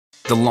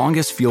The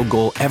longest field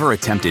goal ever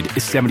attempted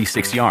is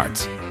 76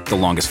 yards. The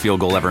longest field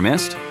goal ever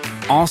missed?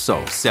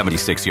 Also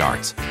 76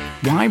 yards.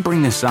 Why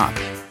bring this up?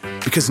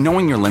 Because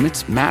knowing your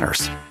limits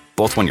matters,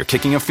 both when you're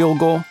kicking a field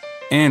goal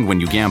and when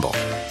you gamble.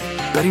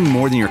 Betting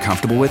more than you're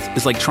comfortable with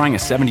is like trying a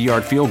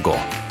 70-yard field goal.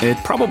 It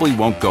probably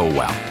won't go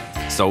well.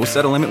 So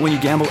set a limit when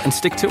you gamble and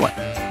stick to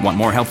it. Want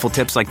more helpful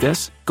tips like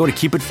this? Go to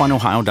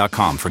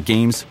keepitfunohio.com for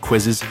games,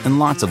 quizzes, and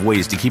lots of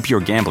ways to keep your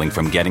gambling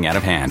from getting out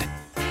of hand.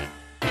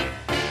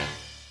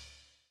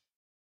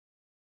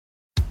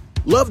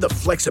 Love the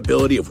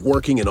flexibility of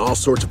working in all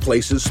sorts of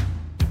places?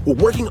 Well,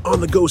 working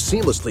on the go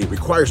seamlessly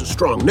requires a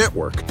strong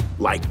network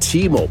like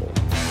T-Mobile.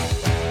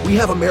 We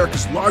have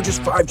America's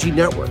largest 5G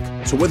network,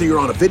 so whether you're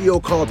on a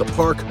video call at the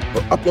park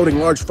or uploading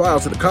large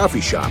files at a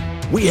coffee shop,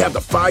 we have the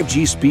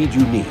 5G speed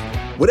you need.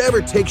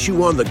 Whatever takes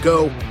you on the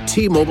go,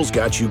 T-Mobile's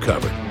got you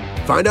covered.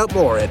 Find out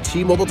more at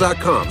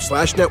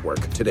T-Mobile.com/network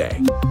today.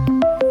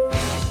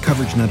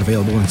 Coverage not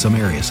available in some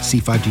areas. See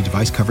 5G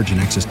device coverage and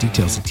access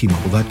details at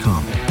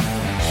T-Mobile.com.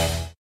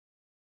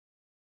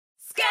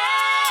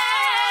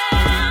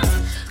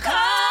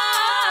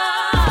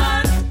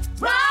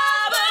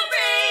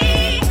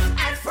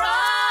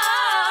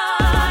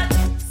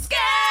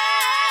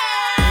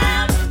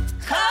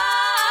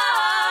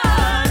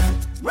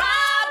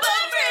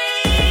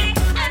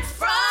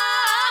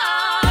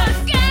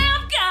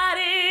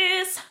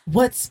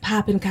 What's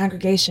poppin',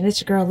 congregation?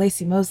 It's your girl,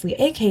 Lacey Mosley,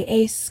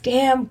 a.k.a.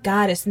 Scam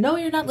Goddess. No,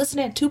 you're not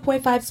listening at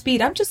 2.5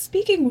 speed. I'm just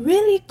speaking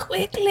really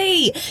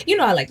quickly. You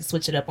know I like to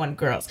switch it up on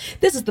girls.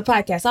 This is the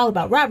podcast all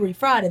about robbery,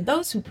 fraud, and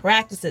those who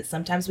practice it.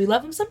 Sometimes we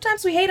love them,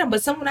 sometimes we hate them,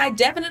 but someone I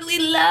definitely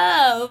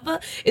love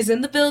is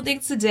in the building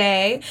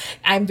today.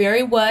 I'm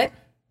very what?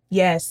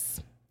 Yes,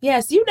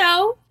 you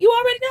know. You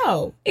already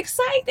know.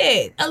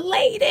 Excited.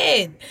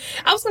 Elated.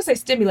 I was going to say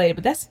stimulated,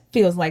 but that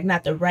feels like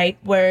not the right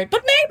word.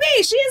 But maybe.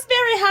 She is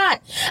very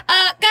hot.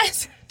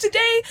 Guys,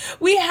 today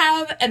we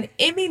have an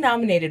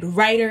Emmy-nominated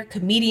writer,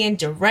 comedian,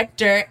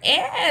 director,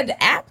 and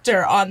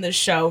actor on the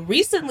show.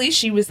 Recently,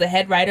 she was the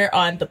head writer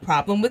on The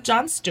Problem with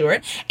Jon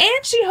Stewart,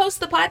 and she hosts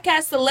the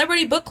podcast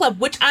Celebrity Book Club,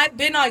 which I've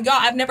been on. Y'all,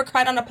 I've never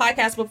cried on a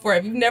podcast before.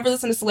 If you've never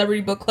listened to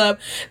Celebrity Book Club,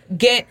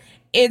 get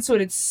into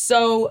it. It's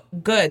so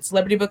good.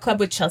 Celebrity Book Club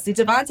with Chelsea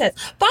Devantez.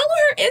 Follow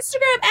her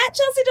Instagram at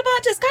Chelsea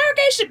Devantez.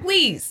 Congregation,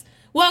 please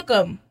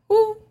welcome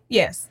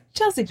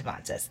Chelsea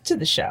Devantez to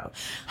the show.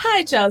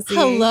 Hi, Chelsea.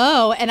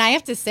 Hello. And I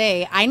have to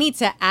say, I need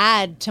to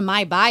add to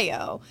my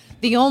bio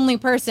the only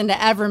person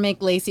to ever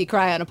make Lacey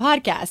cry on a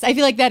podcast. I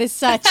feel like that is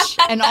such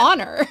an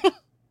honor.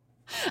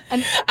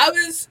 And I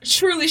was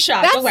truly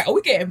shocked. I was like,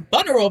 we getting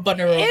vulnerable.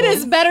 It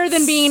is better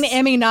than being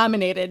Emmy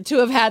nominated to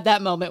have had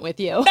that moment with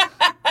you.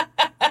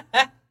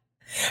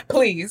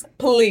 Please.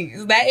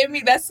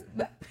 That's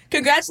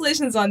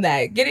congratulations on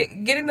that.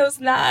 Getting those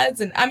nods,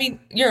 and I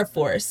mean, you're a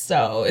force,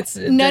 so it's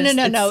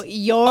no.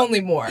 You're only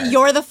more.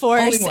 You're the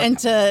force, and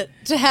to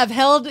have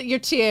held your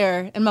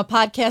chair in my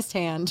podcast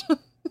hand,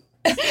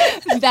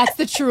 that's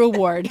the true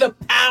award. The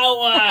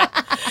power.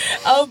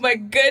 Oh my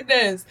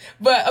goodness.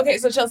 But okay,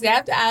 so Chelsea, I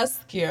have to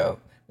ask you,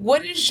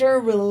 what is your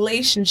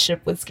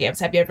relationship with scams?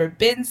 Have you ever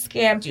been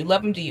scammed? Do you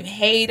love them? Do you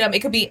hate them?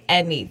 It could be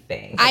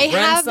anything. I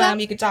have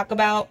some you could talk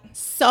about.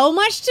 So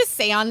much to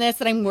say on this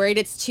that I'm worried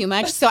it's too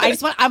much. So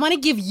I want to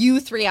give you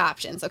three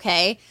options,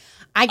 okay?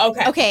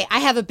 Okay, I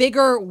have a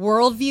bigger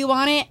worldview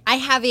on it. I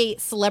have a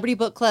Celebrity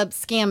Book Club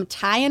scam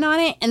tie-in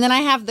on it, and then I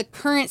have the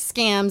current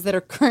scams that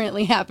are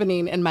currently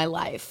happening in my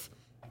life.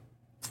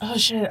 Oh,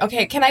 shit.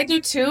 Okay, can I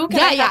do two? Can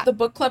I have the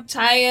book club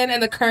tie-in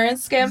and the current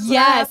scams that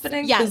are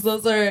happening? Yes. Because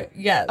those are,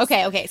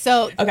 Okay.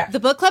 So the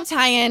book club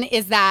tie-in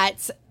is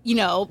that, we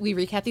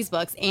recap these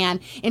books,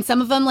 and in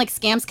some of them, like,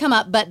 scams come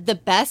up, but the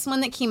best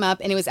one that came up,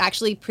 and it was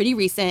actually pretty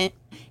recent,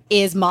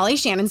 is Molly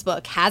Shannon's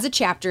book, has a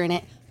chapter in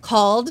it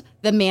called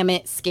The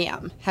Mammoth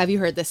Scam. Have you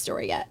heard this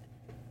story yet?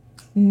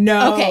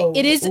 No. Okay,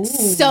 it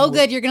is so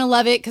good. You're going to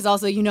love it, because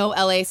also you know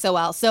LA so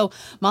well. So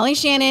Molly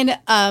Shannon,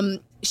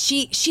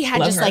 she had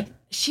love just her.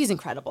 She's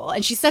incredible,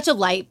 and she's such a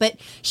light, but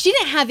she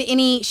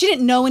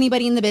didn't know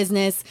anybody in the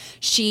business.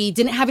 She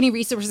didn't have any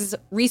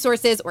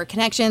resources or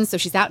connections. So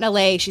she's out in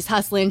LA, she's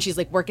hustling, she's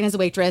like working as a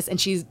waitress,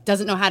 and she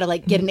doesn't know how to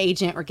like get an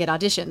agent or get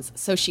auditions.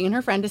 So she and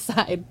her friend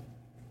decide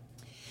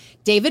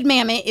David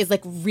Mamet is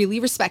like really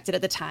respected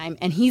at the time,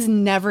 and he's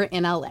never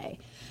in LA.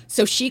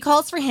 So she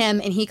calls for him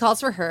and he calls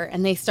for her,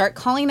 and they start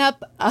calling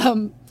up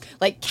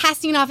like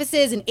casting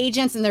offices and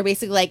agents, and they're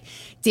basically like,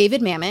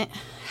 David Mamet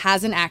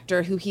has an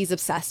actor who he's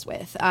obsessed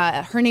with.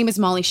 Her name is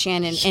Molly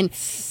Shannon, and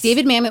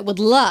David Mamet would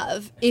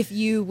love if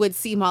you would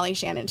see Molly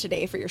Shannon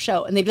today for your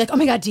show. And they'd be like, oh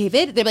my God,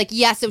 David? They'd be like,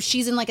 yeah, so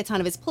she's in like a ton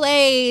of his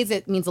plays.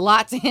 It means a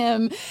lot to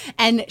him.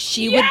 And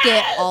she would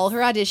get all her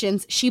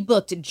auditions. She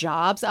booked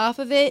jobs off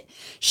of it.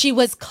 She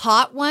was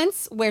caught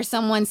once where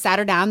someone sat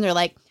her down. They're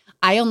like,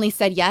 I only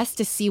said yes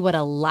to see what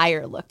a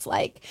liar looked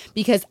like,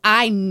 because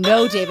I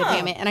know David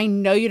Mamet and I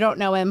know you don't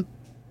know him.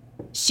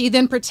 she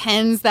then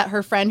pretends that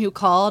her friend who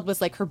called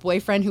was like her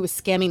boyfriend who was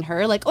scamming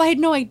her. Like, oh, I had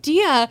no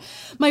idea.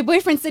 My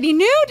boyfriend said he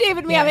knew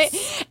David Mamet.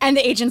 Yes. And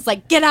the agent's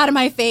like, get out of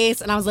my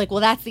face. And I was like,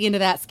 well, that's the end of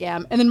that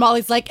scam. And then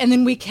Molly's like, and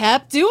then we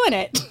kept doing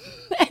it.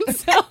 And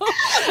so, and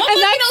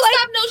that's like,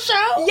 stop no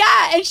show.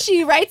 Yeah, and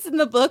she writes in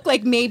the book,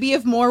 like, maybe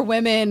if more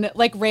women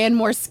like ran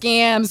more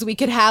scams, we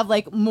could have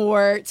like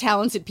more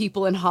talented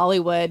people in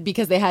Hollywood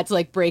because they had to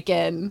like break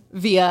in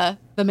via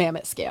the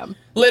Mamet scam.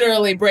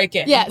 Literally break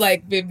in, yes.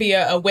 Like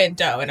via a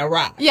window and a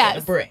rock, yes.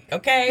 and a brick.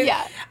 Okay,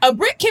 yeah, a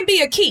brick can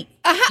be a key.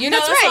 You know,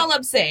 that's right. all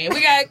I'm saying.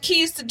 We got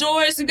keys to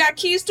doors, we got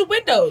keys to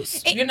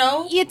windows. You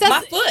know,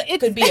 my foot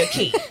could be a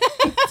key.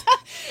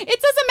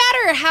 It doesn't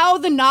matter how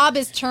the knob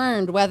is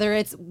turned, whether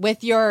it's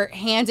with your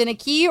hand in a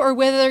key or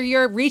whether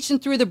you're reaching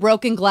through the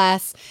broken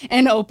glass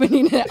and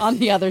opening it on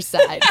the other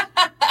side.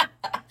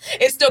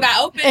 It still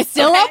got open. It's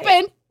still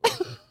open.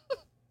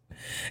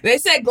 They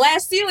said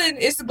glass ceiling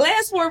is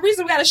glass for a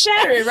reason. We got to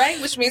shatter it,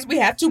 right? Which means we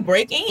have to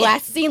break in.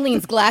 Glass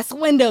ceilings, glass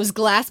windows,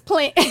 glass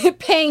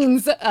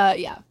panes.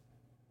 Yeah.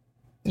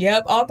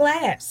 Yep, all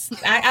glass.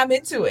 I'm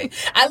into it.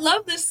 I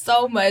love this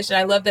so much, and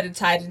I love that it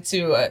tied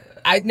into.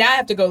 I now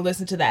have to go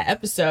listen to that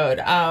episode.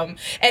 And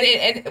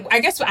I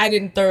guess I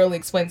didn't thoroughly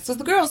explain this, because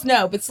the girls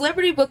know. But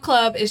Celebrity Book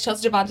Club is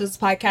Chelsea Devantez'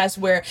 podcast,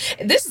 where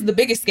this is the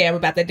biggest scam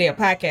about that damn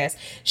podcast.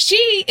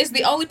 She is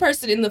the only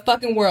person in the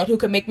fucking world who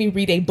can make me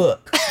read a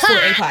book for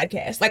a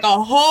podcast, like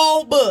a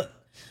whole book,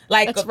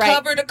 like that's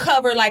cover to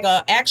cover, like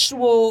a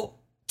actual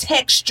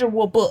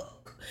textual book.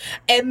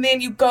 And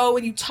then you go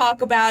and you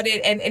talk about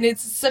it, and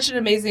it's such an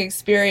amazing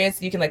experience.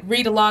 You can like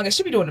read along. And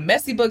she'll be doing the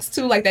messy books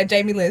too, like that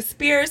Jamie Lynn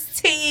Spears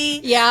tea.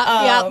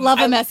 Yeah, love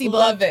a messy book.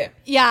 Love it.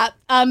 Yeah,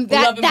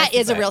 that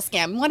is a real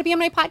scam. Want to be on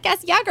my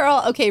podcast? Yeah,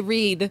 girl. Okay,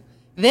 read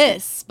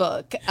this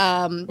book.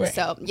 Right.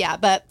 So yeah,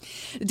 but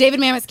David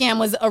Mamet scam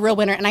was a real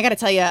winner, and I got to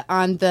tell you,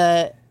 on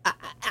the.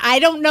 I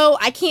don't know.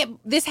 I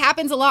can't. This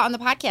happens a lot on the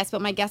podcast,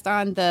 but my guest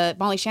on the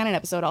Molly Shannon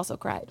episode also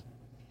cried.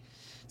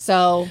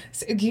 So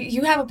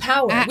you have a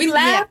power. We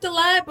laughed a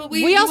lot, but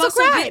we also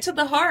cried. Get to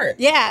the heart.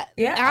 Yeah.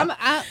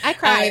 I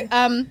cried.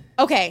 Right.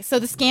 Okay, so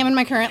the scam in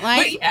my current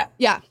life.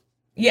 Yeah.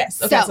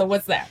 Yes. Okay, so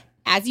what's that?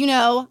 As you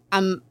know,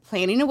 I'm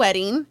planning a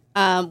wedding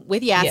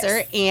with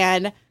Yasser,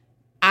 and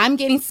I'm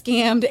getting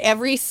scammed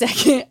every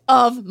second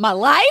of my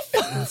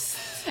life.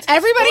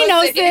 Everybody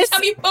knows this.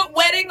 Anytime you put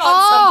wedding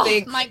on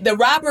something, the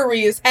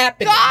robbery is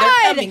happening. God,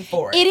 they're coming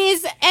for it. It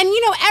is. And,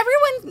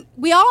 everyone,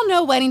 we all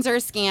know weddings are a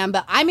scam,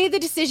 but we made the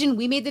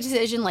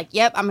decision, like,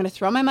 yep, I'm going to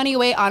throw my money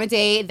away on a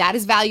day. That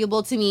is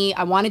valuable to me.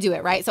 I want to do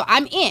it, right? So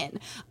I'm in.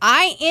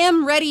 I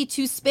am ready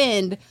to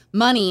spend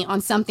money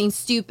on something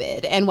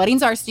stupid. And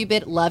weddings are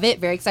stupid. Love it.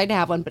 Very excited to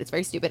have one, but it's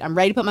very stupid. I'm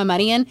ready to put my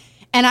money in.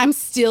 And I'm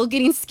still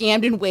getting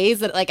scammed in ways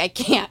that, like, I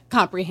can't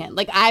comprehend.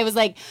 Like, I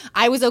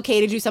was okay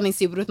to do something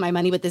stupid with my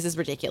money, but this is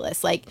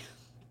ridiculous. Like,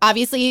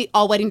 obviously,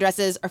 all wedding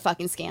dresses are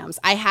fucking scams.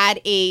 I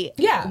had a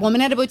woman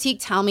at a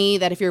boutique tell me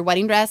that if your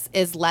wedding dress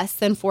is less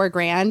than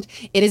 $4,000,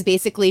 it is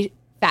basically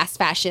fast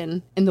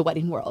fashion in the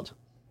wedding world.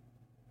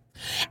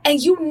 And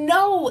you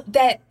know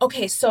that,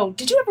 okay, so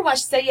did you ever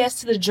watch Say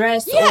Yes to the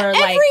Dress? Yeah, or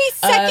like, every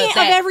second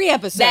of every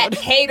episode. That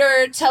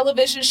hater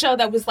television show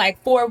that was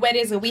like 4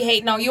 weddings and we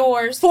hating on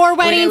yours. 4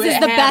 Weddings is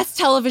the best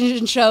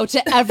television show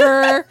to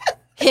ever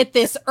hit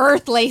this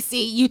earth, Lacey.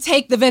 You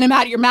take the venom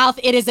out of your mouth.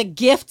 It is a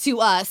gift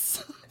to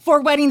us.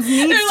 4 Weddings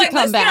needs to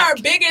come back.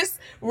 Let's get our biggest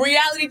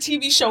reality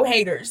TV show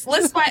haters.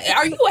 Let's find.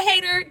 Are you a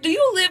hater? Do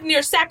you live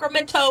near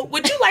Sacramento?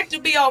 Would you like to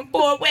be on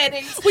 4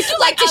 Weddings? Would you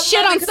like to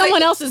shit on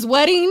someone else's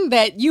wedding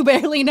that you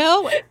barely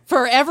know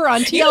forever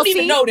on TLC? You don't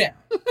even know them.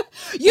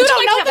 You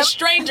don't know them. A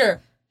stranger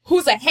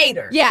who's a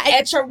hater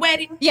at your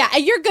wedding? Yeah,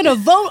 and you're going to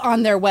vote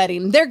on their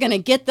wedding. They're going to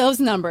get those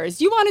numbers.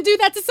 You want to do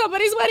that to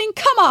somebody's wedding?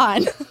 Come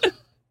on.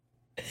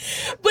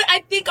 But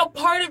I think a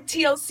part of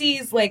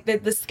TLC's, like, the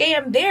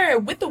scam there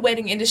with the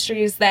wedding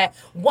industry is that,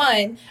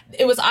 one,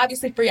 it was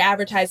obviously free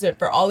advertisement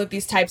for all of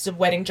these types of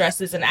wedding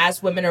dresses. And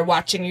as women are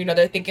watching,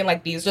 they're thinking,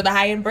 like, these are the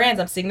high-end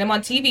brands. I'm seeing them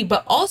on TV.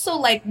 But also,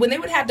 like, when they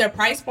would have their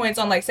price points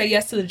on, like, Say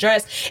Yes to the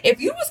Dress,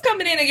 if you was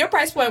coming in and your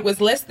price point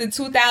was less than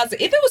 $2,000,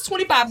 if it was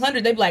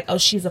 $2,500, they'd be like, oh,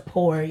 she's a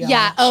poor, y'all.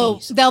 Yeah,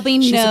 there'll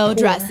be no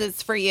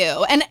dresses for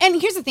you. And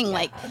here's the thing,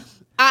 like...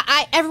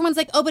 everyone's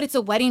like, oh, but it's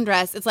a wedding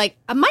dress. It's like,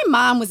 my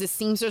mom was a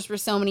seamstress for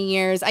so many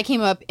years. I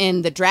came up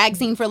in the drag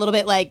scene for a little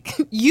bit. Like,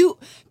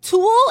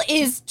 tulle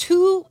is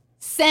 2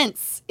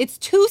 cents. It's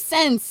 2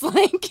 cents.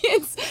 Like,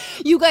 it's,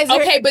 you guys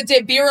are... Okay, but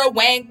did Vera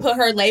Wang put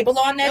her label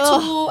on that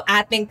tulle?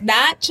 I think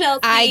not,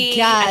 Chelsea.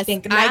 I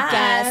think not. I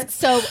guess.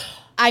 So,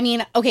 I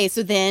mean, okay,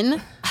 so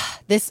then,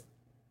 this...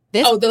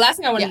 Oh, the last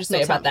thing I wanted to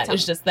say about that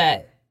is just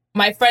that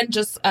my friend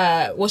just,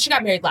 she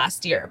got married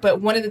last year, but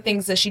one of the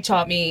things that she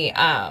taught me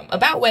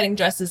about wedding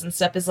dresses and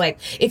stuff is, like,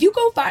 if you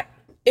go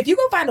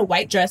find a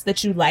white dress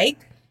that you like,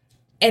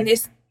 and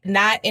it's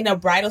not in a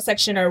bridal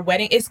section or a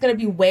wedding, it's going to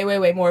be way, way,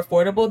 way more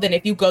affordable than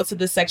if you go to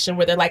the section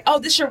where they're like, oh,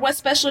 this your one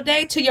special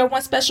day to your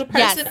one special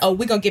person? Yes. Oh,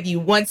 we're going to give you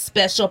one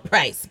special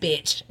price,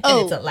 bitch.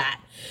 And it's a lot.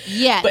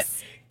 Yes. But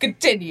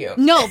Continue.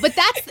 No, but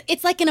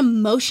it's like an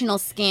emotional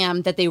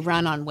scam that they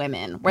run on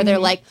women where they're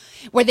like,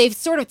 where they've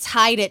sort of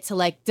tied it to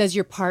like, does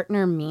your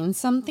partner mean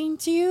something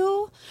to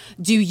you?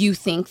 Do you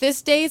think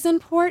this day is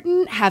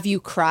important? Have you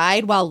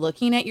cried while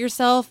looking at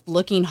yourself,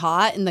 looking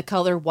hot in the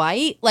color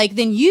white? Like,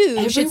 then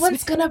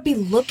everyone's gonna be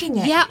looking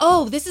at you. Yeah.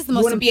 Oh, this is the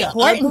most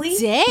important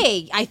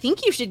day. I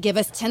think you should give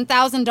us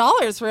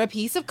 $10,000 for a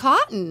piece of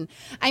cotton.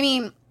 I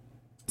mean,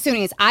 so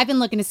anyways, I've been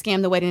looking to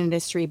scam the wedding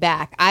industry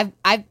back.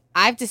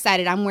 I've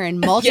decided I'm wearing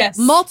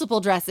multiple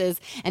dresses,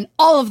 and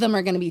all of them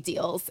are going to be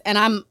deals. And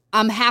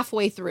I'm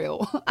halfway through.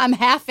 I'm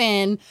half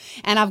in,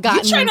 and I've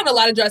gotten. You tried on a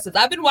lot of dresses.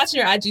 I've been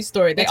watching your IG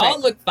story. They all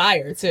look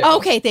fire too.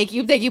 Okay, thank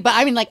you. But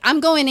I mean, like, I'm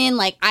going in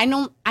like I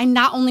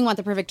not only want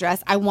the perfect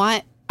dress. I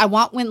want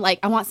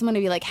someone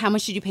to be like, how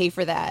much did you pay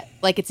for that?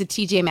 Like, it's a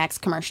TJ Maxx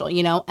commercial,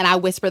 you know? And I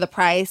whisper the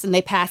price, and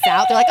they pass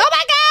out. They're like, oh my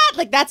God!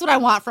 Like, that's what I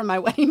want from my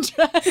wedding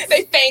dress.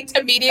 They faint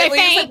immediately.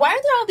 It's like, why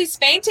are there all these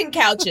fainting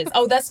couches?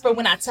 Oh, that's for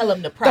when I tell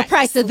them the price. The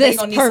price of this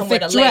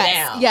perfect dress. Lay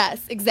down. Yes,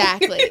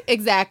 exactly.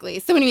 Exactly.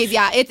 So anyways,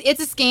 yeah,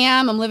 it's a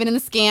scam. I'm living in the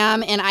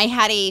scam. And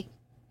I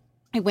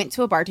went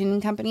to a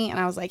bartending company, and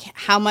I was like,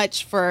 how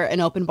much for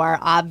an open bar?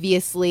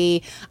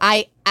 Obviously,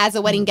 as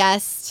a wedding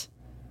guest,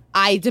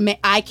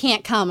 I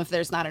can't come if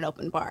there's not an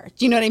open bar.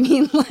 Do you know what I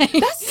mean? Like,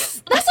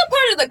 that's a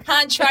part of the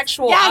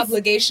contractual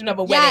obligation of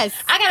a wedding. Yes.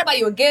 I gotta buy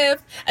you a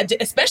gift,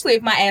 especially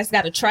if my ass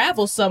gotta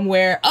travel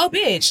somewhere. Oh,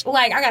 bitch.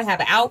 Like, I gotta have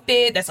an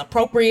outfit that's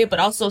appropriate, but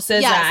also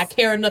says that I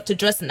care enough to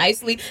dress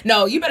nicely.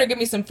 No, you better give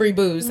me some free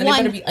booze, and it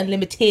better be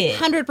unlimited.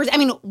 100%. I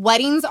mean,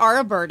 weddings are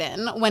a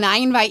burden. When I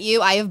invite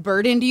you, I have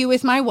burdened you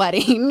with my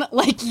wedding.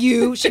 Like,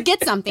 you should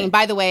get something.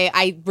 By the way,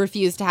 I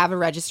refuse to have a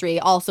registry.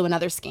 Also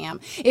another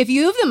scam. If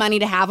you have the money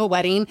to have a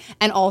wedding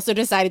and also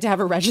decided to have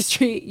a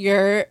registry,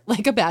 you're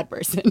like a bad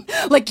person.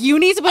 Like, you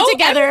need to put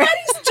together.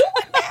 Everybody's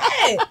doing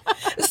that.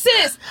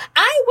 Sis,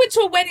 I went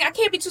to a wedding. I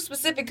can't be too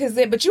specific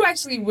but you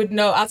actually would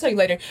know. I'll tell you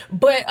later.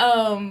 But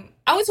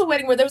I went to a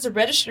wedding where there was a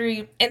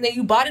registry, and then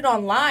you bought it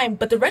online,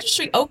 but the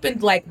registry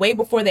opened like way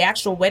before the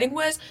actual wedding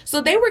was.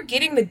 So they were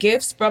getting the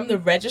gifts from the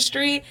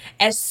registry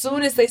as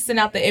soon as they sent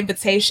out the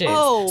invitations.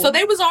 Oh. So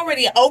they was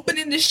already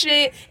opening the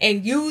shit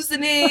and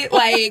using it.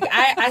 Like,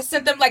 I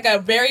sent them like a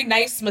very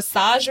nice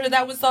massager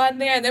that was on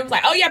there, and they was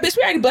like, oh yeah, bitch,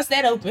 we already bust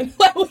that open.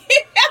 I was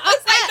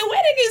like, the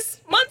wedding is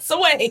months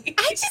away.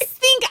 I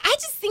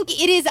just think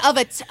it is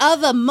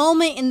of a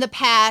moment in the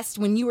past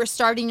when you were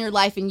starting your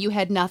life and you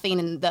had nothing,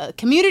 and the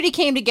community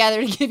came together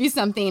to give you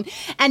something.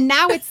 And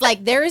now it's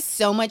like, there is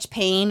so much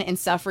pain and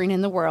suffering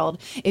in the world.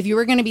 If you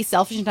were going to be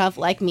selfish enough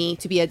like me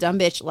to be a dumb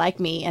bitch like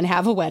me and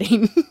have a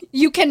wedding,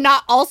 you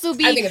cannot also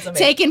be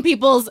taking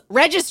people's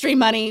registry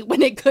money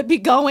when it could be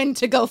going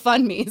to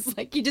GoFundMe's.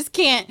 Like, you just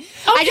can't. Okay,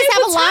 I just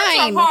have a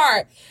line. Are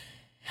hard.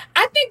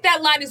 I think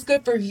that line is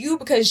good for you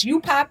because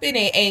you popping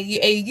and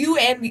you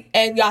and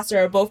Yasser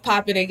are both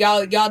popping, and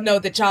y'all know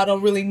that y'all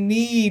don't really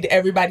need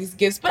everybody's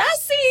gifts. But I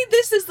see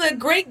this is a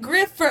great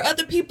grift for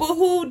other people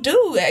who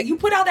do. You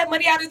put all that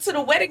money out into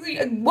the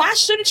wedding. Why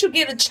shouldn't you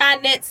get a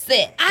Chinette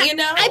set? Why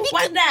not?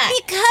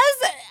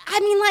 Because I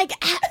mean, like,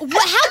 how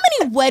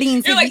many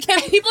weddings? You're like,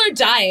 people are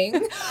dying.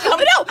 No,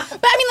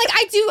 but I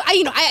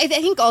mean, like, I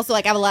think also,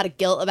 like, I have a lot of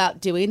guilt about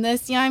doing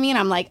this. You know what I mean?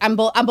 I'm like, I'm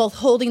both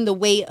holding the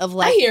weight of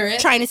like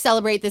trying to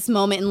celebrate this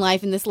moment in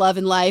life and this love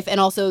in life, and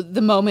also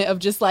the moment of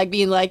just like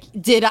being like,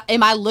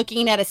 am I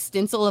looking at a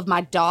stencil of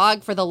my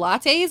dog for the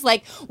lattes?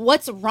 Like,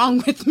 what's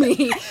wrong with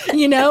me?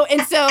 You know?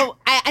 And so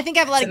I think I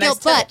have a lot of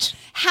guilt. But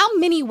how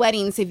many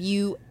weddings have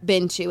you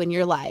been to in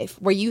your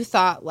life where you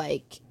thought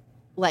like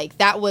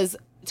that was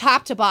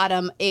top to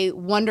bottom a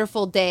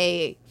wonderful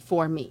day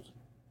for me?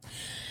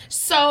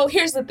 So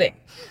here's the thing.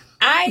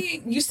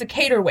 I used to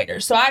cater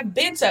waiters. So I've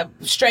been to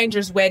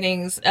strangers'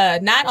 weddings,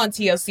 not on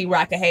TLC where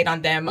I could hate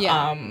on them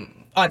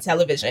on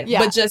television,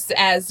 but just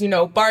as, you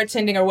know,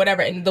 bartending or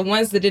whatever. And the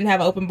ones that didn't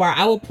have an open bar,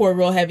 I would pour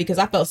real heavy because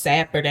I felt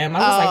sad for them. I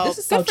was like, this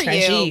is so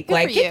tragic.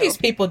 Like, get these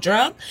people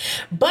drunk.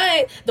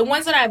 But the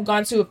ones that I've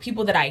gone to of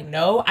people that I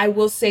know, I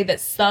will say that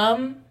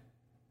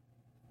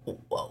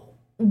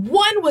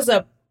one was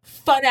a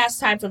fun ass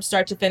time from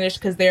start to finish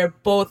because they're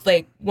both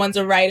like, one's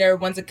a writer,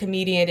 one's a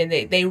comedian, and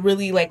they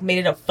really like made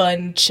it a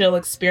fun, chill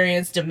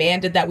experience,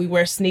 demanded that we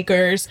wear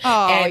sneakers.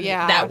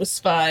 That was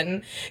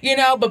fun, you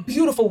know. But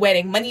beautiful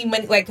wedding, money.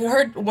 Like,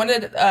 one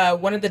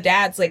of the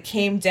dads like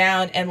came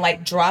down and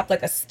like dropped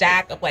like a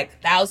stack of like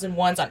 1,000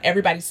 ones on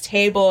everybody's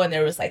table, and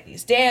there was like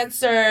these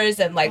dancers,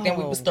 and like then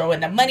we was throwing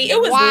the money. It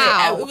was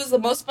lit. It was the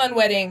most fun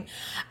wedding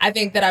I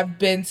think that I've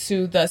been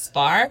to thus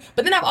far.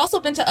 But then I've also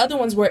been to other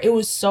ones where it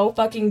was so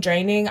fucking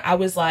draining. I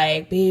was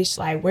like, bitch,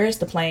 like, where's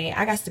the plane?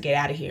 I got to get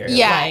out of here.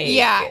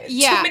 Yeah.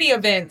 Too many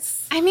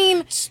events. I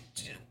mean,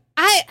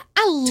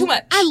 too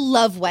much. I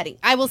love weddings.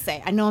 I will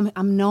say, I know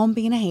I'm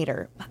being a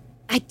hater. But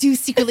I do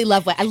secretly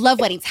love weddings. I love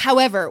weddings.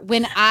 However,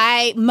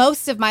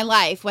 most of my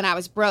life when I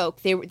was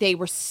broke, they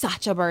were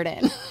such a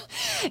burden.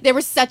 They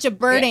were such a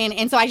burden.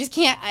 And so I just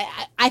can't,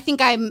 I think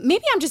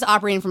maybe I'm just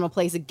operating from a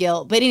place of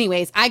guilt. But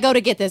anyways, I go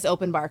to get this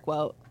open bar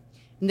quote.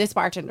 And this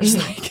bartender's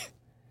like,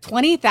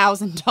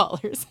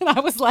 $20,000. And I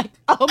was like,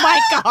 oh my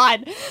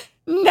God,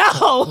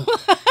 no.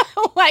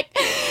 Like,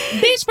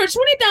 bitch, for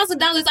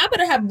 $20,000, I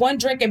better have one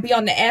drink and be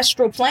on the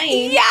astral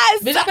plane.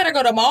 Yes. Bitch, I better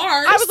go to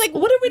Mars. I was like,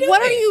 what are we doing?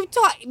 What are you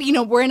talking? You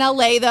know, we're in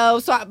LA though.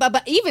 So,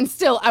 but even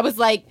still, I was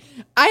like,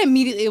 I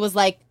immediately was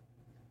like,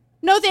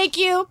 no, thank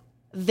you.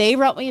 They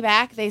wrote me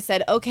back. They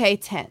said, okay,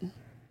 10.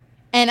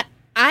 And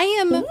I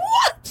am.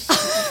 What?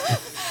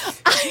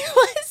 I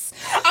was.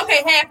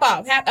 Okay, half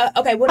off.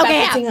 Okay, what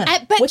about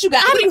 1,500? What you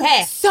got? What do you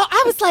have? So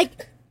I was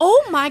like,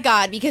 oh my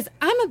God, because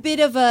I'm a bit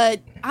of a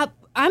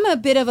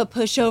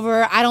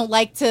pushover. I don't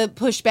like to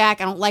push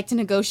back. I don't like to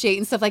negotiate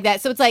and stuff like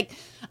that. So it's like,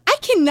 I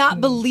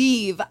cannot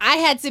believe I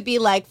had to be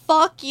like,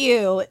 fuck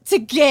you, to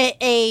get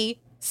a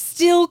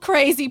still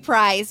crazy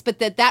price, but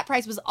that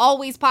price was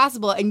always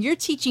possible. And you're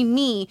teaching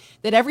me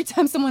that every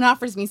time someone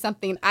offers me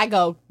something, I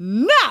go,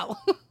 no.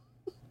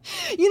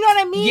 You know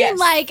what I mean? Yes.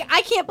 Like,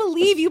 I can't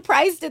believe you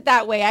priced it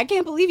that way. I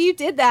can't believe you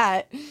did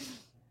that.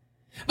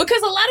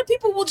 Because a lot of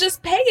people will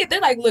just pay it. They're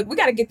like, look, we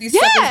got to get these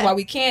suckers while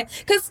we can.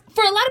 Because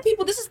for a lot of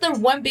people, this is their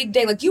one big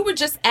day. Like, you were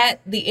just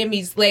at the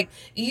Emmys. Like,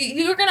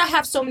 you're going to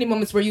have so many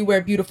moments where you wear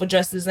beautiful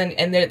dresses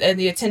and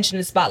the attention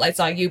and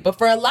spotlight's on you. But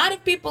for a lot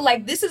of people,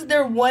 like, this is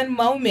their one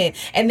moment.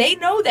 And they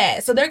know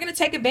that. So they're going to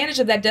take advantage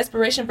of that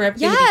desperation for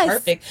everything to be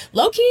perfect.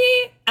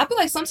 Low-key, I feel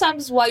like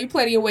sometimes while you're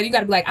planning your wedding, you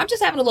got to be like, I'm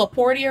just having a little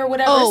party or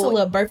whatever. It's a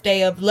little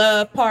birthday of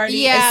love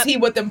party. And see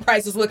what the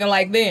price is looking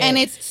like then. And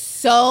it's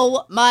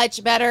so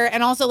much better.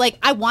 And also, like,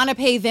 I want to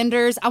pay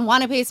vendors, I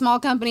want to pay small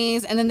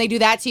companies, and then they do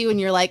that to you and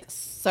you're like,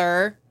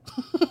 sir.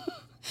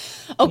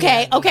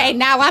 okay,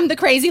 now I'm the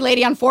crazy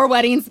lady on 4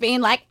 weddings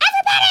being like,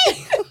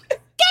 everybody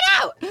get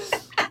out. This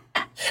is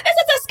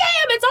a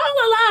scam. It's all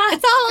a lie.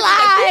 It's all a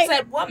lie. Who's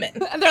that woman?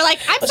 And they're like,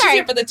 I'm sorry. She's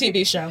here for the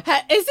TV show.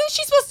 Isn't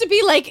she supposed to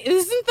be like,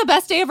 isn't the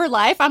best day of her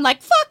life? I'm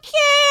like, fuck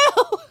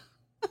you.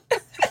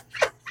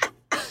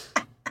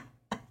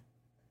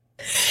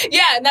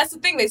 Yeah, and that's the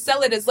thing. They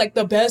sell it as like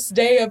the best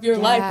day of your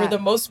life or the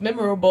most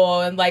memorable.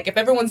 And like, if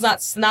everyone's not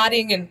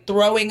snotting and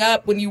throwing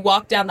up when you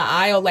walk down the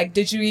aisle, like,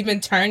 did you even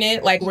turn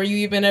it? Like, were you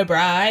even a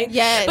bride?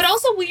 Yes. But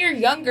also when you're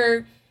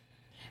younger,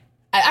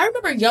 I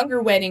remember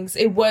younger weddings,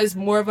 it was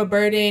more of a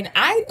burden.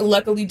 I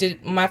luckily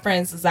did, my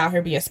friends is out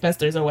here being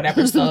spinsters or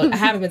whatever, so I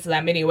haven't been to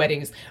that many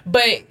weddings.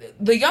 But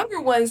the younger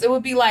ones, it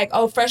would be like,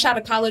 oh, fresh out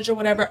of college or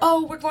whatever,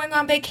 oh, we're going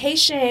on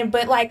vacation,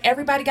 but like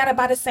everybody got to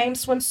buy the same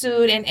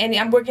swimsuit and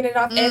I'm working it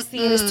off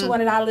Etsy and it's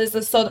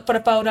 $200 for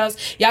the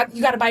photos. Y'all,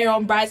 you got to buy your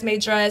own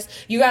bridesmaid dress.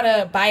 You got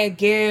to buy a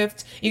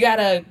gift. You got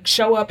to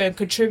show up and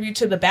contribute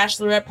to the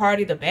bachelorette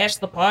party, the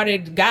bachelor party.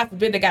 God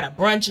forbid they got a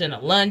brunch and a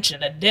lunch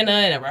and a dinner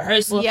and a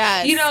rehearsal.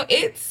 Yes. You know,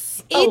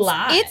 it's a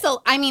lot.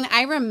 I mean,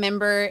 I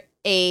remember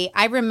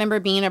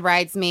being a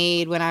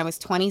bridesmaid when I was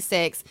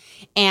 26,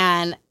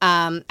 and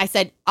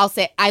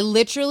I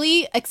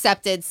literally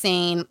accepted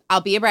saying,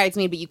 I'll be a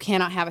bridesmaid, but you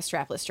cannot have a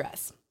strapless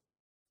dress,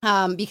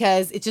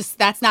 because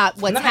that's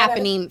not what's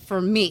happening for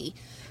me.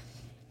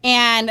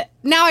 And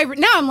now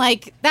I'm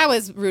like, that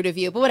was rude of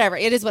you, but whatever.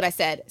 It is what I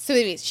said. So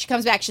anyways, she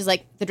comes back. She's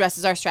like, the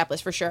dresses are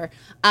strapless for sure.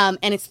 And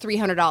it's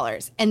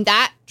 $300. And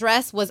that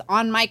dress was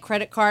on my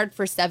credit card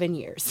for 7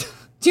 years.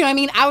 Do you know what I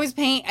mean? I was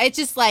paying, it's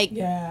just like,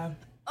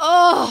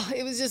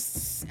 it was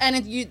just, and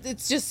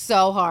it's just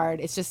so hard.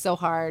 It's just so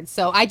hard.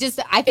 So I think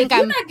if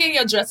you're not getting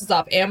your dresses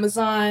off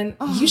Amazon,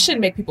 you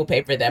shouldn't make people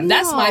pay for them.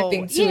 That's my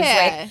thing too.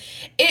 Yeah.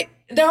 It's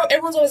like,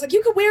 everyone's always like,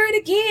 you can wear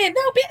it again.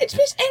 No,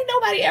 bitch, ain't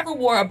nobody ever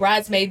wore a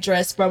bridesmaid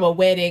dress from a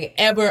wedding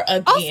ever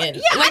again. Also, yeah,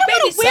 like,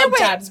 maybe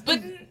sometimes,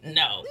 but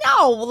no.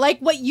 No, like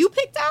what you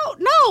picked out?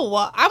 No,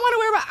 I want to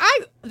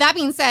wear that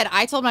being said,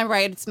 I told my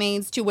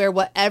bridesmaids to wear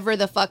whatever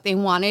the fuck they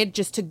wanted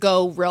just to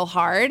go real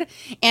hard.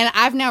 And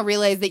I've now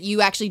realized that you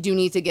actually do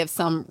need to give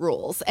some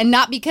rules. And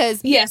not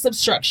because... Yeah, some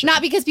structure.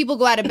 Not because people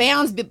go out of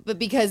bounds, but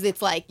because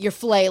it's like you're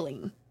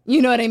flailing. You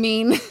know what I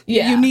mean?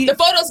 Yeah. The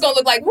photos gonna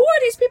look like, who are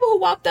these people who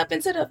walked up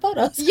into the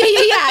photos?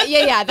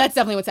 Yeah. That's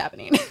definitely what's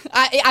happening.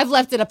 I've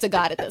left it up to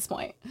God at this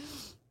point.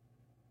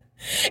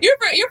 Your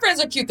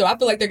friends are cute though. I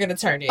feel like they're gonna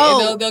turn it.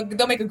 Oh.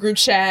 They'll make a group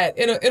chat.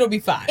 It'll be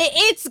fine.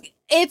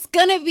 It's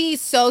gonna be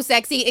so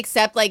sexy.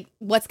 Except like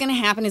what's gonna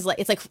happen is like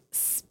it's like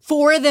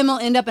 4 of them will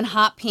end up in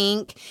hot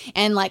pink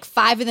and like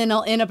 5 of them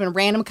will end up in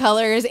random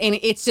colors, and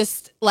it's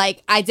just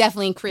like I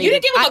definitely created. You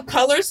didn't give them a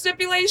color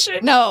stipulation?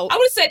 No, I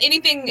would have said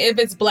anything if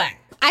it's black.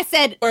 I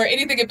said or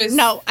anything if it's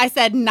I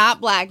said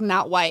not black,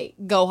 not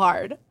white. Go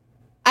hard.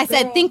 I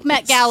said think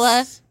Met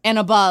Gala and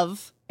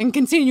above, and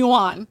continue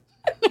on.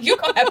 You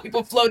gonna have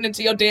people floating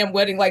into your damn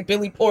wedding like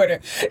Billy Porter.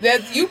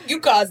 That you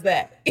caused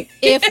that.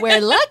 If we're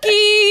lucky.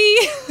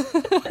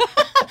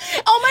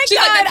 Oh my She's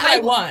God! Like, that's what I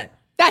want.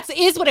 That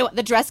is what I want.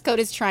 The dress code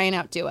is trying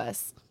out to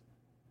us.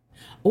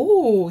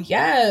 Ooh,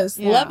 yes.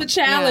 Yeah, love the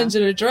challenge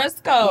and the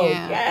dress code.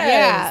 Yeah.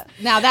 Yes.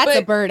 Yeah. Now that's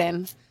a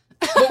burden.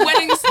 But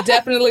weddings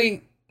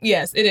definitely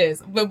Yes, it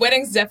is. But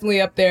weddings definitely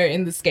up there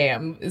in the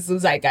scam. It's the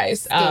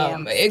zeitgeist.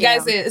 Scam.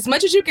 Guys, as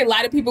much as you can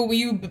lie to people when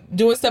you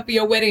doing stuff for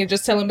your wedding and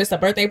just tell them it's a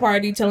birthday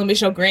party, tell them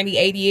it's your granny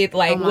 80th,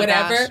 like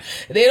whatever,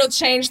 it'll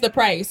change the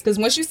price. Because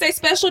once you say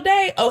special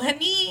day, oh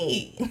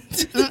honey,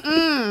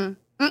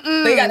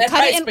 they got that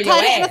price for your ass.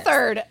 Cut it in a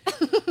third.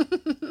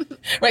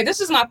 Right, this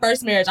is my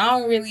first marriage. I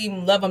don't really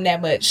love them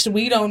that much.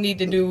 We don't need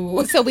to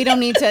do. So we don't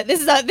need to.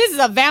 This is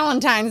a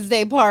Valentine's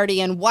Day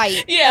party in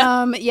white.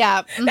 Yeah,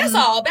 yeah. That's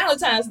all.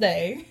 Valentine's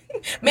Day.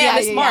 Man,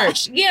 it's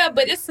March. Yeah,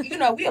 but it's we a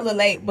little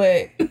late,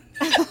 but you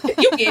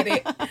get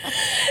it.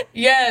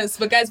 Yes,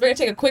 but guys, we're gonna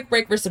take a quick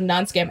break for some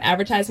non-scam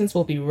advertisements.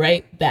 We'll be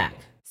right back.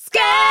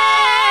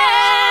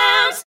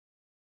 Scams.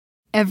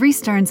 Every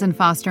Stearns &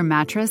 Foster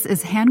mattress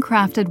is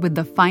handcrafted with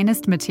the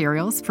finest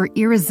materials for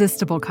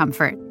irresistible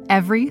comfort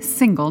every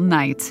single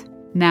night.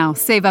 Now,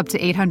 save up to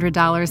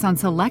 $800 on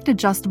select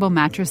adjustable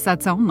mattress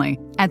sets only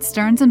at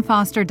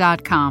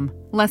stearnsandfoster.com.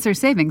 Lesser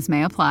savings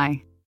may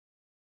apply.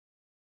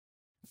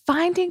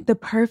 Finding the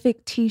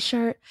perfect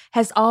t-shirt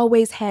has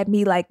always had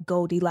me like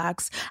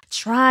Goldilocks,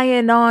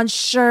 trying on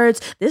shirts.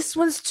 This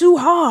one's too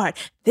hard.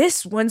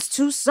 This one's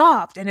too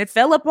soft, and it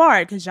fell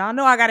apart because y'all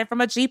know I got it from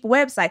a cheap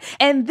website.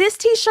 And this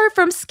t-shirt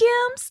from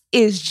Skims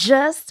is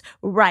just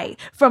right.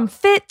 From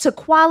fit to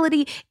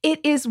quality, it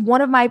is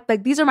one of my,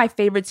 these are my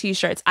favorite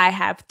t-shirts. I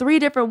have 3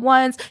 different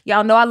ones.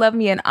 Y'all know I love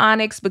me an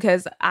onyx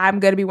because I'm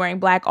going to be wearing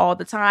black all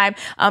the time.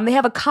 They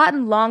have a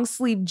cotton long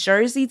sleeve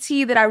jersey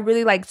tee that I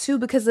really like too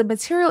because the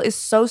material is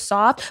so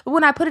soft. But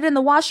when I put it in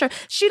the washer,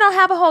 she don't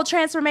have a whole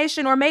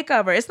transformation or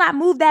makeover. It's not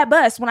move that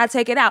bust when I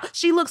take it out.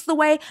 She looks the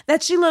way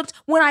that she looked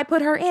when I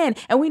put her in.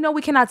 And we know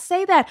we cannot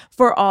say that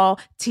for all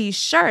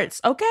t-shirts,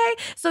 okay?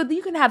 So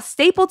you can have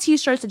staple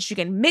t-shirts that you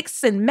can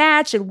mix and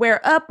match and wear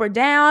up or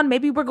down.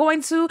 Maybe we're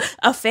going to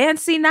a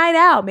fancy night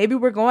out. Maybe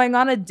we're going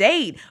on a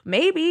date.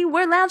 Maybe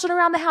we're lounging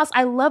around the house.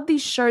 I love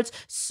these shirts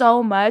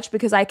so much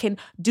because I can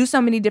do so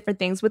many different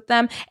things with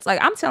them. It's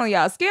like, I'm telling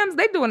y'all, Skims,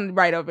 they doing it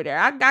right over there.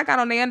 I got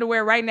on the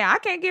underwear right now. I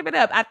can't give it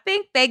up. I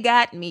think they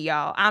got me,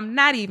 y'all. I'm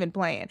not even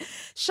playing.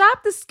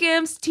 Shop the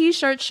Skims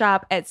t-shirt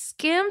shop at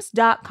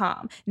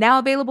skims.com. Now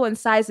available in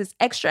sizes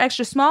extra,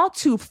 extra small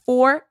to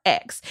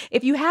 4X.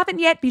 If you haven't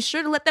yet, be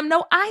sure to let them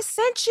know I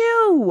sent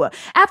you.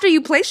 After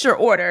you place your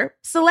order,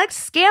 select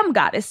Scam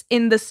Goddess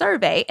in the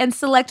survey and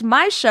select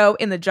My Show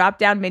in the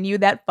drop-down menu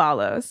that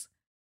follows.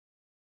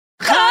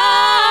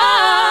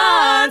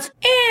 Cut!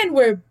 And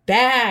we're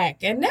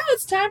back. And now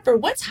it's time for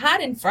What's Hot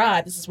in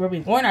Fraud. This is where we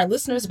warn our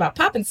listeners about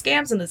popping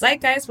scams in the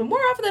zeitgeist. But more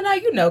often than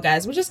not, you know,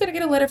 guys, we're just going to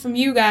get a letter from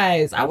you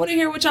guys. I want to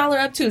hear what y'all are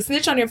up to.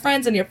 Snitch on your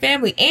friends and your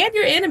family and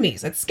your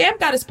enemies at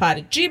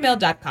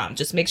scamgoddesspod@gmail.com.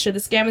 Just make sure the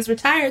scam is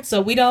retired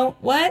so we don't,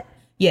 what?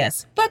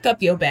 Yes, fuck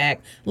up your bag.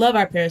 Love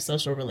our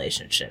parasocial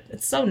relationship.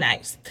 It's so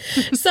nice.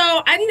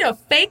 So I need a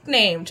fake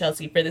name,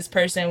 Chelsea, for this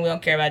person. We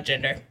don't care about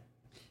gender.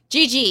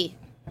 Gigi.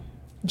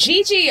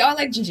 Gigi. Oh, I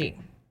like Gigi.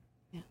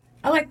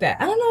 I like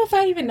that. I don't know if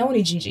I even know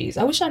any Gigis.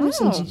 I wish I knew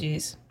some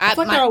Gigis. I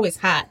feel like they're always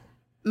hot.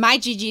 My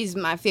Gigi's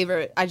my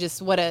favorite.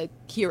 What a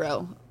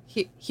hero.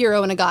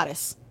 Hero and a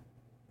goddess.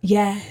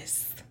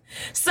 Yes.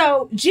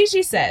 So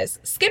Gigi says,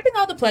 skipping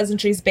all the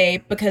pleasantries,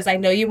 babe, because I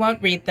know you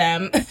won't read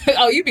them.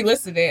 Oh, you be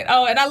listening.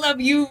 Oh, and I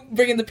love you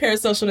bringing the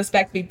parasocialness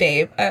back to me,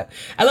 babe. I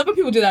love when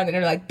people do that and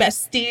they're like,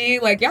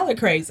 bestie. Like, y'all are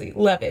crazy.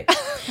 Love it.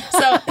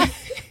 So...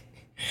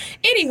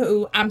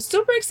 Anywho, I'm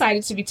super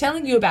excited to be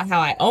telling you about how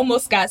I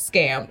almost got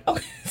scammed.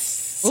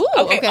 Ooh,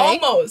 okay.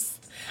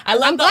 Almost. I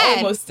love the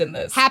almost in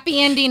this.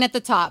 Happy ending at the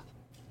top.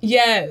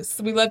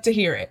 Yes, we love to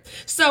hear it.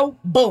 So,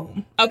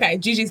 boom. Okay,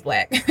 Gigi's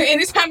black.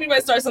 Anytime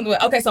anybody starts something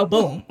with, okay, so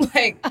boom.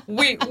 Like,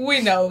 we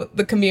know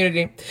the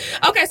community.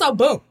 Okay, so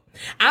boom.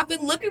 I've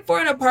been looking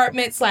for an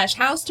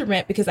apartment/house to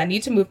rent because I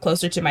need to move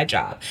closer to my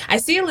job. I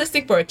see a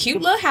listing for a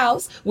cute little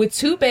house with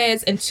 2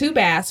 beds and 2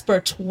 baths for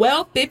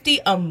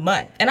 $1,250 a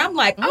month. And I'm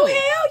like, oh,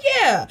 hell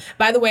yeah.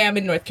 By the way, I'm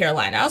in North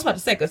Carolina. I was about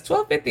to say, because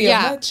 $1,250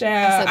 a month,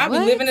 child. I'd be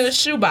living in a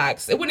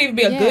shoebox. It wouldn't even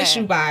be a good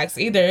shoebox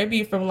either. It'd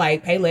be from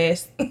like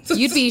Payless.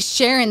 You'd be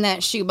sharing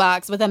that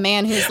shoebox with a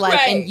man who's like,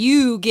 and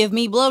you give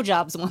me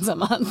blowjobs once a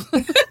month.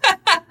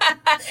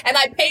 And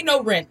I pay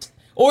no rent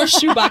or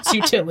shoebox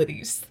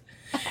utilities.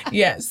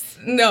 Yes.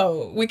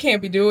 No, we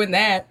can't be doing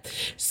that.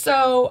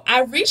 So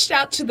I reached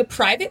out to the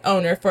private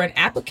owner for an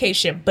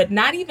application, but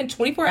not even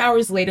 24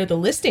 hours later, the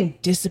listing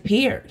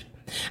disappeared.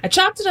 I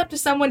chopped it up to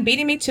someone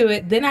beating me to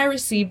it. Then I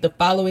received the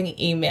following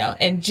email.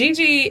 And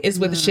Gigi is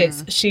with the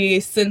shits.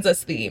 She sends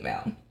us the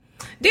email.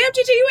 Damn,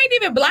 Gigi, you ain't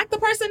even blocked the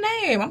person's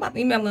name. I'm about to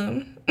email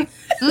him.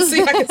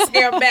 See if I can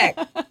scare him back.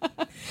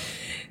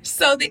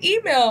 So the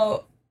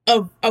email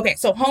of,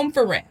 so home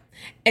for rent.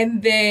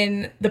 And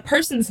then the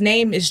person's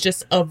name is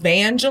just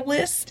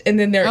Evangelist, and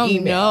then their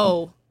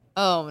email.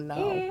 Oh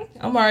no!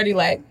 I'm already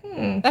like,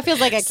 That feels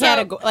like a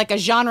category, like a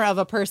genre of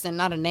a person,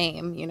 not a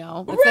name. You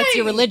know, that's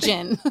your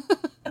religion.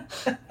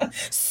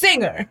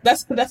 Singer.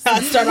 That's how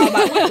I start all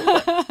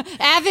my.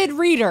 Avid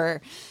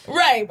reader.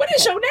 Right. What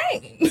is your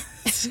name?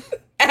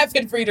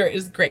 Avid reader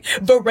is great.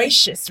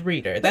 Voracious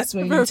reader. That's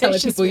when you're telling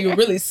people you're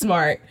really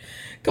smart.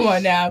 Come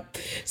on now.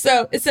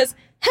 So it says,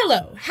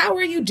 hello, how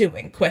are you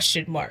doing? ?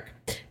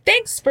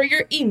 Thanks for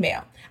your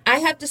email. I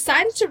have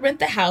decided to rent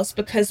the house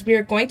because we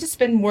are going to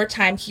spend more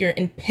time here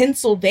in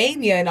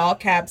Pennsylvania, in all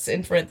caps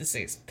in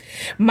parentheses.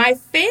 My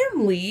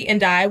family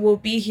and I will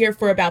be here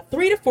for about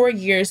 3 to 4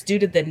 years due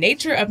to the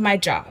nature of my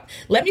job.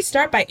 Let me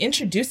start by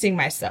introducing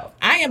myself.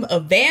 I am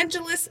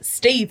Evangelist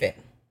Stephen.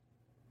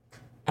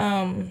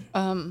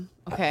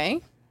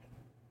 Okay.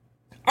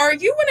 Are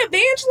you an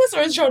evangelist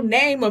or is your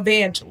name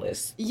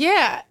Evangelist?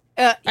 Yeah.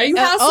 Are you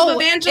House of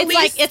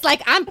Evangelist? It's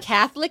like I'm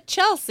Catholic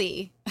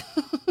Chelsea.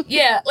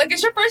 Yeah, like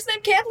is your first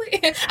name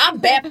Catholic? I'm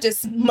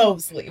Baptist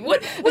Mosley.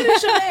 What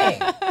is your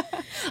name?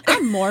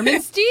 I'm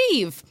Mormon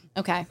Steve.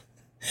 Okay.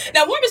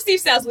 Now Mormon Steve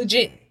sounds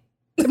legit.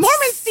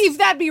 Mormon Steve,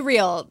 that'd be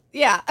real.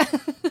 Yeah.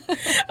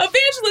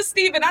 Evangelist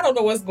Stephen, I don't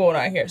know what's going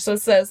on here. So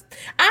it says,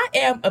 I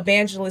am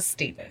Evangelist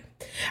Stephen.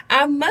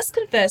 I must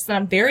confess that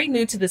I'm very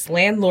new to this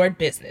landlord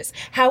business.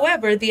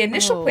 However, the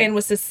initial plan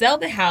was to sell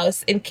the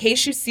house in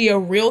case you see a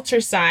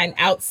realtor sign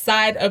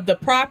outside of the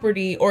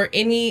property or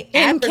any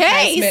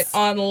advertisement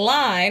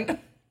online.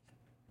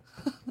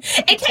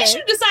 In case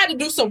you decide to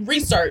do some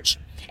research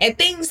and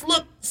things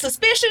look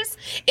suspicious,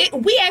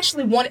 we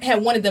actually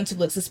had wanted them to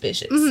look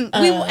suspicious.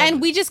 Mm-hmm.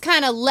 We just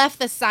kind of left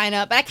the sign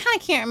up, but I kind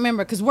of can't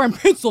remember because we're in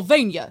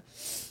Pennsylvania.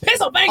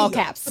 Pennsylvania. All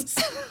caps.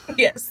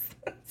 Yes.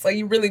 So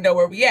you really know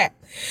where we at.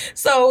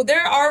 So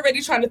they're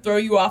already trying to throw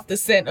you off the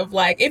scent of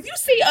like, if you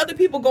see other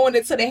people going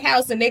into the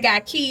house and they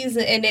got keys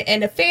and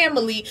a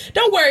family,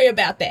 don't worry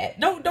about that.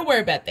 Don't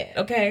worry about that,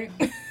 okay?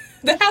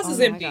 The house is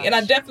empty and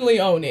I definitely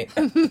own it.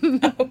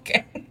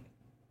 Okay.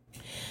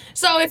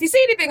 So if you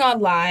see anything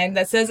online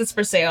that says it's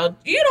for sale,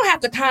 you don't have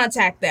to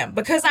contact them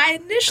because I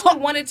initially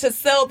wanted to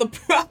sell the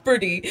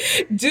property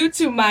due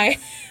to my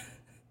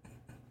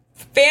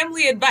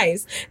family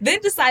advice, then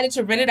decided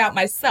to rent it out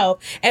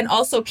myself and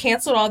also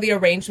canceled all the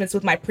arrangements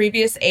with my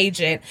previous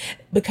agent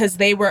because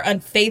they were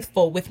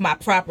unfaithful with my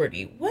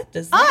property. What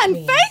does that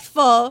mean?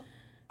 Unfaithful?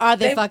 Are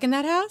they fucking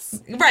that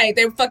house? Right.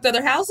 They fucked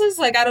other houses?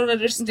 Like, I don't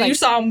understand. Like, you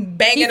saw them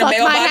banging a my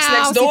mailbox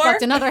house, next door? He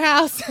fucked another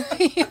house.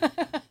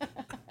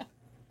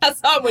 I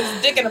saw him with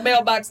his dick in a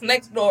mailbox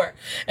next door.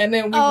 And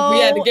then we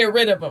had to get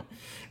rid of him.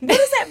 What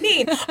does that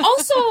mean?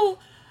 Also,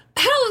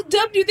 how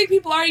dumb do you think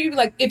people are? You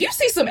like, if you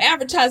see some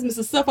advertisements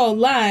and stuff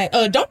online,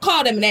 don't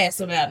call them and ask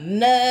about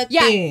nothing.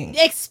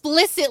 Yeah,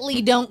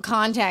 explicitly don't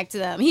contact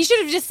them. He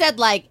should have just said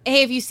like,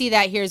 hey, if you see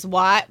that, here's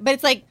why. But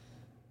it's like,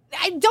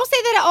 don't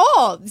say that at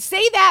all.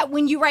 Say that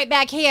when you write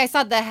back, hey, I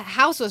saw the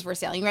house was for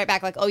sale. You write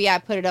back like, oh yeah, I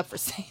put it up for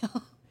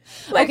sale.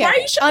 Like, okay. why are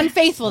you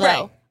unfaithful though?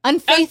 Right.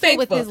 Unfaithful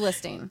with his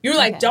listing. You're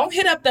like, don't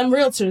hit up them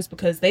realtors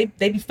because they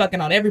be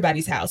fucking on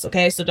everybody's house,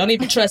 okay? So don't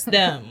even trust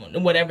them,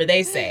 whatever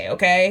they say,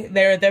 okay?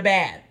 They're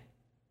bad.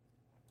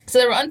 So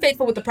they were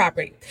unfaithful with the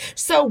property.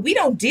 So we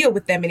don't deal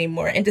with them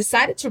anymore and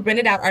decided to rent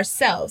it out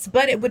ourselves.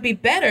 But it would be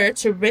better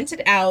to rent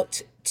it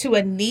out to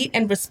a neat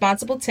and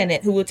responsible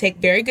tenant who will take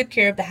very good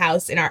care of the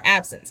house in our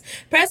absence.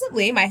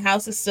 Presently, my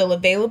house is still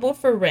available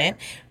for rent.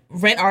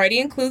 Rent already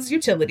includes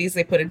utilities.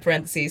 They put in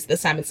parentheses.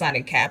 This time it's not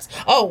in caps.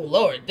 Oh,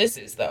 Lord, this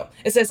is, though.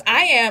 It says,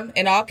 I am,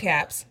 in all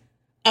caps,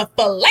 a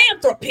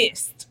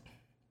philanthropist.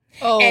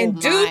 Oh, and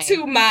due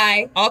to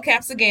my, all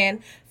caps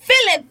again,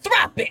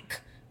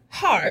 philanthropic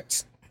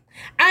heart,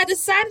 I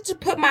decided to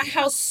put my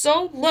house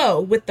so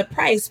low with the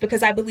price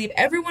because I believe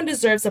everyone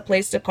deserves a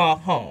place to call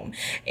home.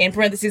 In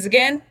parentheses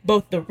again,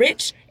 both the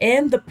rich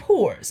and the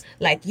poors,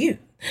 like you.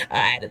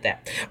 I added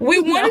that. We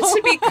wanted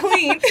to be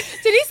clean. Did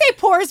he say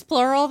poors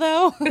plural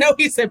though? No,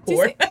 he said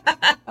poor.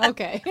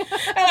 Okay.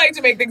 I like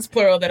to make things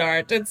plural that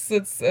aren't.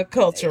 It's a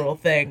cultural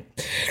thing.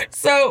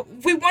 So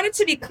we wanted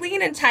to be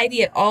clean and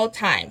tidy at all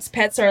times.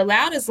 Pets are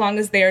allowed as long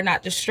as they are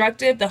not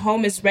destructive. The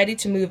home is ready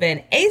to move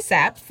in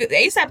ASAP.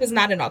 ASAP is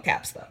not in all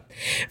caps though.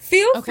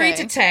 Feel free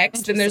to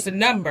text, and there's a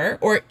number,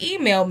 or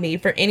email me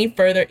for any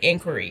further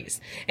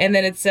inquiries. And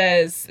then it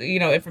says,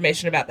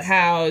 information about the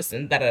house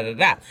and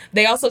da-da-da-da.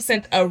 They also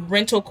sent a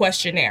rental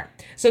questionnaire.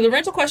 So the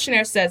rental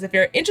questionnaire says, if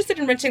you're interested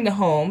in renting the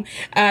home,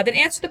 then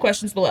answer the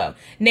questions below.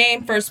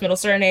 Name, first, middle,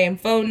 surname,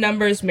 phone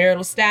numbers,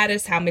 marital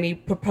status, how many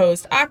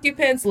proposed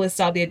occupants, list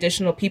all the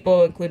additional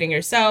people, including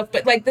yourself.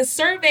 But like the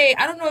survey,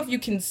 I don't know if you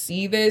can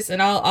see this,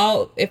 and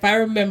I'll if I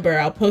remember,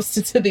 I'll post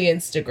it to the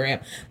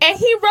Instagram. And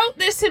he wrote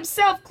this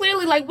himself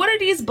clearly, like, what are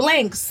these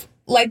blanks?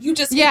 Like, you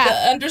just hit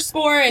the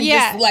underscore and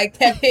just, like,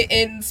 kept it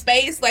in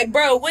space. Like,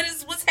 bro,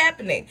 what's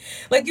happening?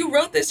 Like, you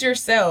wrote this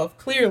yourself.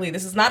 Clearly,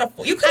 this is not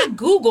you could have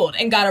Googled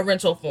and got a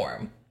rental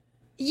form.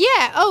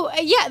 Yeah. Oh,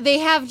 yeah. They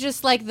have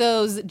just, like,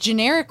 those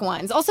generic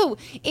ones. Also,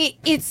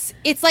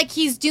 it's like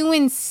he's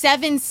doing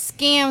 7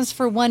 scams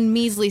for one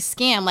measly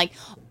scam. Like,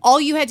 all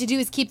you had to do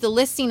is keep the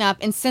listing up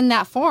and send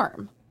that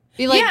form.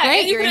 Be like,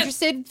 great, you're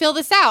interested, fill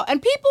this out.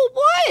 And people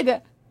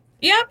would.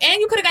 Yep, and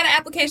you could have got an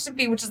application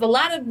fee, which is a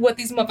lot of what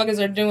these motherfuckers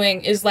are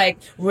doing is like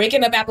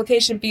raking up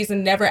application fees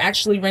and never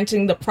actually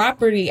renting the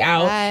property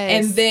out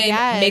and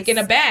then making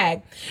a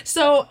bag.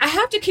 So I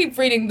have to keep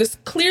reading this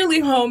clearly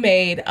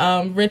homemade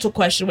rental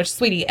question, which,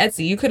 sweetie,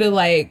 Etsy, you could have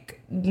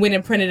like went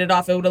and printed it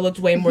off. It would have looked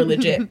way more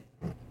legit.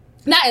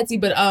 Not Etsy,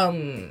 but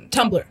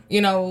Tumblr,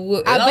 you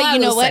know. But you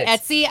know what?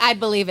 Sites. Etsy, I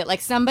believe it. Like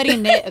somebody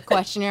knit a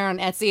questionnaire on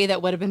Etsy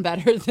that would have been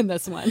better than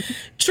this one.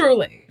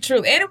 Truly.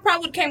 And it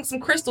probably came with some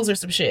crystals or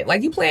some shit.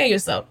 Like, you playing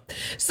yourself.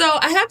 So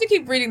I have to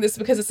keep reading this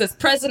because it says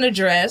present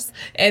address,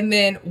 and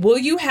then will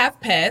you have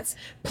pets?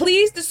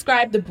 Please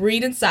describe the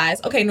breed and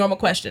size. Okay, normal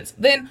questions.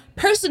 Then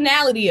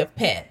personality of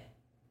pet.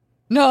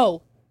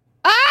 No.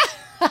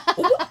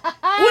 What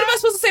am I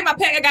supposed to say? My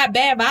pet got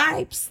bad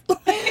vibes?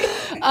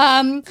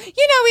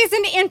 He's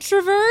an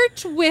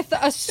introvert with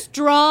a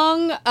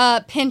strong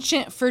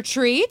penchant for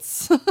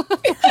treats.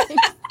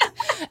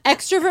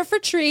 Extrovert for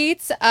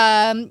treats.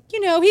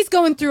 He's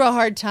going through a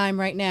hard time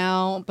right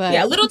now, but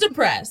yeah, a little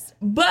depressed,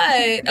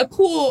 but a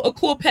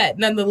cool pet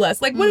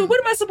nonetheless. Like, what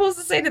am I supposed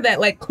to say to that?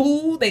 Like,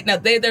 cool?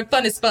 They're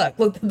fun as fuck.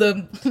 Look,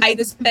 the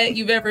tightest pet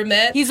you've ever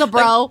met. He's a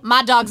bro.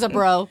 My dog's a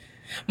bro.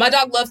 My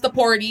dog loves to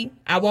party.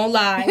 I won't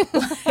lie.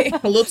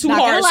 A little too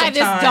hard sometimes.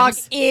 This dog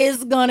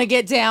is gonna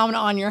get down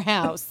on your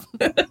house.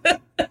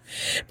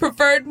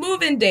 Preferred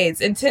move-in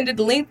dates,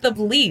 intended length of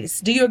lease.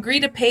 Do you agree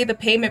to pay the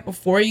payment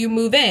before you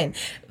move in?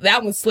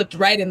 That one slipped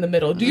right in the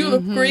middle. Do you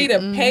agree to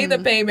pay the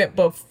payment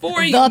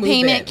before you move in? The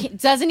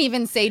payment doesn't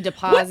even say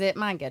deposit.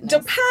 My goodness.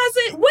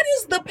 Deposit? What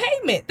is the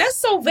payment? That's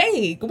so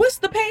vague. What's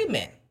the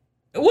payment?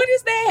 What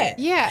is that?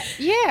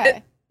 Yeah.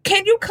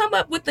 Can you come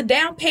up with the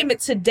down payment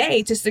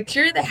today to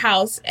secure the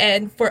house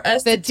and for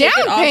us to take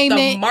it off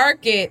the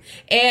market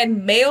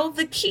and mail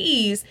the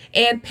keys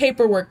and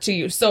paperwork to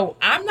you? So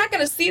I'm not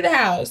going to see the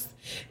house.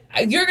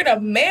 You're going to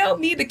mail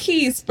me the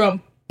keys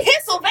from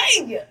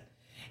Pennsylvania.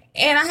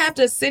 And I have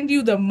to send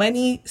you the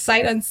money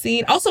sight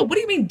unseen. Also, what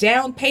do you mean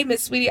down payment,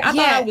 sweetie? I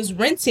thought I was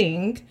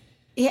renting.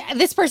 Yeah,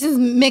 this person's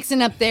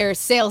mixing up their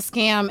sales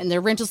scam and their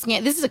rental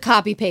scam. This is a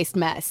copy-paste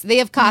mess. They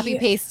have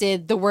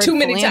copy-pasted the word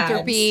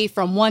philanthropy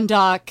from one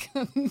doc,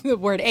 the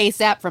word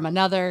ASAP from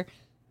another.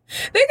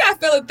 They got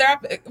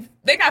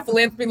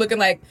philanthropy looking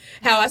like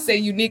how I say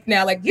unique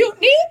now. Like,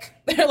 unique?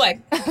 They're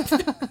like...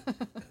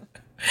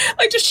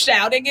 like, just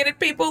shouting it at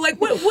people. Like,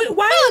 why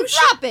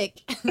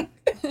philanthropic?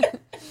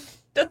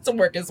 Doesn't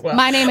work as well.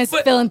 My name is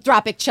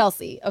Philanthropic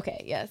Chelsea.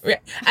 Okay, yes.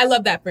 I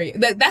love that for you.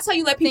 That's how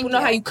you let people know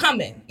how you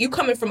coming. You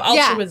coming from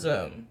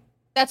altruism. Yeah,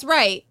 that's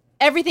right.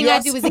 Everything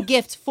I do is a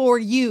gift for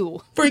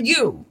you. For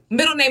you.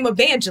 Middle name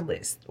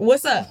Evangelist.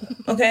 What's up?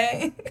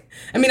 Okay?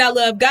 I mean, I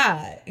love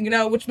God,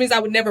 which means I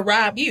would never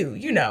rob you,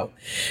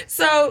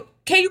 So...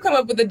 can you come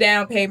up with a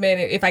down payment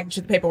if I can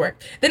get the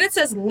paperwork? Then it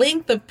says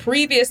length of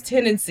previous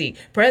tenancy,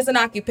 present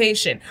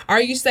occupation.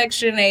 Are you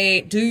Section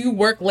 8? Do you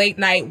work late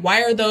night?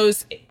 Why are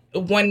those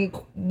one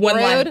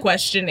line of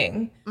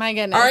questioning? My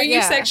goodness. Are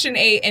you Section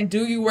 8 and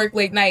do you work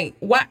late night?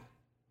 Why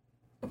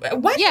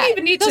do you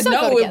even need to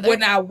know it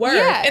when I work?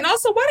 Yeah. And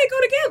also, why they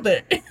go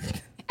together?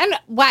 And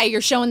why,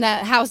 you're showing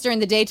that house during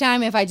the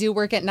daytime if I do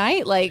work at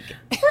night? Like,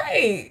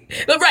 right.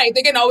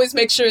 They can always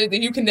make sure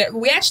that you can.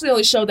 We actually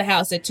only show the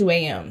house at 2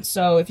 a.m.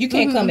 So if you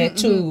can't come at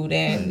 2,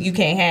 then you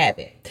can't have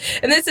it.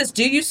 And then it says,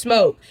 do you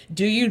smoke?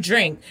 Do you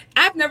drink?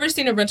 I've never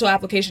seen a rental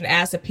application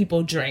ask if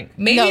people drink.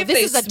 Maybe no, if this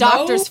they is a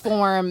doctor's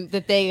form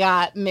that they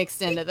got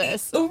mixed into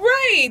this.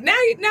 Right. Now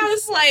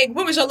it's like,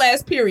 when was your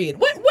last period?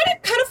 What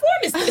kind of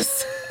form is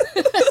this?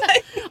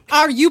 Like,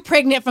 are you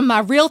pregnant from my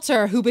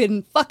realtor who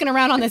been fucking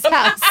around on this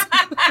house?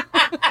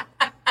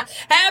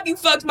 Have you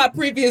fucked my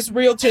previous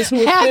realtors who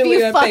were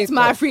clearly unfaithful? Have you fucked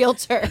my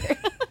realtor?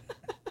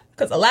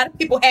 Because a lot of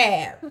people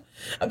have.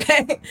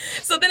 Okay.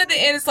 So then at the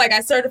end, it's like,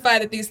 I certify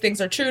that these things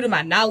are true to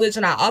my knowledge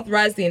and I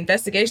authorize the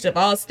investigation of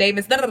all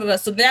statements.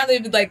 So now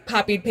they've like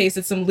copied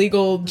pasted some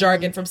legal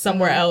jargon from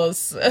somewhere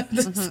else.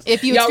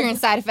 If you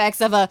experience side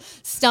effects of a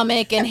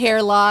stomach and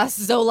hair loss,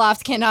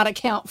 Zoloft cannot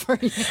account for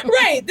you.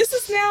 Right. This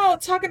is now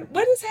talking,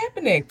 what is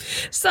happening?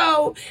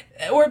 So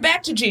we're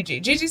back to Gigi.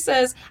 Gigi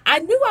says, I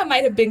knew I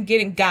might have been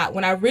getting got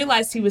when I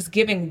realized he was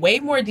giving way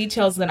more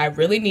details than I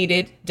really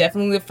needed.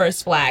 Definitely the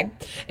first flag.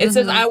 It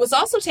says, I was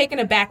also taken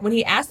aback when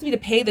he asked me to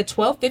pay the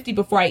 $12.50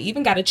 before I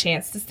even got a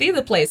chance to see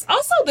the place.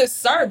 Also, the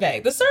survey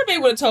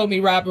would have told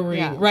me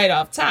robbery right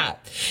off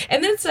top.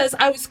 And then it says,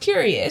 I was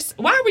curious.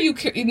 Why were you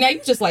curious? Now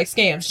you just like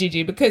scams,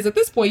 Gigi, because at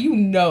this point you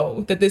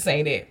know that this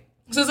ain't it.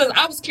 So it says,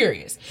 I was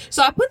curious.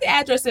 So I put the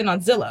address in on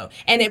Zillow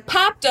and it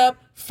popped up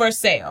for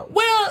sale.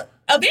 Well,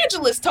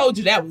 Evangelist told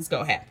you that was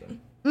going to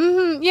happen.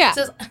 Yeah.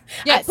 Says,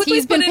 yes,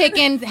 he's been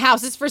picking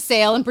houses for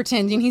sale and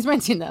pretending he's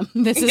renting them.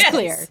 This is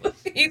clear.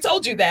 He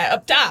told you that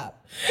up top.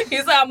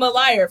 He's like, I'm a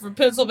liar from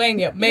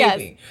Pennsylvania,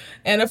 maybe. Yes.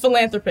 And a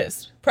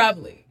philanthropist,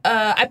 probably.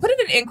 I put in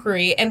an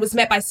inquiry and was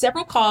met by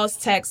several calls,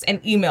 texts,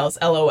 and emails,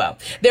 LOL.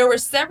 There were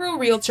several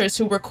realtors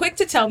who were quick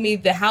to tell me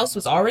the house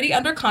was already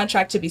under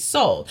contract to be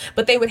sold,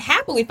 but they would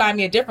happily find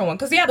me a different one.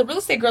 Because, the real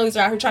estate girlies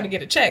are out here trying to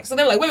get a check. So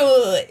they were like, wait.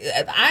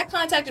 I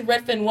contacted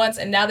Redfin once,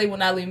 and now they will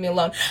not leave me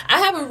alone. I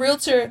have a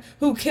realtor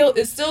who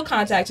is still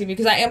contacting me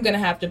because I am going to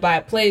have to buy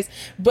a place,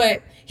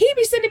 but he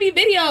be sending me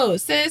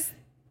videos, sis.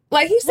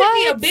 Like, he sent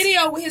me a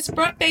video with his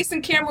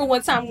front-facing camera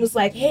one time and was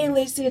like, hey,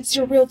 Lacey, it's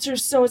your realtor,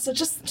 so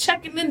just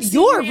checking in.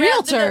 Your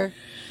realtor?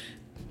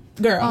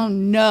 Girl. Oh,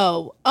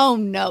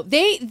 no.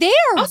 They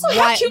are also,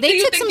 how cute they do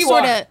you took think some you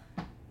sort are?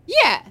 of...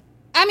 Yeah.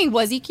 I mean,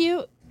 was he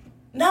cute?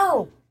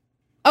 No.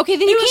 Okay,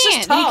 then He you was can't.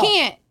 just tall. You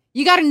can't.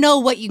 You got to know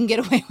what you can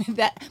get away with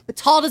that. But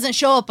tall doesn't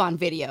show up on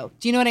video.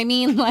 Do you know what I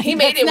mean? Like, He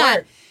made it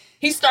work.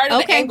 He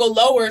started the angle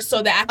lower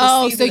so that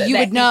I could see so you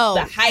would know.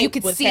 The height you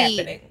could was see.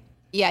 happening.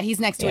 Yeah, he's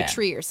next to a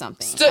tree or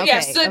something. Stood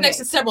next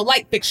to several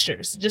light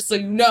fixtures, just so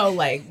you know,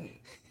 like,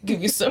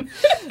 give you some.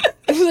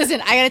 Listen,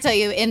 I gotta tell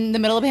you, in the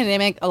middle of the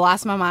pandemic, I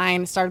lost my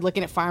mind, started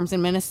looking at farms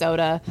in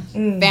Minnesota,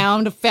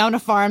 found a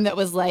farm that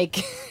was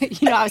like,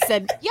 I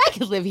said, yeah, I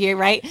could live here,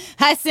 right?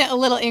 I sent a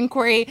little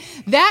inquiry.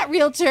 That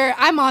realtor,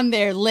 I'm on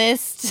their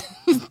list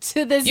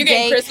to this day. You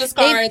get Christmas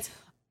cards.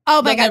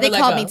 Oh my God, they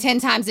called me 10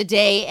 times a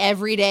day,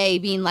 every day,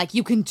 being like,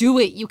 you can do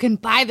it. You can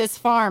buy this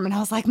farm. And I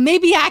was like,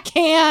 maybe I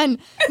can.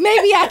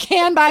 Maybe I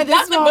can buy this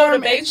farm. Not the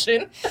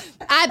motivation.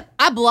 I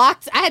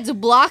had to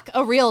block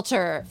a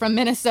realtor from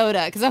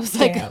Minnesota because I was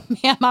like,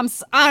 ma'am,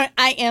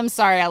 I am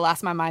sorry I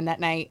lost my mind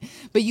that night,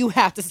 but you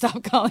have to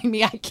stop calling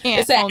me. I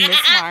can't own this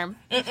farm.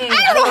 I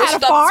don't know how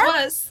to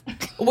farm.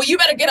 Well, you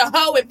better get a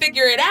hoe and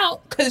figure it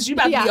out because you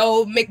about to be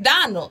old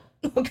McDonald.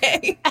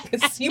 Okay,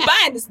 because you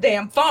buying this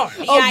damn farm.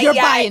 Oh, you're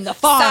buying the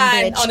farm,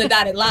 sign bitch. On the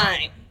dotted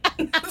line.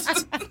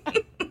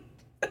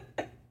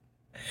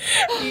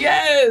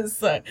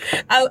 Yes,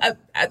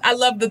 I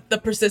love the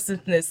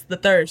persistentness, the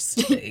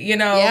thirst.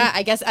 Yeah,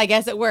 I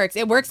guess it works.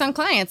 It works on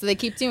clients, so they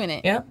keep doing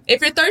it. Yeah.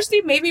 If you're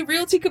thirsty, maybe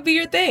realty could be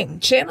your thing.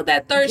 Channel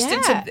that thirst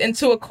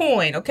into a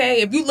coin.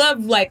 Okay. If you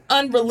love like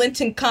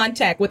unrelenting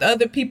contact with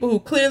other people who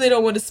clearly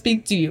don't want to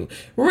speak to you,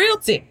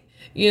 realty.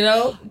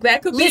 That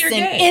could be your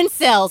game.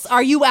 Incels,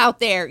 are you out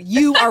there?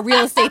 You are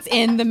real estate's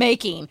in the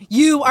making.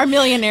 You are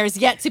millionaires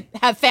yet to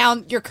have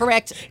found your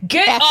correct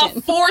Get passion.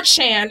 off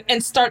 4chan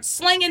and start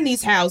slinging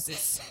these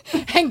houses.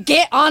 And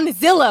get on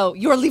Zillow.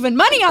 You're leaving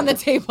money on the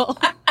table.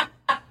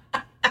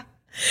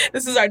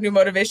 This is our new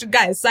motivation.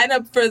 Guys, sign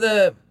up for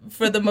the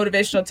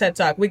motivational TED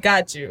Talk. We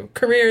got you.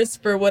 Careers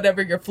for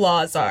whatever your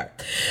flaws are.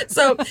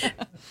 So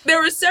there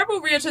were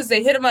several realtors.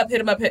 They hit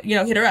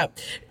her up.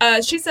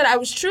 She said, I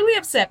was truly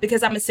upset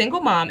because I'm a single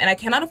mom and I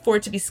cannot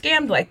afford to be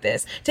scammed like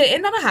this. To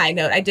end on a high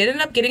note, I did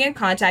end up getting in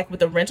contact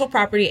with a rental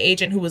property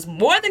agent who was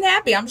more than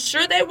happy, I'm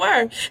sure they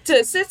were, to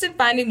assist in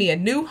finding me a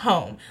new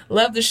home.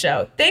 Love the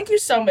show. Thank you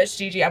so much,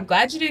 Gigi. I'm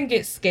glad you didn't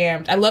get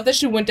scammed. I love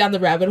that you went down the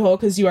rabbit hole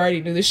because you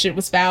already knew this shit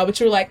was foul, but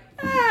you were like,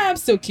 I'm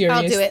still curious.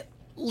 I'll do it.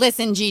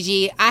 Listen,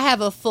 Gigi, I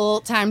have a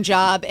full-time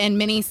job and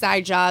many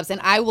side jobs,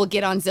 and I will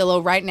get on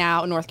Zillow right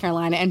now in North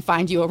Carolina and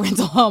find you a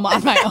rental home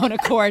on my own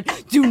accord.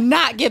 Do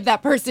not give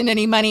that person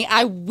any money.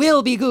 I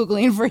will be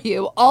Googling for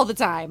you all the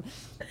time.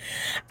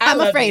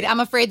 I'm afraid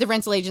the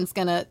rental agent's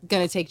gonna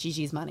take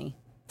Gigi's money.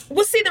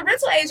 Well, see, the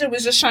rental agent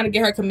was just trying to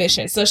get her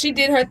commission. So she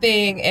did her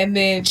thing, and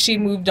then she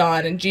moved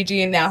on, and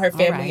Gigi and now her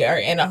family are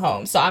in a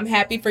home. So I'm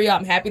happy for you.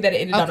 I'm happy that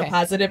it ended on a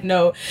positive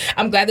note.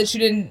 I'm glad that you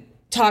didn't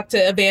talk to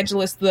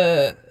Evangelist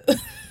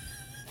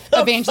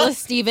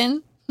Evangelist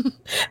Steven.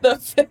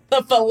 The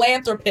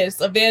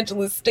philanthropist,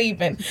 Evangelist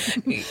Steven.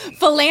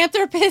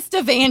 Philanthropist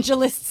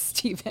Evangelist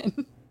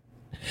Steven.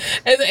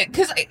 And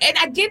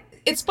I get,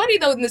 it's funny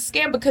though in the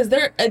scam because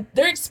they're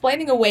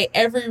explaining away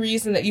every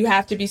reason that you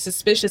have to be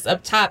suspicious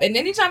up top, and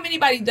anytime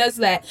anybody does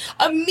that,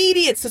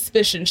 immediate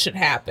suspicion should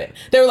happen.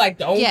 They're like,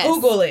 don't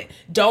Google it,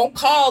 don't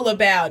call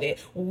about it,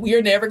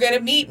 you're never gonna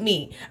meet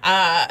me.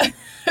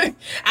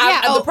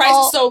 The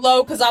price is so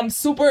low because I'm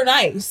super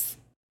nice.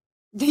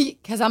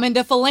 Because I'm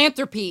into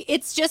philanthropy.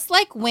 It's just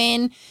like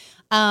when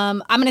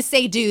I'm gonna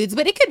say dudes,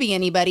 but it could be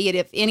anybody,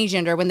 if any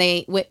gender,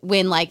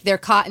 when like they're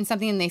caught in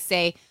something and they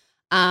say,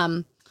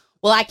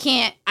 well, I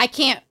can't,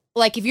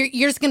 like, if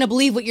you're just going to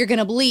believe what you're going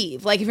to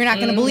believe. Like, if you're not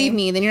going to believe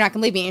me, then you're not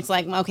going to believe me. It's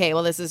like, okay,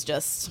 well, this is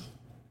just,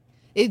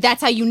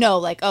 that's how you know,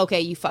 like,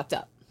 okay, you fucked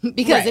up.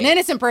 Because an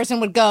innocent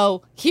person would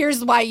go,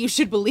 here's why you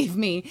should believe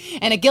me.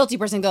 And a guilty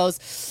person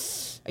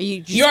goes, are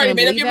you just already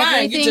made up your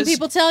mind. Everything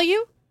people tell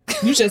you?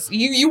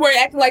 You were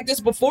acting like this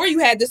before you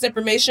had this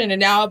information,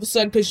 and now all of a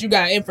sudden, because you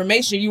got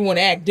information, you want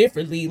to act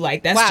differently.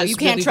 Like, that's just you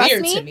can't really trust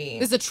weird me? to me.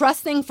 There's a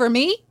trust thing for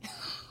me?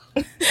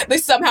 They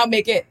somehow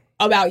make it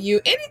about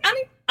you.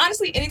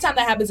 Honestly, anytime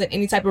that happens in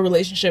any type of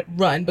relationship,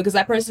 run, because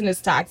that person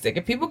is toxic.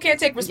 If people can't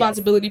take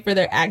responsibility for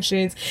their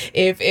actions,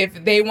 if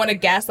they want to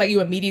gaslight you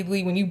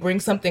immediately when you bring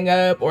something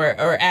up, or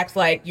act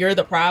like you're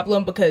the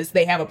problem because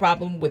they have a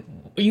problem with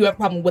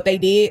what they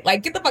did,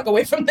 like, get the fuck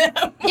away from them.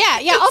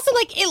 Yeah. Also,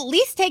 like, at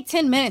least take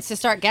 10 minutes to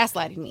start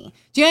gaslighting me.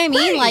 Do you know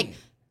what I mean? Right. Like,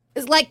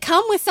 is like,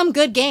 come with some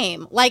good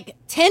game. Like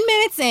 10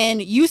 minutes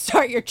in, you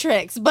start your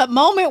tricks. But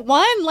moment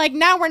one, like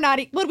now we're not,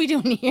 what are we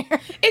doing here?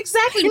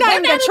 Exactly. You're not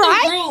even gonna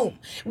try? The room.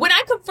 When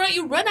I confront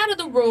you, run out of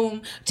the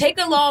room, take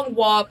a long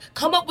walk,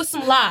 come up with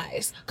some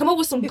lies. Come up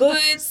with some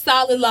good,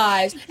 solid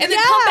lies. And then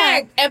come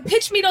back and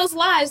pitch me those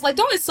lies. Like,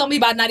 don't insult me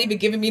by not even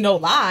giving me no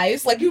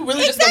lies. Like, you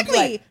really just gonna be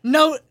like...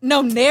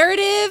 No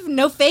narrative,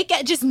 no fake,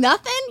 just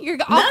nothing? You're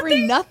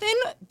offering nothing?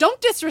 Don't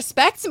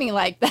disrespect me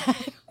like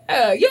that.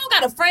 You don't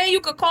got a friend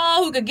you could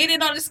call who could get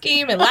in on the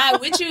scheme and lie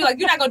with you? Like,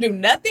 you're not gonna do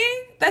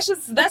nothing? That's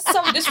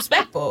so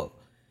disrespectful.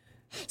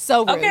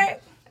 So rude. Okay.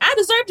 I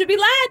deserve to be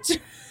lied to.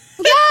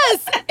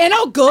 Yes, in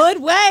a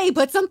good way.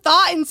 Put some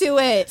thought into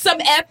it.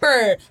 Some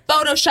effort.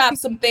 Photoshop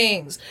some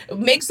things.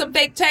 Make some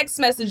fake text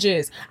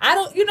messages.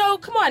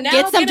 Come on now.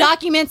 Get some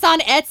documents on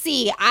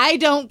Etsy. I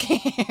don't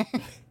care.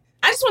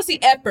 I just want to see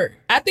effort.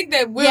 I think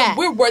that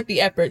we're worth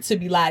the effort to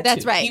be lied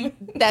That's to. Right.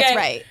 That's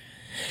right.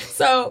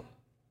 So,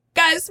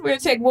 guys, we're going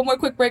to take one more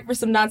quick break for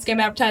some non-scam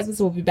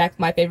advertisements. We'll be back with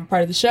my favorite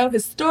part of the show,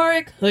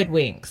 Historic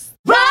Hoodwinks.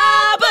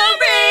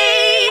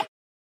 Robbery!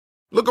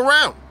 Look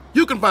around.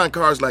 You can find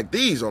cars like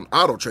these on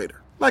AutoTrader,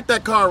 like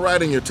that car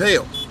riding your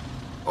tail.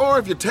 Or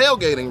if you're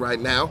tailgating right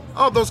now,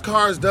 all those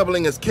cars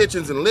doubling as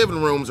kitchens and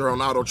living rooms are on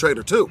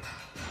AutoTrader too.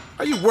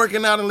 Are you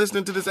working out and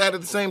listening to this ad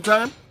at the same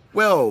time?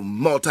 Well,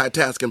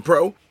 multitasking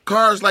pro,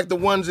 cars like the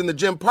ones in the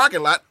gym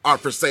parking lot are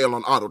for sale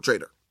on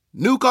AutoTrader.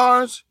 New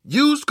cars,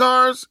 used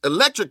cars,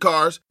 electric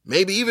cars,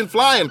 maybe even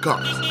flying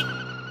cars.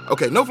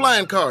 Okay, no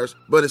flying cars,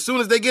 but as soon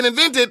as they get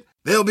invented,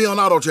 they'll be on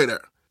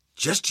AutoTrader.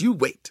 Just you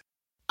wait.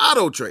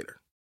 AutoTrader.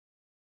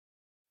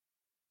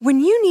 When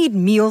you need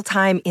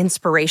mealtime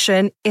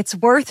inspiration, it's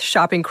worth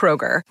shopping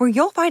Kroger, where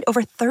you'll find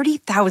over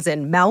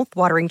 30,000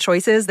 mouth-watering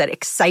choices that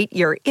excite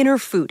your inner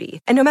foodie.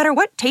 And no matter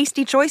what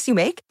tasty choice you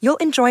make, you'll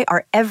enjoy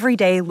our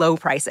everyday low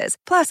prices,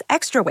 plus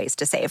extra ways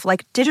to save,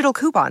 like digital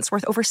coupons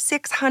worth over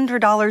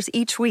 $600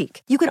 each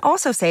week. You can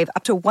also save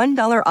up to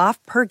 $1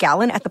 off per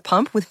gallon at the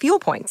pump with fuel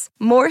points.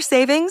 More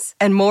savings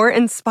and more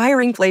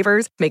inspiring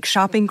flavors make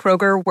shopping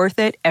Kroger worth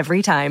it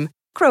every time.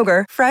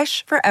 Kroger,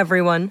 fresh for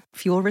everyone.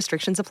 Fuel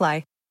restrictions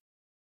apply.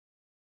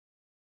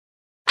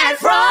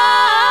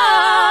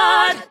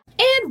 Fraud!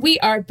 And we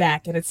are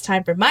back, and it's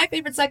time for my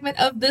favorite segment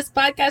of this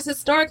podcast,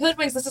 Historic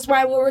Hoodwinks. This is where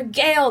I will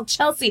regale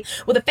Chelsea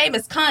with a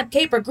famous con,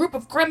 caper, group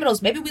of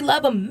criminals. Maybe we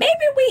love them,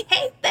 maybe we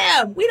hate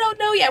them. We don't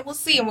know yet. We'll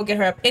see, and we'll get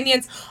her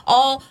opinions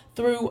all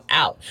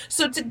throughout.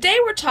 So today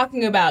we're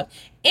talking about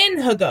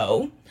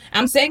Inigo.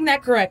 I'm saying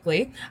that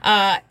correctly.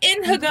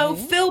 Inigo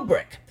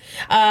Philbrick.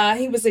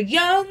 He was a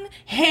young,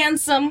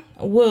 handsome.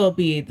 We'll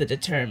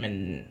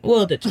determine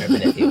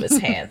if he was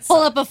handsome.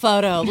 Pull up a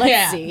photo.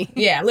 Let's see.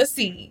 Yeah, let's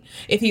see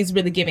if he's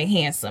really giving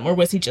handsome or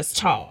was he just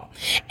tall.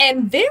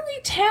 And very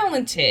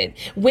talented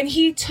when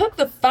he took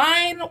the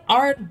fine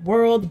art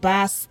world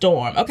by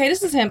storm. Okay,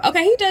 this is him.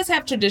 Okay, he does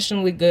have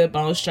traditionally good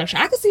bone structure.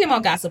 I can see him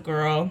on Gossip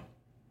Girl.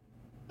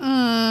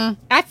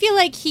 I feel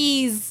like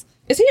he's...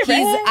 Is he a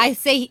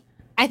redhead?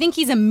 I think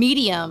he's a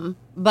medium,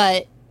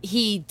 but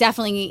he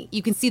definitely,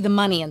 you can see the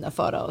money in the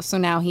photo. So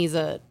now he's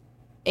a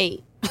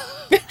 8.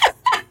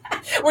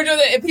 We're doing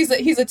it if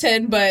he's a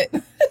 10, but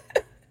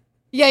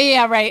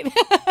yeah, right.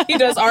 He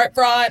does art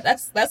fraud.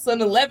 That's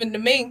an 11 to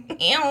me.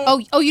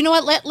 Oh, you know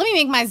what? Let me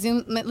make my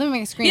zoom. Let me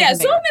make a screen. Yeah,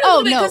 zoom in a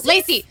little bit. Oh no,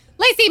 Lacey,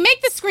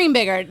 make the screen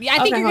bigger. I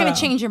think you're gonna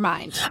change your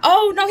mind.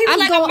 Oh no, he was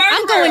like a murderer.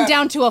 I'm going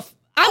down to a.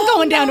 I'm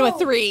going down to a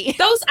 3.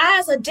 Those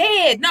eyes are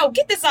dead. No,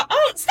 get this.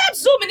 Oh, stop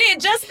zooming in,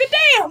 Jessica.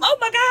 Damn. Oh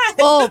my God.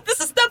 Oh,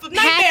 this is stuff of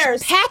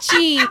nightmares.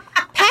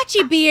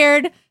 Patchy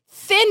beard,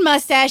 thin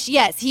mustache.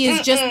 Yes, he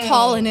is just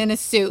tall and in a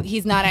suit.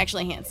 He's not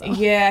actually handsome.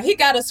 Yeah, he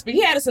had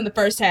us in the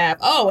first half.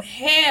 Oh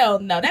hell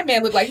no, that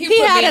man looked like he would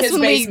be in his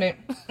basement.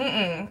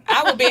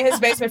 I would be in his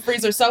basement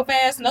freezer so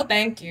fast. No,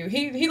 thank you.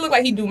 He looked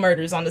like he'd do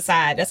murders on the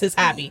side. That's his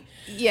hobby.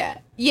 Yeah.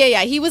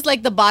 He was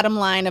like the bottom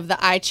line of the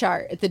eye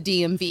chart at the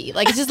DMV.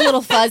 Like, it's just a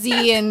little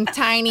fuzzy and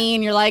tiny,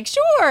 and you're like,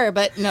 sure,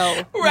 but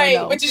no. Right,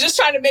 no. But you're just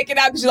trying to make it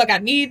out because you're like, I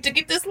need to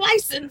get this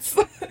license.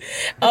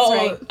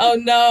 Right. Oh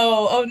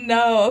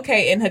no.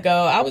 Okay, Inigo.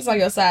 I was on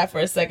your side for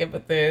a second,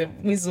 but then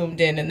we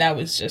zoomed in, and that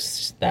was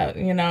just that.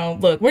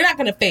 Look, we're not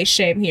gonna face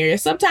shame here.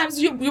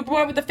 Sometimes you're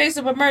born with the face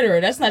of a murderer.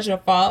 That's not your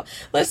fault.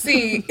 Let's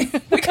see.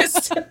 we can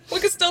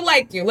still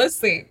like you. Let's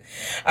see.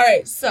 All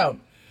right, so.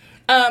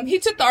 He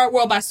took the art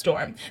world by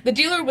storm. The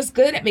dealer was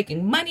good at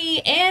making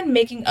money and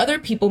making other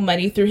people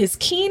money through his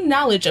keen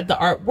knowledge of the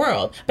art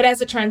world. But as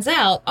it turns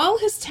out, all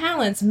his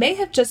talents may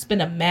have just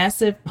been a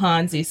massive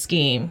Ponzi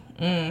scheme.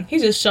 He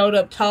just showed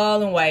up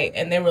tall and white,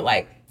 and they were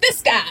like,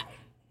 this guy,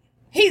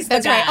 he's the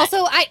guy. Right.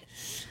 Also, I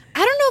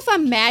don't know if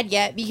I'm mad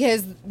yet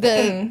because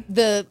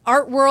the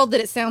art world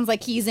that it sounds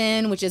like he's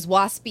in, which is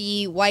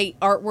waspy white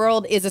art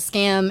world, is a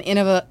scam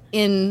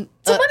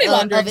it's a money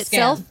laundering of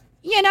itself.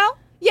 Scam.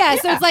 Yeah,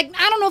 so it's like,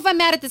 I don't know if I'm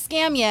mad at the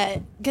scam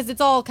yet, because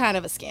it's all kind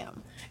of a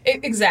scam.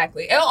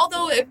 Exactly.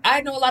 Although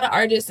I know a lot of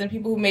artists and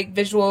people who make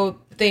visual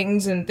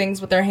things and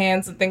things with their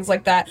hands and things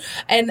like that,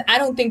 and I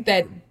don't think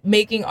that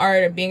making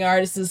art and being an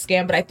artist is a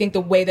scam, but I think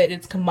the way that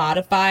it's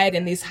commodified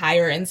in these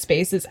higher end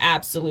spaces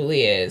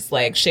absolutely is.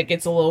 Like, shit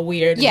gets a little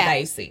weird and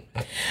dicey.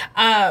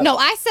 No,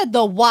 I said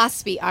the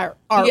waspy art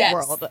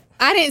world.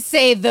 I didn't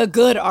say the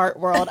good art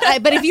world.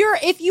 But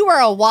if you are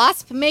a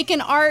wasp making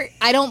art,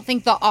 I don't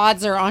think the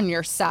odds are on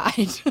your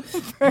side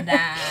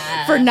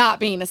for not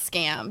being a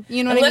scam.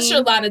 You know what I mean? Unless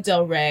you're Lana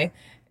Del Rey.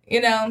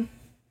 You know,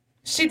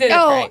 she did it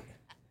right.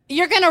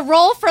 You're going to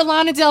roll for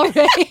Lana Del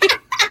Rey?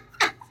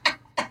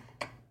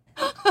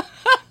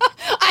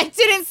 I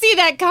didn't see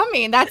that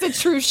coming. That's a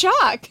true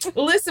shock.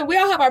 Listen, we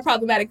all have our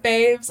problematic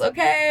faves,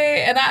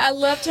 okay? And I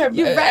loved her.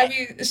 You're right. I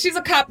mean, she's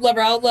a cop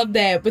lover. I love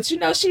that. But, you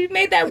know, she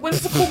made that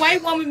whimsical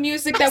white woman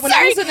music that when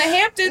I was in the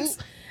Hamptons,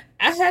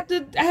 I had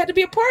to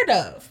be a part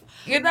of.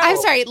 You know? I'm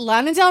sorry.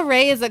 Lana Del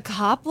Rey is a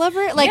cop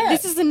lover? Like,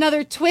 this is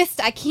another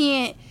twist. I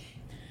can't.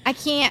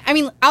 I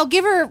mean, I'll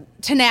give her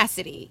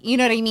tenacity. You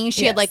know what I mean?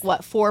 She had, like,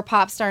 4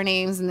 pop star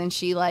names, and then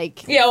she,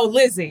 like... Yeah,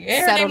 Lizzie.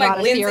 Her name, like,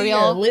 Lindsay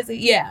or Lizzie.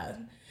 Yeah.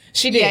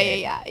 She did.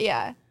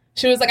 Yeah.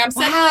 She was like, I'm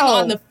settling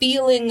on the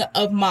feeling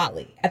of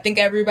Molly. I think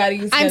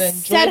everybody's going to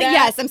enjoy that.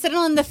 Yes, I'm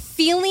settling on the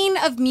feeling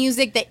of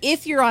music that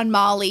if you're on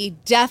Molly,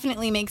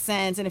 definitely makes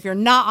sense. And if you're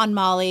not on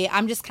Molly,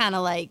 I'm just kind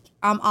of like,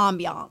 I'm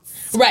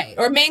ambiance. Right.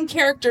 Or main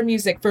character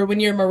music for when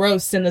you're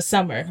morose in the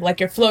summer. Like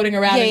you're floating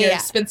around in your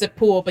expensive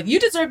pool. But you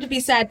deserve to be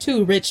sad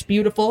too, rich,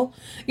 beautiful.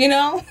 You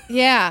know?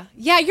 Yeah.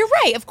 Yeah, you're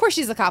right. Of course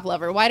she's a cop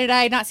lover. Why did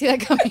I not see that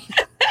coming?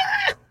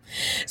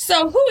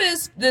 So who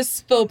is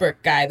this Philbrick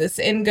guy, this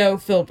Ingo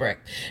Philbrick?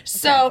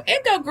 So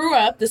Ingo grew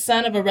up the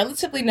son of a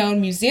relatively known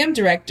museum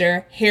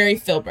director, Harry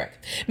Philbrick.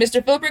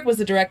 Mr. Philbrick was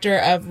the director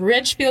of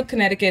Ridgefield,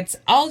 Connecticut's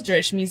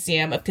Aldrich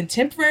Museum of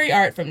Contemporary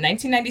Art from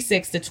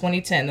 1996 to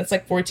 2010. That's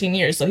like 14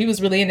 years. So he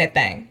was really in that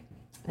thing,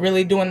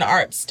 really doing the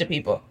arts to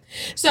people.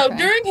 So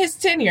during his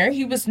tenure,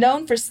 he was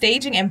known for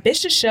staging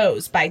ambitious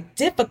shows by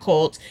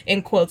difficult,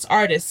 in quotes,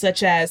 artists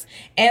such as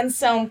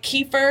Anselm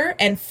Kiefer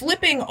and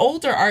flipping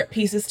older art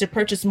pieces to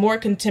purchase more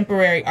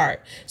contemporary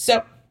art.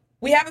 So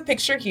we have a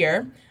picture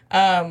here.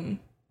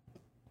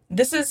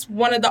 This is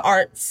one of the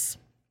arts.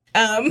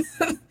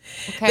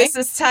 This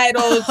is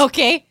titled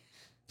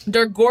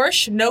Der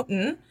Gorsch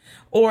Noten,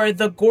 or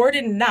the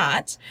Gordon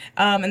Knot.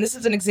 And this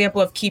is an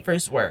example of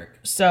Kiefer's work.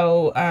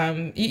 So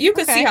you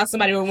can see how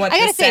somebody would want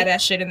this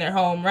sad-ass shit in their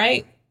home,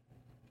 right?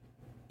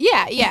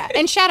 Yeah.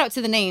 And shout out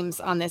to the names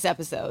on this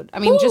episode. I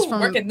mean, just from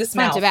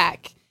front to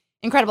back.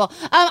 Incredible.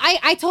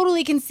 I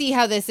totally can see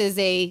how this is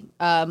a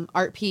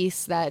art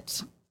piece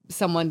that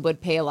someone would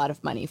pay a lot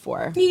of money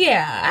for.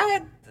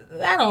 Yeah,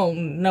 I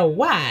don't know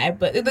why,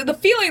 but the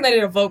feeling that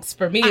it evokes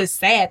for me is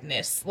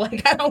sadness.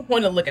 Like, I don't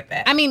want to look at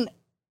that. I mean,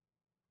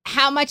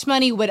 how much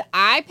money would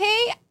I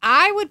pay?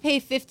 I would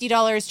pay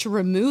 $50 to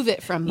remove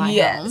it from my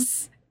home.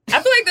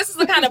 I feel like this is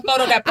the kind of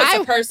photo that puts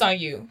a curse on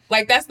you.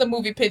 Like, that's the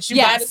movie pitch.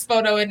 You buy this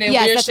photo and then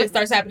weird shit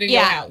starts happening in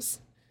your house.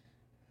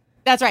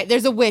 That's right.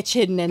 There's a witch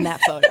hidden in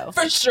that photo.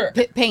 For sure.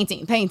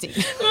 Painting.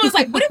 It was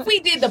like, what if we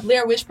did the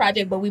Blair Witch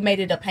Project, but we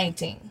made it a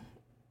painting?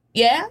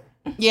 Yeah?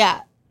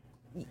 Yeah.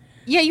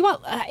 Yeah, you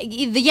want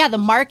the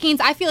markings.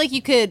 I feel like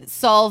you could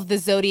solve the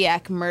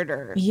Zodiac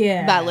murder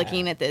by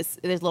looking at this.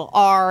 There's a little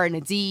R and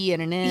a D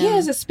and an M. Yeah,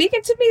 is it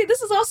speaking to me?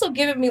 This is also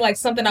giving me like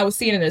something I was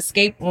seeing in an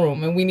escape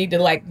room, and we need to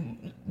like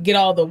get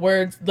all the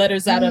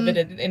letters out of it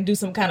and do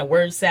some kind of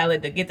word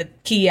salad to get the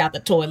key out the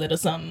toilet or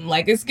something.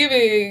 Like, it's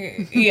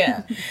giving,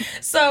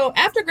 So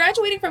after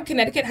graduating from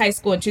Connecticut High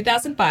School in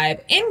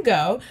 2005,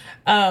 Ingio,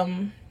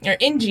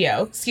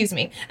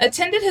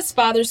 attended his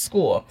father's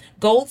school,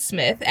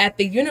 Goldsmith, at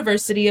the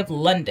University of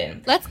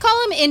London. Let's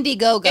call him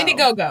Indiegogo.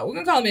 Indiegogo. We're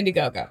going to call him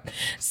Indiegogo.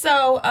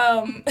 So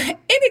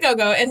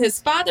Indiegogo and his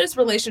father's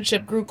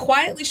relationship grew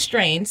quietly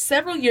strained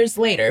several years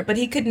later, but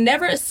he could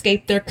never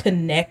escape their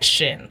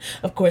connection.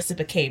 Of course, it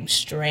became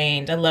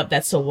strained. I love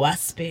that, so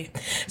waspy.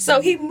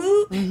 So he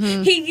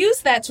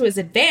used that to his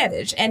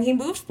advantage, and he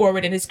moved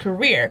forward in his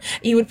career.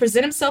 He would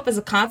present himself as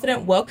a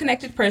confident,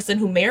 well-connected person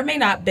who may or may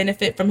not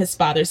benefit from his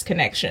father's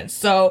connection.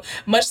 So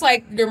much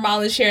like your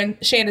Molly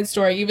Shannon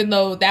story, even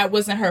though that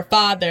wasn't her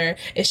father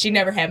and she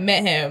never had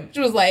met him,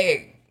 she was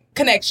like,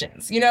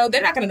 connections, you know,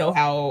 they're not going to know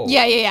how.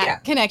 Yeah.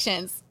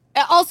 Connections.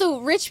 Also,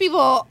 rich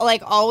people,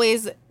 like,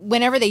 always,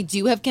 whenever they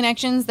do have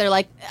connections, they're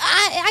like,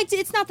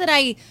 it's not that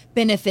I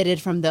benefited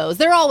from those.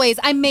 They're always,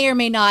 I may or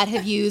may not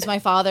have used my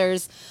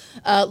father's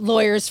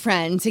lawyer's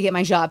friend to get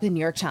my job in New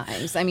York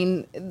Times. I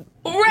mean.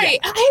 Right.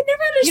 Yeah. I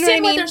never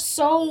understand why they're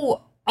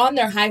so on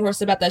their high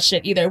horse about that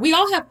shit either. We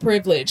all have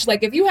privilege.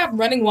 Like, if you have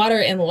running water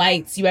and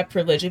lights, you have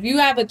privilege. If you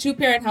have a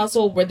 2-parent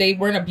household where they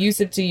weren't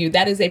abusive to you,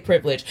 that is a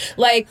privilege.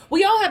 Like,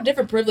 we all have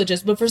different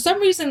privileges, but for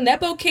some reason,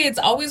 Nepo kids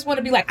always want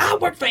to be like, I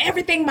work for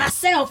everything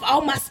myself,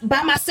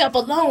 by myself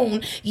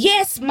alone.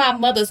 Yes, my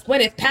mother's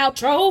Gwyneth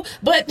Paltrow,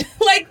 but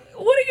like,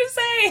 what are you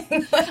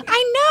saying?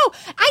 I know.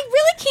 I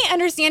really can't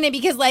understand it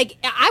because, like,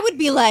 I would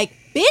be like,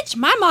 bitch,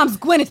 my mom's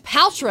Gwyneth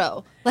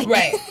Paltrow. Like,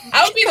 right.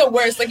 I would be the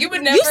worst. Like, you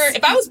would never,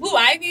 if I was Blue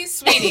Ivy,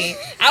 sweetie,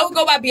 I would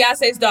go by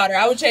Beyonce's daughter.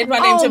 I would change my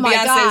name to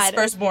Beyonce's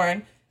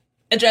firstborn.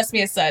 Address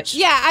me as such.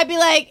 Yeah, I'd be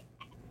like,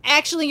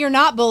 actually, you're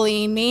not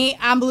bullying me.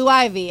 I'm Blue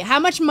Ivy. How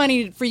much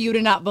money for you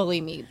to not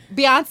bully me?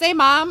 Beyonce,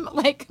 mom?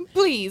 Like,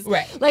 please.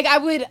 Right. Like,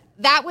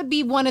 that would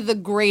be one of the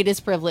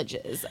greatest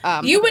privileges.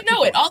 You would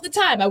know it all the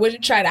time. I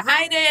wouldn't try to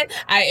hide it.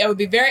 I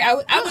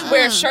would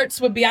wear shirts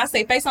with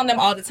Beyonce face on them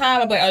all the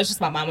time. I'd be like, oh, it's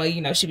just my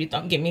mama, she be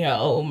giving me her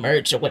old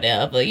merch or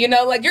whatever.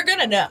 Like, you're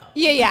gonna know.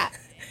 Yeah.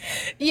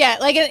 Yeah,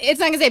 like it's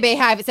not gonna say Bay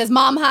Hive. It says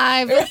Mom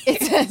Hive.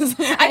 It says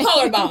I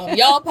call her Mom.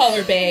 Y'all call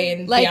her Bay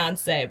and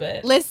Beyonce.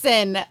 But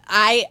listen,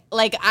 I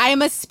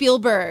am a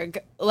Spielberg.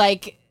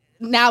 Like,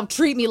 now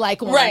treat me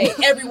like one. Right,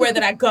 everywhere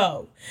that I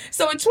go.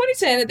 So in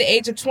 2010, at the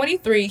age of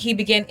 23, he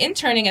began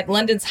interning at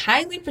London's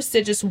highly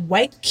prestigious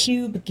White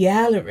Cube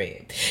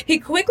Gallery. He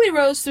quickly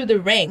rose through the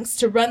ranks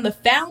to run the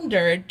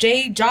founder,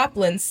 Jay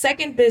Joplin's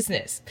second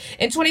business.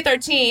 In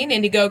 2013,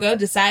 Indiegogo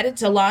decided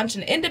to launch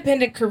an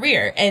independent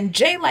career, and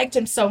Jay liked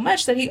him so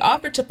much that he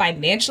offered to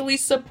financially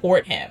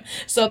support him.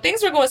 So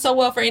things were going so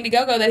well for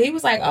Indiegogo that he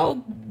was like,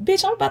 oh,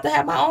 bitch, I'm about to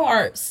have my own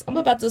arts. I'm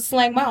about to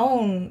slang my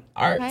own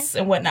arts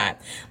and whatnot.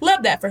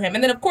 Love that for him.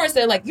 And then, of course,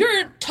 they're like,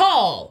 you're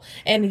tall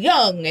and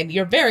young and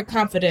you're very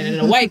confident in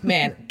a white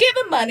man. Give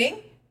him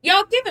money.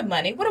 Y'all give him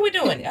money. What are we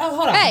doing? Oh,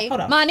 hold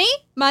on.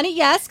 Money,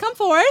 yes, come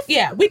forth.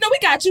 Yeah, we know we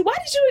got you. Why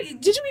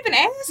did you even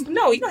ask?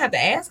 No, you don't have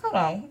to ask. Hold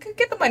on.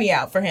 Get the money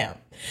out for him.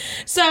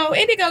 So,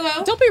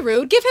 Indiegogo. Don't be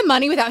rude. Give him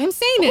money without him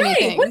saying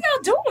anything. What are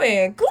y'all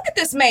doing? Look at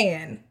this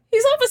man.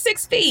 He's over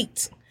 6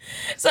 feet.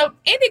 So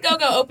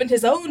Indiegogo opened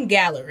his own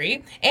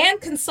gallery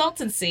and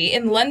consultancy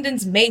in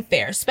London's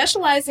Mayfair,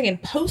 specializing in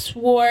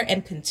post-war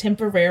and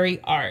contemporary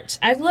art.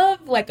 I love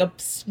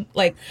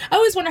I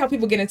always wonder how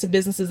people get into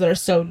businesses that are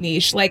so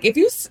niche. Like if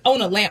you own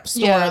a lamp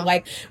store,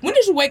 like when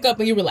did you wake up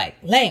and you were like,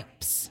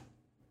 lamps?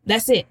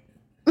 That's it.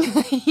 No,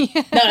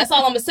 that's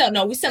all I'm gonna sell.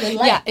 No, we selling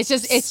lamps. Yeah,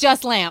 it's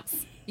just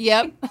lamps.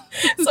 Yep.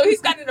 So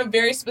he's gotten a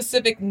very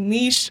specific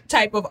niche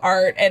type of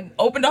art and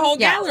opened a whole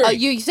gallery.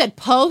 You said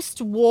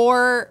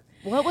post-war.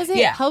 What was it?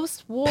 Yeah.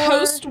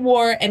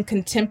 Post-war and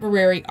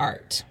contemporary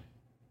art.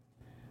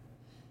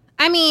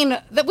 I mean,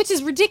 which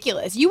is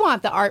ridiculous. You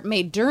want the art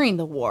made during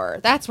the war.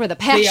 That's where the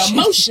passion.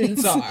 The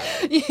emotions are.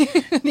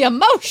 The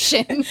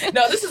emotion.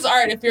 No, this is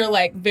art if you're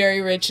like very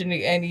rich and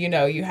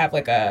you have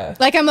like a.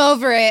 Like I'm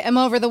over it. I'm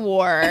over the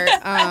war.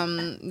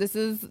 This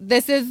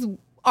is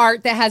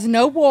art that has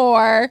no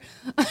war.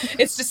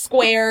 It's just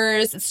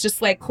squares. It's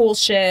just like cool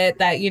shit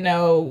that,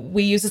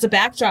 we use as a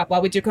backdrop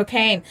while we do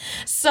cocaine.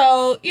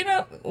 So,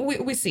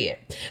 we see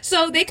it.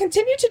 So they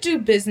continue to do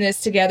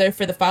business together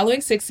for the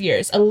following 6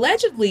 years,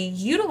 allegedly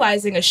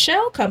utilizing a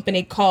shell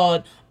company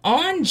called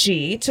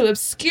OnG to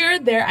obscure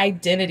their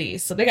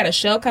identities. So they got a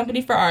shell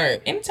company for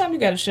art. Anytime you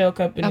got a shell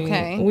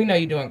company, we know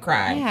you're doing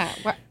crime.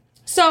 Yeah.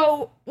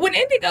 So when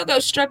Indiegogo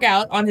struck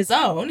out on his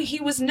own, he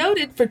was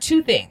noted for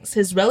two things: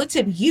 his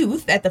relative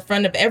youth at the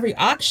front of every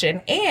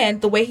auction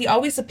and the way he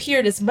always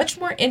appeared as much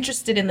more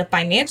interested in the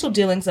financial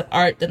dealings of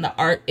art than the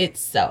art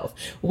itself,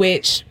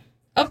 which,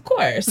 of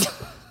course.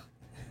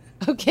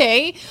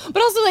 Okay.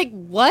 But also, like,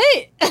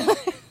 what?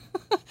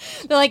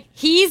 They're like,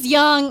 he's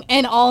young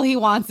and all he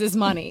wants is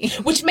money.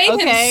 Which made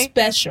him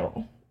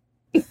special.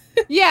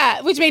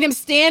 Yeah, which made him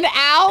stand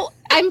out.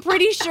 I'm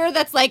pretty sure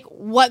that's like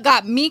what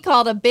got me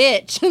called a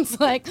bitch. It's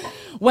like,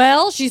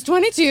 well, she's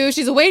 22,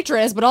 she's a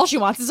waitress, but all she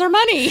wants is her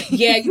money.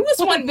 Yeah, you just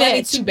want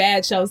money too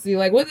bad, Chelsea.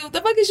 Like, what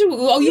the fuck is you?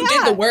 Oh, you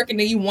did the work and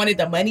then you wanted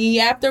the money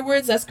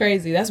afterwards? That's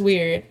crazy. That's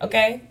weird.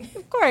 Okay.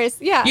 Of course,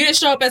 yeah. You didn't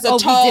show up as a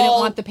tall, we didn't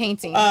want the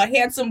painting.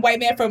 Handsome white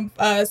man from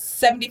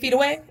 70 feet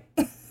away.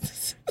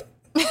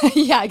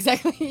 Yeah,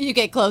 exactly. You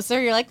get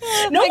closer, you're like,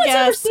 no one's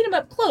ever seen him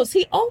up close.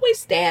 He always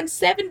stands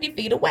 70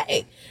 feet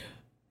away.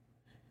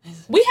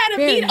 We had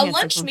a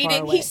lunch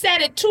meeting. He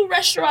sat at 2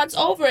 restaurants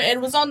over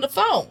and was on the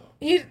phone.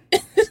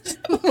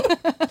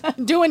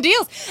 Doing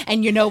deals.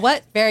 And you know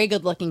what? Very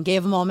good looking.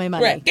 Gave him all my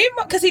money. Right. Gave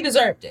him because he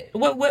deserved it.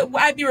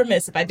 I'd be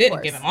remiss if I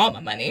didn't give him all my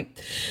money.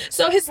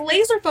 So his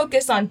laser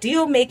focus on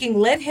deal making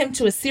led him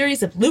to a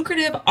series of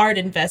lucrative art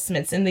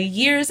investments in the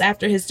years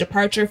after his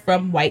departure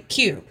from White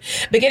Cube.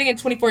 Beginning in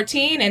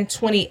 2014 and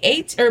between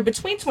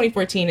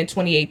 2014 and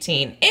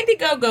 2018,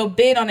 Indiegogo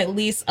bid on at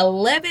least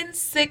 11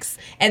 6-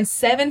 and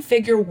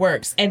 7-figure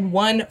works and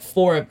won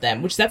 4 of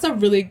them, which that's a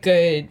really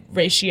good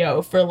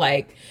ratio for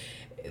like.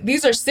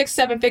 These are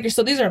 6-7 figures,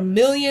 so these are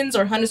millions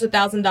or hundreds of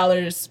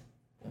 $1,000s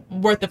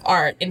worth of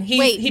art, and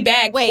he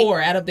bagged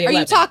 4 out of the 11. Are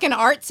you talking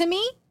art to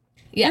me?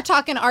 Yeah, you're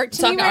talking art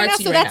to me right now.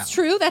 So that's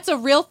true. That's a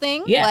real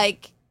thing. Yeah,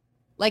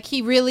 like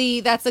he really.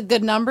 That's a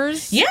good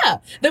numbers. Yeah,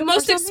 the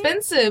most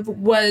expensive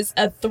was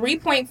a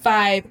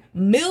 $3.5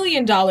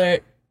 million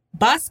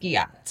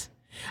Basquiat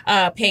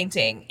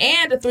painting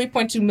and a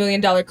 $3.2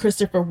 million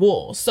Christopher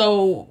Wool.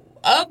 So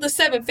of the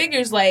 7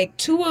 figures, like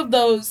 2 of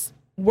those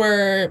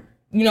were.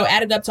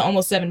 Added up to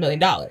almost $7 million.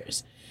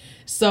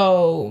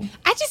 So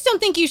I just don't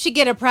think you should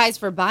get a prize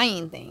for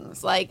buying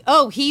things. Like,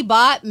 oh, he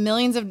bought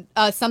millions of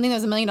something that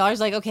was $1 million.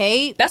 Like,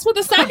 okay, that's what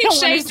the stock exchange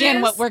is. I don't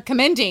understand what we're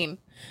commending.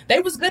 They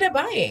was good at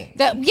buying.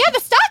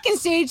 The stock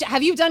exchange.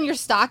 Have you done your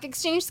stock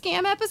exchange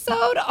scam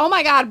episode? Oh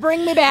my God,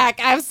 bring me back.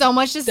 I have so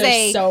much to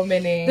say. There's so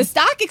many. The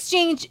stock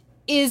exchange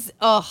is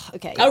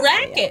okay. A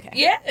racket,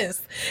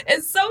 yes.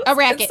 It's so a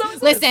racket. It's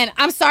so Listen,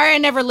 I'm sorry I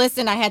never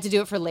listened. I had to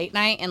do it for late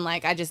night, and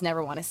like I just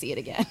never want to see it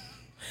again.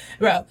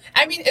 Bro,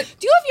 I mean, do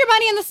you have your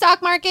money in the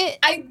stock market?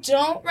 I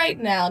don't right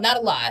now, not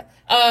a lot.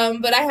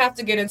 But I have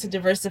to get into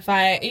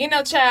diversifying. You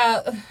know,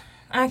 child,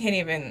 I can't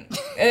even.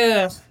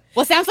 Ugh.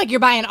 Well, sounds like you're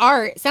buying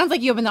art. Sounds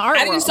like you open the art.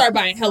 I need to start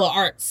buying hella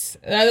arts.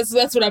 That's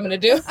what I'm gonna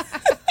do.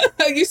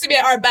 I used to be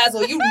at Art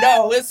Basel. You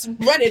know, let's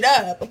run it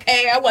up.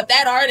 Okay, I want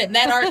that art and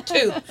that art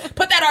too.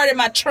 Put that art in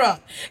my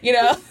trunk. You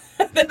know,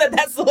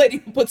 that's the lady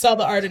who puts all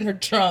the art in her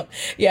trunk.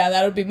 Yeah,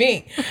 that would be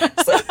me.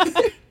 So,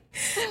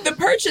 the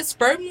purchase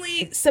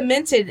firmly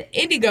cemented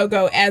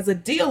Indiegogo as a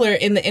dealer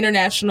in the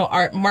international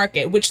art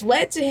market, which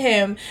led to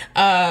him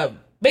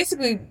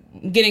basically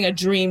getting a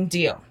dream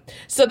deal.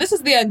 So this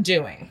is The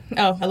Undoing.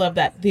 Oh, I love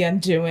that. The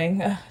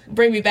Undoing.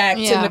 Bring me back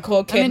to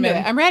Nicole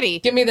Kidman. I'm ready.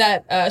 Give me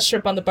that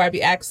shrimp on the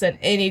Barbie accent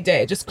any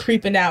day. Just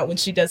creeping out when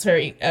she does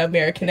her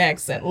American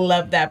accent.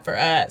 Love that for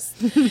us.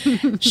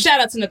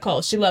 Shout out to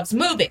Nicole. She loves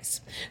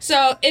movies.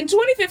 So in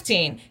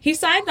 2015, he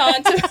signed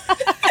on to...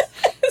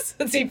 It's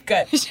a deep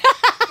cut.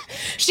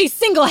 She's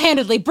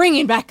single-handedly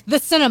bringing back the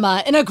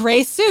cinema in a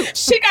gray suit.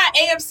 She got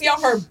AMC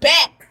on her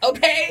back,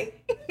 okay?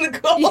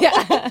 Nicole.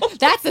 Yeah,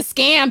 that's a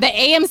scam. The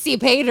AMC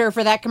paid her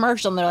for that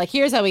commercial, and they're like,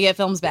 here's how we get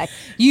films back.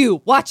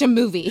 You watch a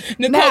movie.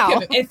 Nicole now.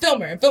 Kidman, and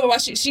film her while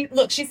she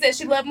said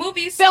she loved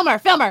movies. Film her.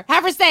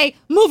 Have her say,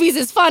 movies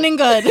is fun and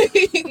good.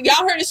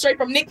 Y'all heard it straight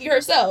from Nikki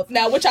herself.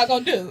 Now, what y'all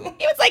gonna do?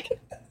 He was like...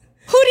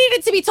 Who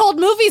needed to be told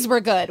movies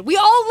were good? We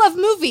all love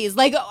movies.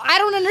 Like, I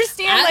don't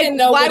understand. I like, didn't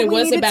know why what it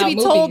was about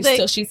movies that...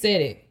 till she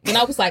said it. And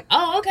I was like,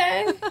 oh,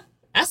 okay.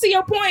 I see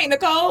your point,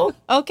 Nicole.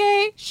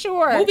 Okay,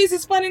 sure. Movies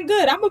is fun and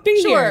good. I'm going to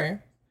be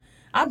here.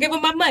 I'll give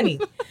him my money.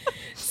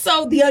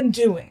 So, The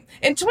Undoing.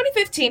 In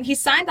 2015, he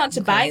signed on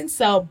to buy and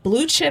sell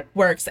blue chip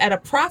works at a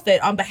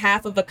profit on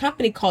behalf of a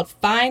company called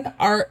Fine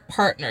Art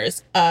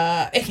Partners,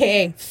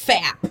 aka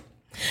F.A.P.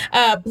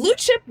 Blue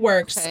chip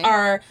works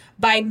are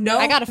by no...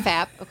 I got a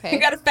F.A.P. Okay. You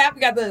got a F.A.P.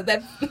 You got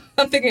that...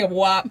 I'm thinking of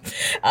WAP.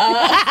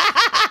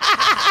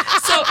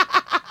 So...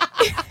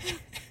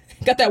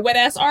 Got that wet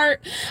ass art.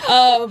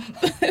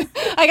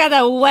 I got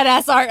that wet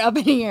ass art up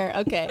in here.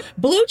 Okay.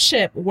 Blue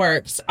chip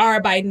works are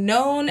by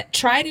known,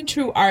 tried and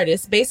true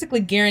artists, basically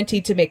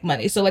guaranteed to make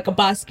money. So like a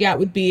Basquiat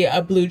would be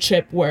a blue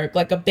chip work,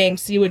 like a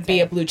Banksy would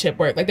be a blue chip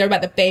work. Like they're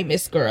about the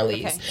famous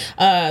girlies.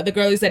 The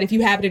girlies that if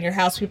you have it in your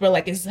house, people are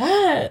like, is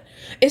that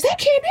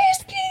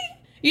Kandinsky?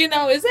 You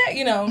know, is that,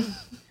 you know...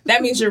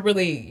 That means you're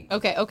really...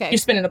 Okay. You're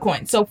spinning a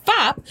coin. So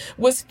F.A.P.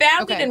 was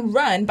founded and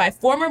run by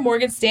former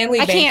Morgan Stanley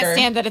banker... I can't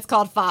stand that it's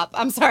called F.A.P.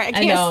 I'm sorry. I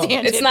can't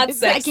stand it. It's not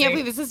sexy. I can't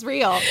believe this is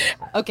real.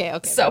 Okay.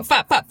 So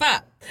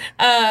F.A.P.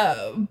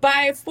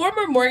 By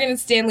former Morgan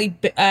Stanley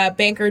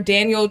banker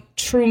Daniel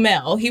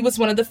Trumel. He was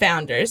one of the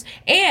founders.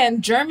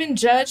 And German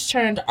judge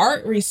turned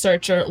art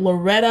researcher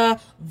Loretta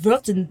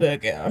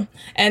Württemberger.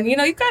 And, you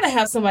know, you got to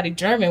have somebody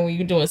German when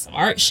you're doing some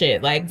art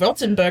shit. Like,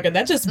 Württemberger,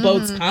 that just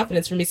bodes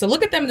confidence for me. So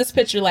look at them in this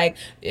picture. Like,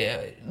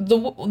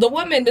 the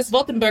woman, Miss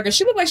Württemberger,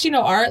 she look like she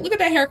know art. Look at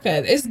that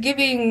haircut. It's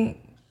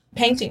giving...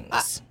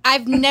 paintings.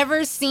 I've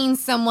never seen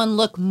someone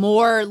look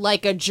more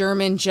like a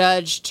German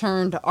judge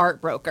turned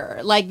art broker.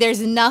 Like,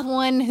 there's no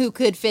one who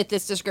could fit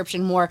this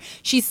description more.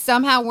 She's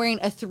somehow wearing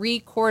a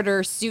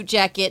 3/4 suit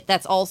jacket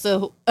that's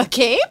also a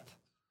cape.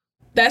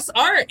 That's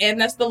art,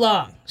 and that's the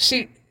law.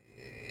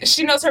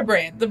 She knows her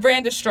brand. The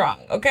brand is strong,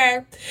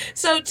 okay?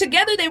 So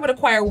together they would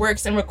acquire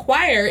works and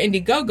require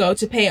Indiegogo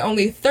to pay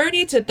only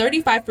 30 to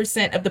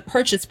 35% of the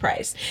purchase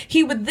price.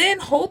 He would then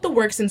hold the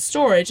works in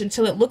storage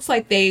until it looks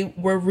like they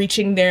were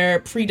reaching their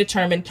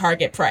predetermined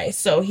target price.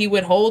 So he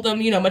would hold them,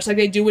 you know, much like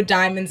they do with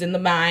diamonds in the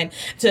mine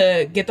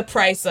to get the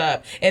price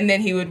up, and then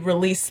he would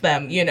release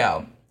them, you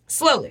know,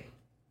 slowly.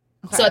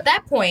 Okay. So at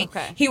that point,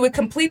 he would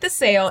complete the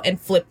sale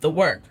and flip the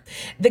work.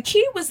 The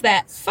key was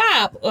that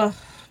F.A.P.,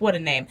 what a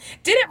name,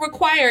 didn't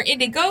require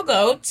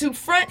Indiegogo to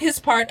front his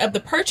part of the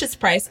purchase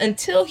price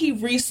until he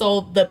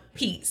resold the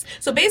piece.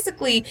 So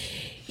basically,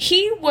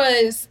 he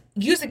was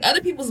using other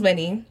people's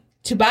money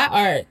to buy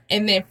art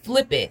and then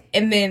flip it.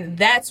 And then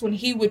that's when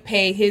he would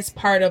pay his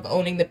part of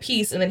owning the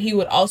piece. And then he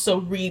would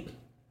also reap,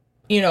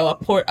 you know, a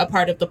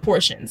part of the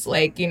portions.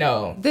 Like, you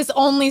know. This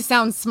only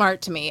sounds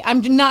smart to me.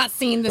 I'm not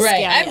seeing this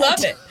right. Yet. I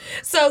love it.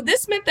 So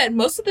this meant that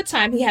most of the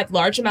time he had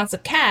large amounts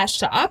of cash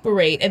to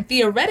operate and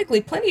theoretically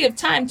plenty of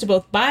time to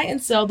both buy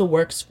and sell the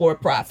works for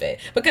profit,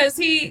 because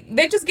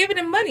they just giving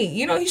him money.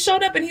 You know, he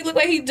showed up and he looked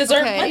like he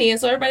deserved money.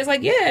 And so everybody's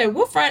like, yeah,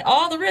 we'll front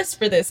all the risk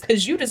for this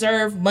because you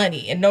deserve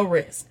money and no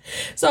risk.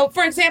 So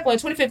for example, in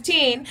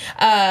 2015,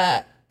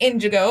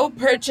 Indiegogo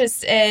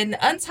purchased an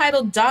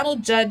untitled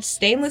Donald Judge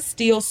stainless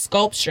steel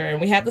sculpture,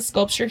 and we have the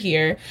sculpture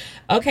here.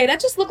 Okay, that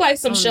just looked like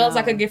some shelves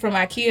I could get from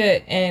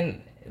IKEA,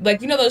 and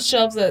like, you know those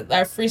shelves that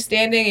are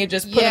freestanding and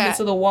just put them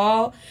into the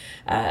wall?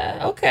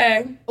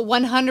 Okay.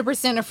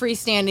 100% a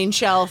freestanding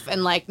shelf,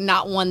 and like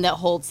not one that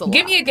holds the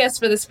Give me a guess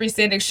for this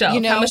freestanding shelf.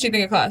 You know, how much do you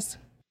think it cost?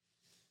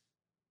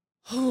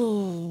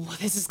 Oh,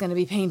 this is going to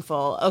be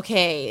painful.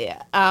 Okay.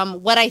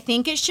 What I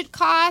think it should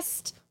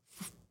cost...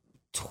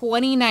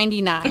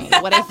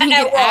 $20.99. What I think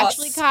it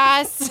actually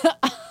costs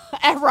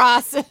at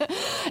Ross.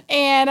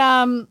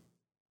 And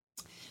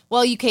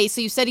well, okay,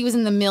 so you said he was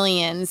in the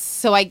millions,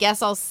 so I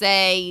guess I'll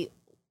say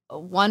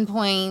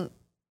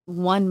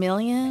 1.1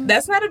 million.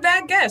 That's not a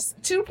bad guess.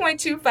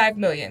 2.25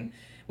 million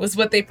was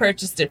what they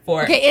purchased it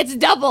for. Okay, it's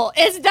double.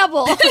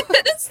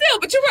 Still,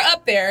 but you were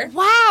up there.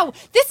 Wow.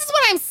 This is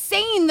what I'm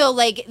saying, though.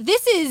 Like,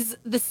 this is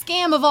the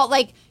scam of all.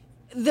 Like,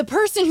 the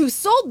person who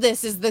sold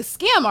this is the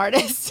scam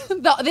artist.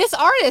 This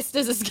artist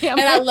is a scam artist.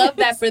 And I love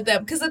that for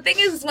them. Because the thing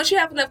is, once you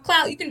have enough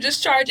clout, you can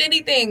just charge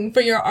anything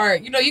for your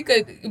art. You know, you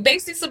could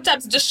basically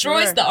sometimes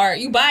destroys the art.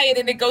 You buy it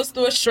and it goes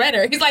through a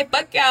shredder. He's like,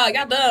 fuck y'all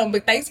dumb.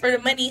 But thanks for the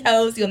money,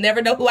 hoes. You'll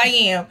never know who I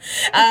am.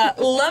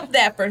 Love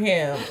that for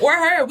him. Or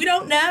her. We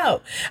don't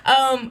know.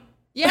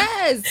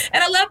 Yes.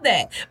 And I love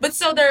that. But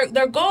so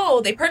their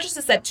goal, they purchased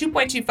this at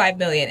 $2.25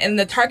 million, and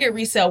the target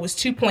resale was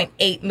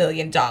 $2.8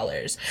 million.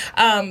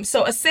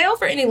 So a sale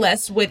for any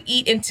less would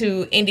eat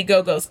into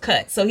Indiegogo's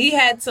cut. So he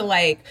had to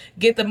like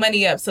get the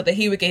money up so that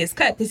he would get his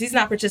cut because he's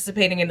not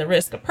participating in the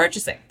risk of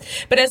purchasing.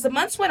 But as the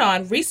months went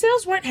on,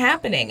 resales weren't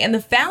happening, and the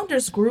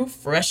founders grew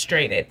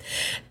frustrated.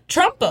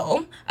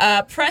 Trumbull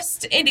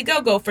pressed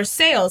Indiegogo for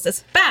sales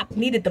as F.A.P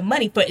needed the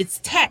money for its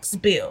tax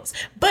bills,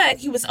 but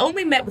he was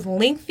only met with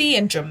lengthy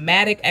and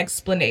dramatic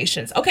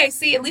explanations. Okay,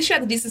 see, at least you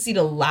have the decency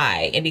to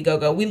lie,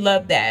 Indiegogo. We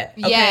love that.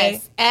 Okay?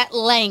 Yes, at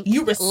length.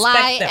 You respect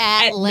lie them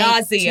at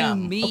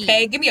nauseum.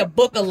 Okay, give me a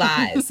book of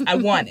lies. I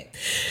want it.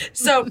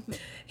 So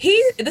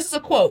this is a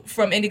quote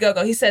from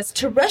Indiegogo. He says,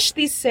 "To rush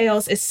these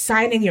sales is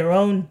signing your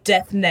own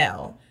death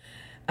knell."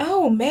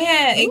 Oh,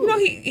 man. And, you know,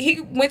 he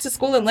went to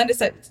school in London,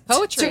 said,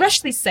 poetry. To rush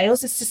these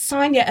sales is to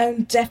sign your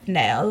own death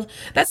knell.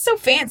 That's so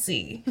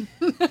fancy.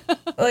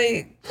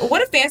 Like,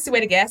 what a fancy way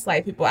to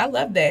gaslight people. I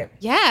love that.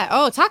 Yeah.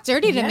 Oh, talk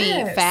dirty to me,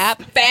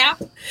 F.A.P.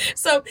 F.A.P.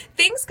 So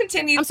things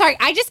continue. I'm sorry.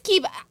 I just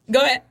keep.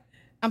 Go ahead.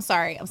 I'm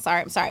sorry.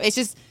 It's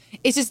just.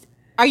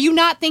 Are you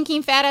not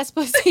thinking fat ass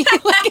pussy?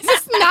 Like, is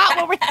this not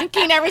what we're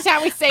thinking every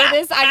time we say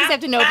this? I just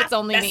have to know if it's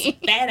only me.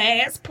 Fat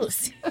ass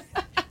pussy.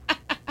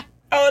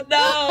 Oh,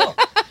 no.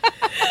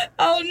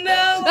 Oh,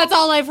 no. That's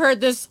all I've heard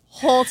this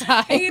whole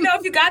time. And you know,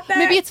 if you got that.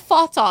 Maybe it's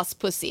fotos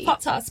pussy.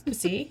 Fotos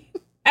pussy.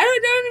 I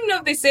don't even know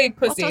if they say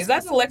pussy. Is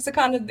that the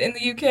lexicon in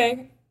the UK?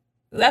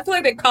 I feel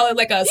like they call it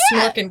like a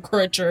snork and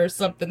crutcher or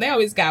something. They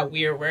always got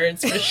weird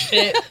words for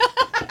shit.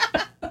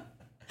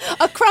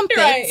 A crumpet.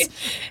 Right.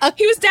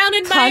 He was down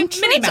in my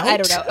mini mount. I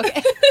don't know.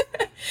 Okay.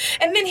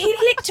 And then he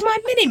licked my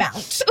mini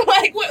mount.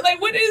 What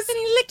is? And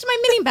he licked my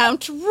mini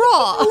mount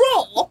raw.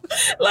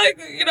 Like,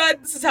 you know,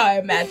 this is how I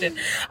imagine.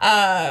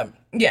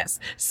 Yes.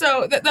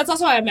 So that's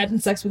also how I imagine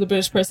sex with a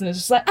British person. Is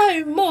just like,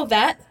 oh, more of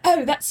that.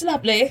 Oh, that's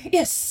lovely.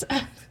 Yes.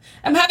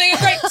 I'm having a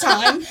great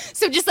time.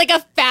 So just like a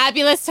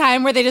fabulous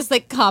time where they just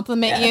like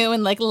compliment you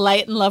in like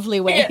light and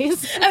lovely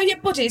ways. Yeah. Oh, your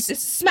body's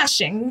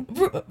smashing.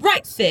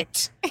 Right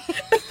fit.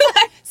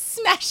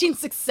 Smashing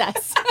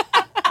success.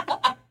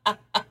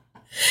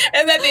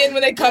 And at the end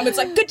when they come, it's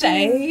like, good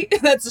day.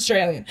 That's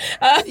Australian.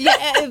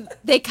 Yeah,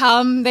 they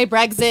come, they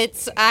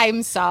Brexit.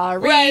 I'm sorry.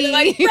 Right, they're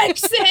like,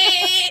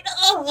 Brexit.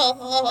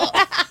 Oh.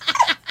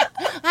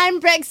 I'm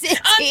Brexiting.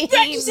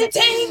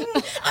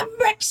 I'm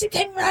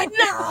Brexiting right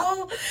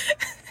now.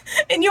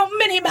 In your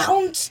mini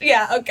mount.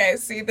 Yeah, okay,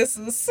 see, this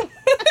is...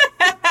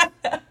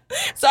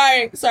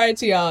 Sorry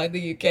to y'all in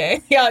the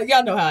UK.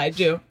 Y'all know how I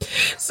do.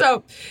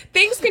 So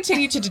things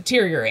continue to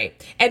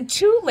deteriorate, and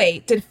too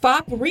late did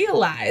F.A.P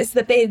realize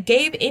that they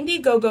gave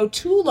Indiegogo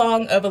too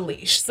long of a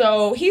leash.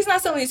 So he's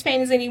not selling his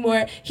paintings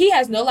anymore. He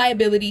has no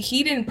liability.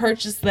 He didn't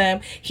purchase them.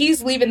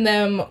 He's leaving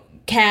them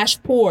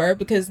cash poor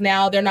because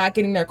now they're not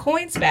getting their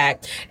coins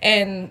back,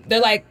 and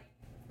they're like,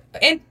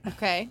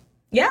 okay,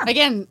 yeah,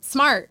 again,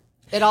 smart.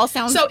 It all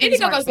sounds so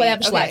Indiegogo's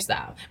lavish okay.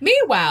 lifestyle.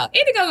 Meanwhile,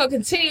 Indiegogo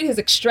continued his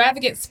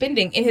extravagant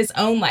spending in his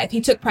own life.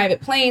 He took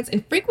private planes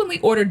and frequently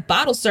ordered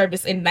bottle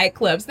service in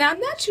nightclubs. Now,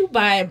 not you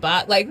buying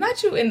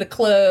not you in the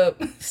club.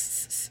 But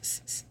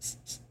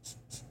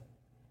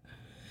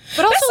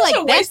also, that's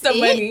a waste of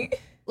money.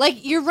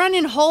 Like, you're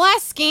running whole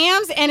ass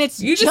scams, and it's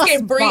you just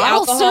get free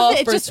alcohol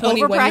service. for it's just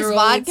overpriced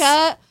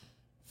vodka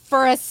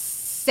for a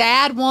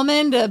sad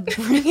woman to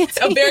bring it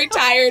to a very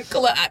tired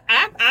club.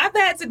 I've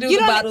had to do the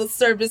bottle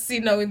service, you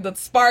know, in the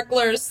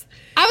sparklers.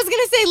 I was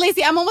gonna say,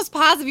 Lacey, I'm almost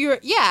positive you're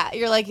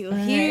like,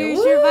 here's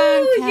your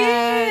vodka.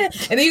 Yeah.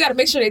 And then you gotta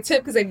make sure they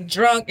tip because they be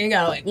drunk and you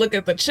gotta like look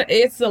at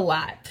it's a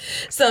lot.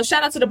 So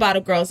shout out to the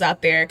bottle girls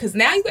out there, because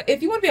now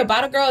if you want to be a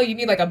bottle girl, you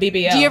need like a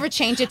BBL. Do you ever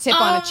change a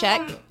tip on a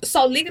check?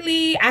 So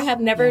legally, I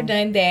have never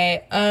done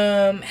that.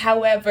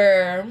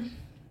 However,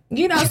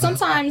 you know,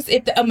 sometimes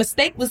if a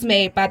mistake was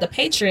made by the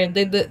patron,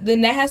 then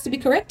that has to be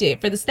corrected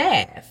for the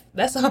staff.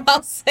 That's all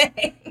I'll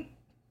say.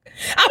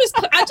 I'm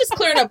just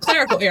clearing up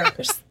clerical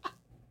errors.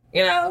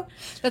 You know,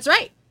 that's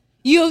right.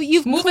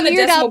 You've moving the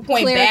decimal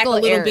point back a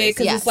little bit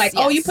because it's like,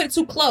 yes. oh, you put it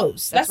too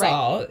close. That's right.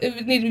 All.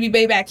 It needed to be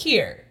way back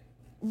here.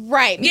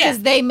 Right,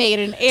 because they made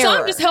an error. So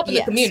I'm just helping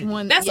the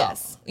community. That's all.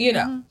 You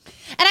know. And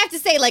I have to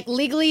say, like,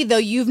 legally, though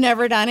you've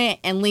never done it,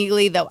 and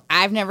legally, though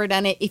I've never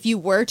done it, if you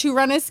were to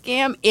run a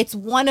scam, it's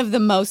one of the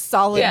most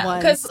solid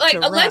ones. Because, like,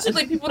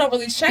 allegedly, people don't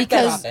really check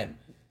that often.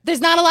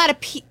 There's not a lot of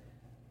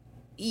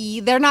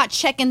they're not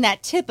checking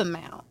that tip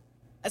amount.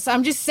 So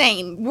I'm just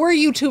saying, were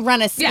you to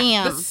run a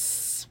scam,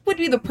 this would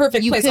be the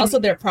perfect place. Also,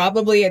 they're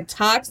probably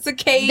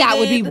intoxicated. That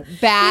would be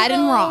bad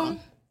and wrong.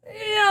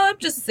 Yeah, I'm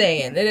just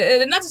saying.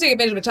 Not to take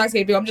advantage of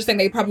intoxicated people, I'm just saying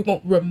they probably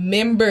won't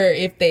remember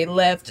if they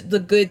left the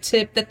good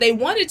tip that they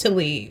wanted to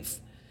leave.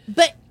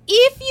 But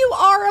if you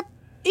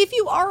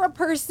are a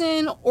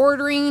person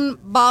ordering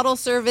bottle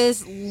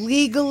service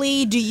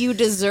legally, do you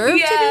deserve to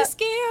be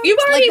scammed? You've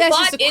already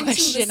bought into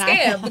the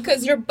scam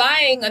because you're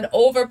buying an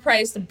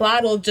overpriced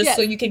bottle just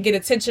so you can get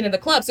attention in the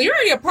club. So you're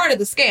already a part of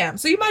the scam.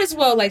 So you might as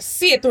well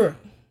see it through.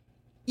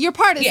 You're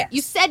part of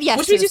you said yes.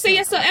 Which means you say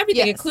yes to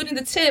everything, including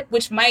the tip,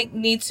 which might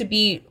need to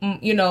be,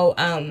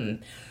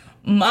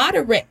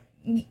 moderate.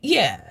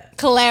 Yeah.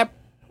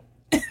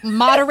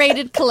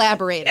 Moderated,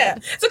 collaborated. Yeah.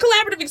 It's a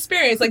collaborative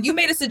experience. Like, you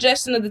made a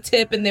suggestion of the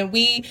tip, and then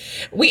we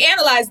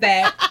analyzed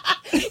that.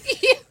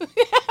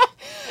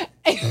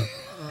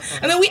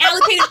 And then we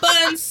allocated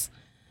funds.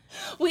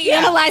 We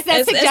analyzed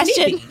that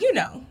suggestion.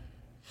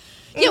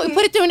 Yeah, we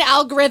put it through an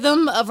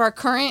algorithm of our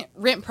current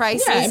rent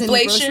prices and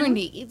grocery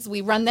needs.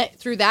 We run that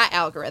through that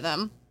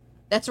algorithm.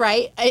 That's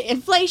right.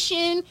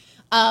 Inflation,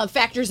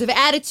 factors of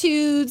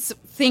attitudes,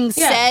 things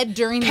said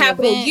during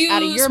capital the event use,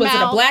 out of your was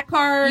mouth. It a black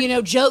card?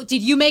 Joke.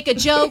 Did you make a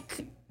joke?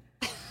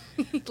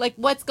 Like,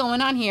 what's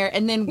going on here?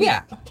 And then we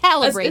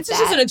calibrate it's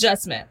just an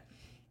adjustment.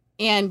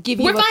 And give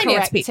you a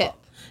correct tip.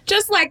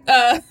 Just like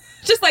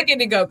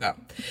Indiegogo.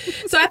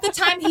 So at the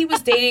time, he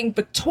was dating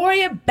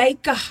Victoria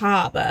Baker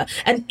Harbour,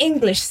 an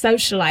English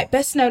socialite,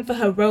 best known for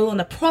her role on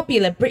the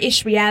popular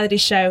British reality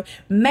show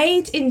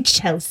Made in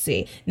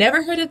Chelsea.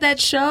 Never heard of that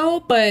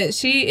show, but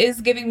she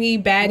is giving me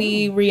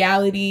baddie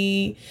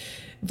reality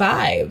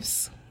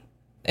vibes.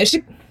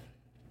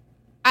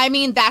 I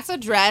mean, that's a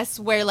dress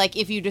where, like,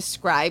 if you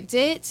described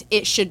it,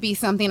 it should be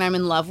something I'm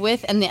in love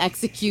with, and the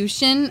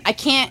execution,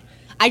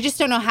 I just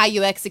don't know how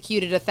you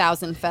executed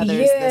 1,000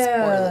 feathers this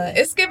poorly.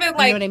 It's given,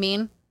 like... You know what I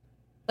mean?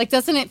 Like,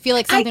 doesn't it feel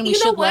like something we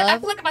should love? I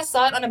feel like if I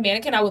saw it on a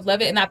mannequin, I would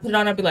love it, and I put it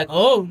on, I'd be like,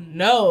 oh,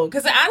 no.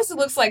 Because it honestly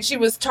looks like she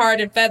was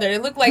tarred and feathered.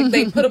 It looked like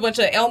they put a bunch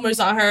of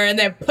Elmers on her and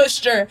then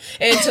pushed her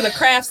into the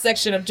craft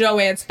section of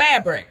Joann's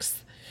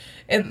Fabrics.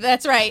 And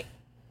that's right.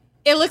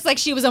 It looks like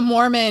she was a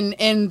Mormon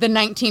in the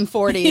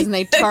 1940s, and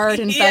they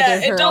tarred and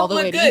feathered her all the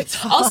way to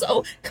Utah.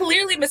 Also,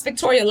 clearly Miss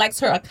Victoria likes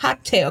her a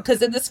cocktail,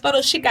 because in this photo,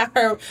 she got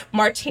her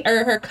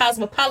her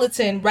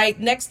Cosmopolitan right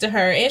next to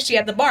her, and she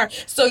at the bar.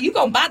 So you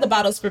gonna buy the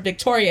bottles for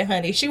Victoria,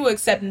 honey. She will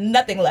accept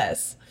nothing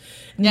less.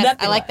 Yes,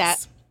 nothing I like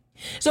less. that.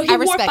 So he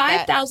wore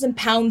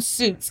 5,000-pound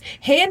suits,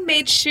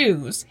 handmade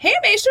shoes.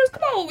 Handmade shoes?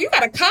 Come on, you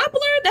got a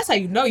cobbler? That's how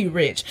you know you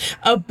rich.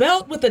 A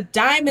belt with a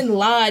diamond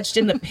lodged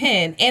in the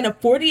pin, and a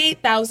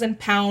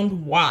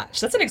 48,000-pound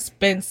watch. That's an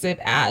expensive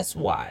ass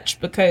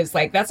watch, because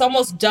like that's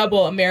almost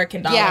double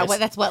American dollars. Yeah,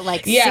 that's what,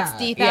 like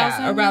 60,000?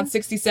 Yeah, around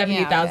 60,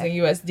 70,000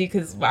 USD,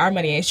 because our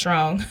money ain't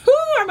strong.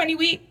 Our money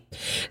weak.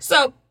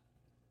 So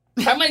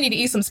I might need to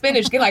eat some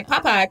spinach, get like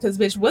Popeye, because,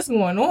 bitch, what's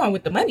going on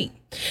with the money?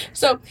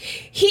 So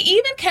he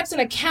even kept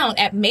an account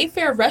at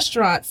Mayfair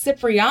restaurant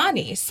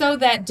Cipriani so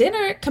that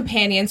dinner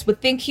companions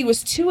would think he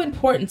was too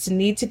important to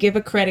need to give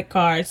a credit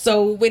card.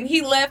 So when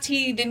he left,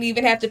 he didn't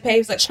even have to pay. He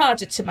was like,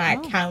 charge it to my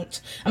account.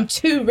 I'm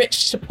too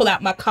rich to pull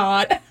out my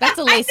card. That's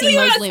a Lacey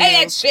Mosley move.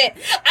 I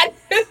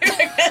knew you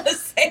were going to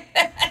say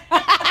that.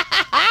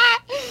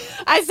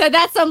 I said,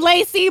 that's some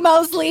Lacey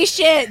Mosley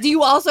shit. Do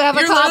you also have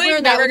a cobbler?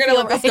 Really? No, we're gonna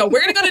let this go.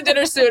 We're gonna go to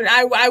dinner soon.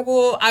 I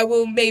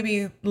will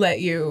maybe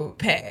let you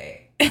pay.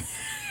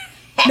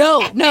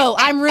 No,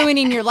 I'm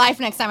ruining your life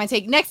next time I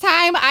take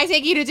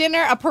you to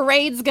dinner. A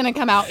parade's gonna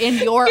come out in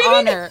your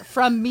honor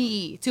from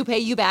me to pay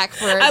you back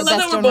for I the love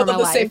best that we're both on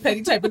the same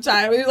petty type of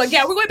time. We're like,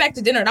 yeah, we're going back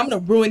to dinner and I'm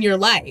gonna ruin your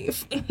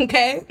life.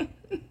 Okay?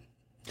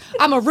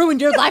 I'm going to ruin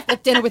your life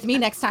with dinner with me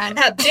next time.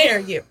 How dare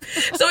you?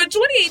 So in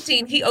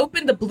 2018, he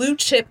opened the Blue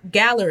Chip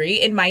Gallery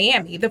in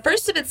Miami, the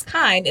first of its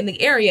kind in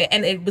the area,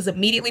 and it was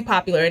immediately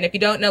popular. And if you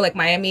don't know, like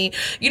Miami,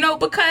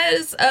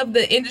 because of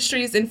the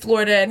industries in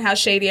Florida and how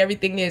shady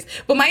everything is,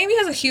 but Miami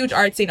has a huge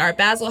art scene. Art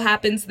Basel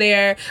happens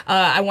there.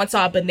 I once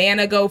saw a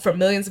banana go for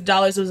millions of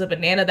dollars. It was a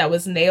banana that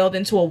was nailed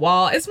into a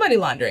wall. It's money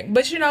laundering,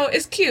 but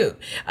it's cute.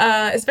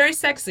 It's very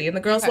sexy, and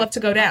the girls love to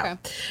go down. Okay.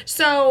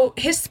 So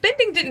his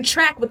spending didn't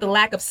track with the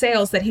lack of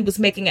sales that he was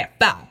making at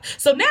F.A.P.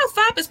 So now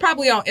F.A.P is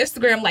probably on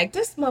Instagram like,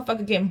 this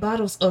motherfucker getting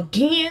bottles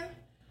again,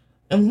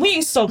 and we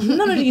ain't sold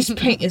none of these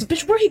paintings.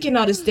 Bitch, where he getting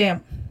all this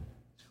damn...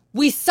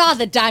 We saw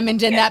the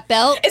diamond in that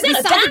belt. Is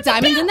that the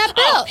diamond in that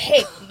belt? Oh,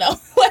 hell no.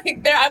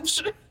 Like, I'm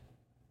sure...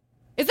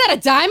 Is that a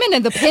diamond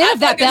in the pin of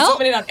that belt?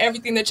 Zooming in on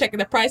everything. They're checking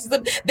the prices.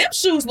 Them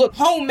shoes look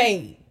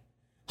homemade.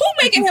 Who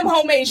making him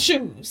homemade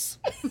shoes?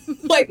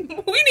 Like, we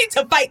need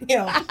to fight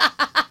him. Are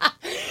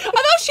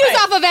those shoes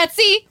off of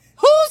Etsy?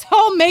 Who's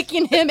home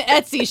making him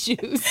Etsy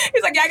shoes?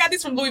 He's like, yeah, I got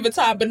these from Louis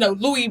Vuitton, but no,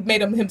 Louis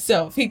made them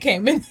himself. He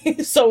came in,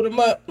 he sold them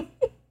up.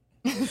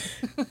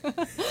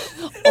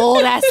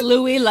 Old ass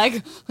Louis,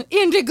 like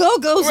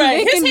Indiegogo's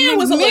right. making His hand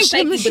was a little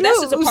shaky, shoes. but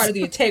that's just a part of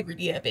the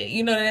integrity of it.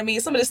 You know what I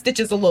mean? Some of the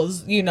stitches a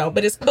little,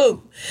 but it's cool.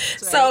 Right.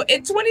 So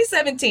in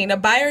 2017, a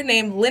buyer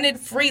named Leonard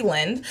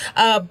Freeland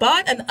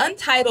bought an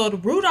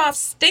untitled Rudolph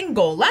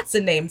Stengel, lots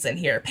of names in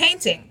here,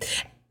 painting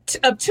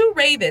of two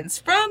ravens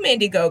from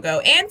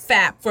Indiegogo and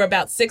F.A.P for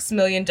about $6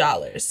 million.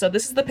 So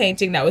this is the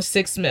painting that was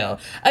 $6 million.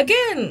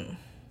 Again,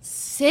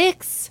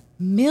 $6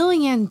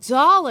 million.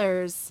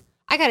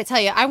 I got to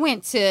tell you, I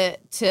went to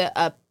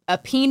a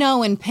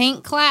Pinot and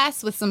paint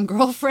class with some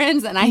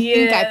girlfriends, and I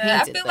think I painted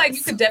I feel like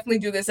you could definitely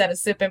do this at a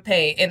sip and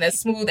paint in a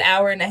smooth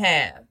hour and a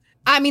half.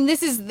 I mean,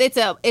 it's a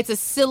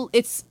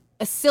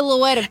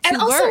silhouette of two and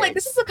also birds. like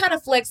this is the kind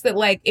of flex that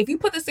like if you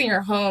put this in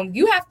your home,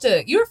 you're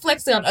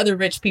flexing on other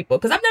rich people,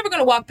 because I'm never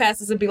gonna walk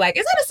past this and be like,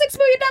 is that a $6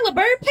 million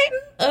bird painting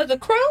of the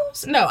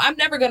crows? No, I'm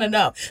never gonna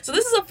know. So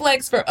this is a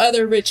flex for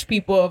other rich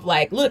people of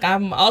like, look,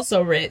 I'm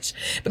also rich,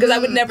 because I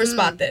would never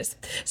spot this.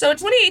 So in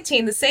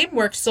 2018, the same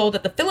work sold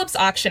at the Phillips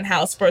auction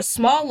house for a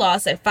small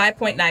loss at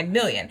 $5.9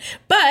 million.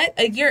 But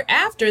a year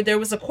after, there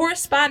was a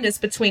correspondence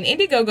between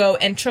Indiegogo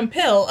and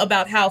Trumpill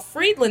about how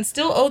Friedland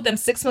still owed them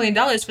 $6 million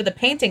for the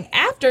painting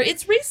after its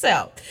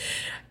resale.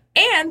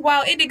 And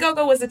while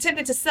Indiegogo was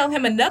attempting to sell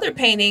him another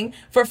painting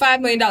for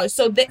 $5 million.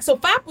 So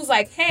F.A.P was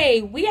like,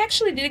 hey, we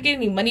actually didn't get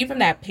any money from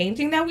that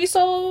painting that we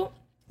sold.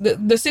 The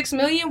 $6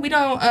 million, we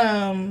don't,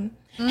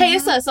 hey,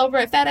 it's us over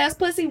at Fat Ass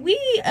Pussy. We,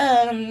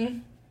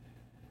 the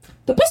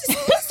pussy's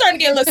starting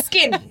to get a little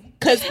skinny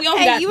because we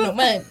don't got no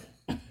money.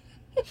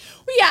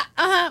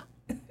 Yeah,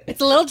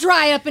 it's a little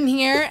dry up in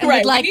here, and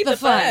we'd like the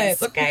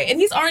funds. Okay, and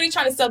he's already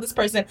trying to sell this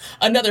person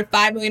another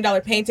 $5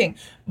 million painting,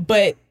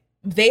 but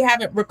they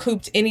haven't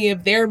recouped any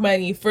of their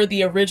money for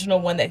the original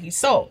one that he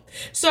sold.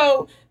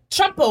 So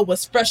Trumpo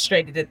was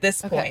frustrated at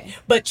this point,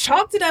 but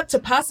chalked it up to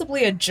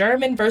possibly a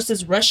German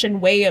versus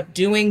Russian way of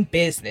doing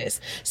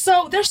business.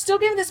 So they're still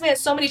giving this man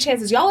so many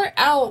chances. Y'all are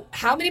out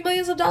how many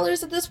millions of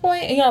dollars at this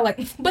point? And y'all like,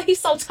 but he's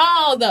so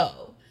tall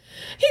though.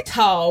 He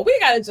tall. We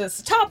gotta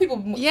just tall people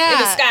in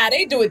the sky.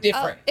 They do it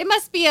different. It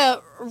must be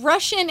a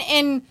Russian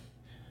and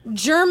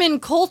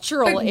German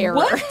cultural error.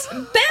 What?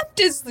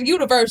 Theft is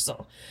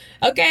universal.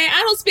 Okay, I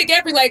don't speak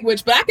every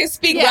language, but I can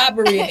speak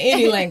robbery in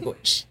any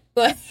language.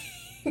 But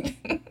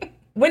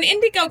when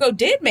Indiegogo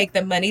did make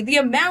them money, the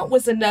amount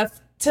was enough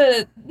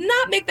to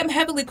not make them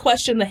heavily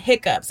question the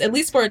hiccups, at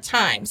least for a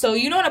time. So,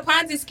 in a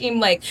Ponzi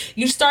scheme, like,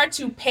 you start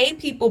to pay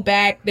people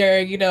back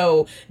their,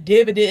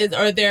 dividends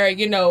or their,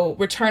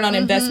 return on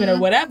investment or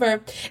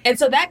whatever. And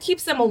so that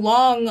keeps them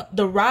along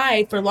the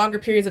ride for longer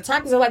periods of time,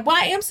 because they're like, well,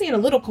 I am seeing a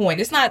little coin.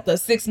 It's not the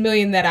 $6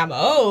 million that I'm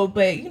owed,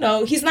 but,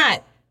 he's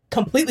not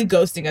completely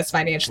ghosting us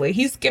financially.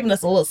 He's giving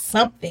us a little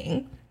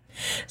something.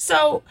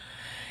 So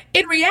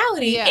in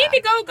reality,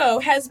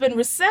 Indiegogo has been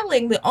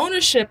reselling the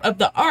ownership of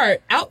the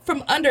art out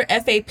from under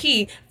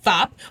F.A.P.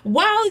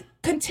 while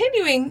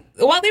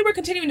they were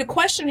continuing to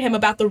question him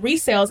about the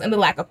resales and the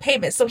lack of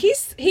payment. So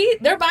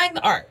they're buying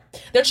the art.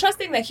 They're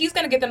trusting that he's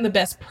going to get them the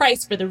best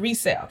price for the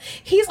resale.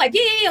 He's like,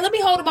 yeah, let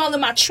me hold them all in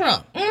my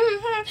trunk.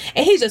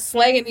 And he's just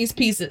slanging these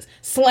pieces,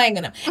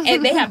 slanging them.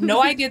 And they have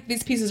no idea that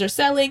these pieces are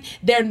selling.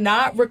 They're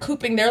not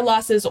recouping their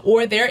losses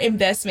or their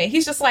investment.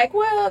 He's just like,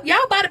 well,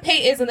 y'all buy the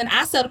paintings and then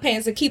I sell the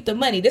paintings and keep the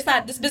money. This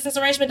business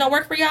arrangement don't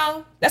work for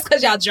y'all. That's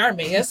because y'all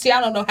German. See, I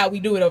don't know how we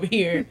do it over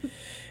here.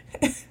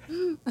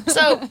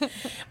 So,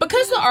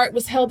 because the art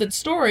was held in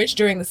storage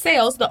during the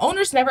sales, the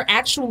owners never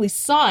actually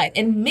saw it,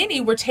 and many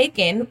were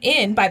taken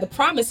in by the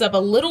promise of a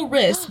little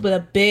risk but a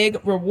big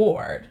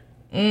reward.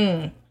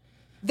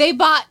 They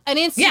bought an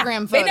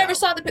Instagram photo. They never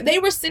saw they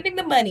were sending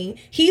the money.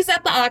 He's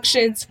at the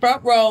auctions,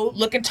 front row,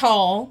 looking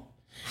tall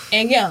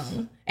and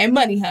young and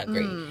money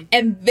hungry.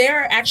 And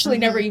they're actually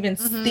never even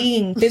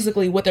seeing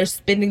physically what they're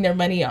spending their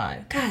money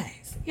on.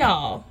 Guys,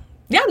 y'all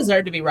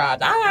deserve to be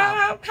robbed.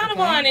 I'm kind of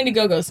on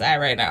Indiegogo's side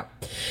right now.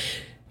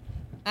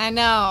 I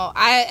know.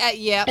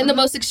 Yeah. In the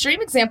most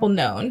extreme example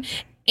known,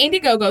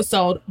 Indiegogo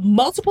sold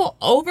multiple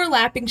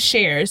overlapping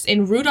shares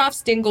in Rudolph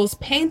Stengel's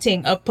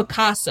painting of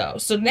Picasso.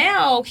 So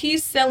now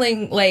he's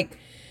selling, like,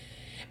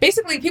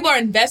 basically people are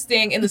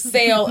investing in the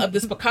sale of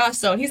this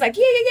Picasso. And he's like,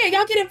 yeah,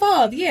 y'all get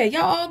involved. Yeah,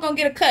 y'all all gonna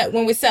get a cut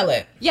when we sell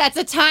it. Yeah,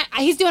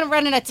 he's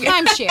running a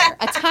timeshare.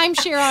 A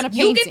timeshare on a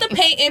painting. You get the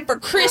painting for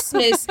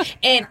Christmas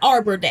and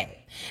Arbor Day.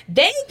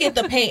 They get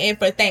the painting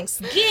for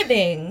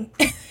Thanksgiving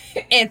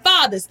and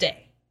Father's Day.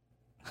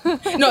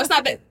 No, it's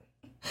not that.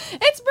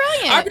 It's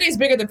brilliant. Arbor Day is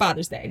bigger than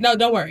Father's Day. No,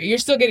 don't worry.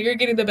 You're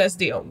getting the best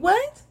deal.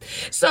 What?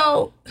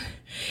 So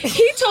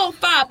he told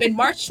F.A.P in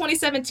March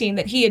 2017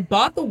 that he had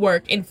bought the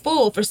work in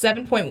full for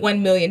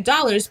 $7.1 million,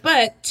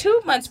 but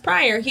 2 months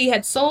prior, he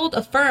had sold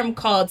a firm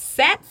called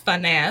Sat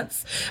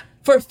Finance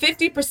for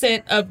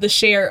 50% of the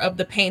share of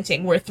the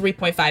painting worth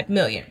 $3.5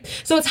 million.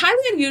 So it's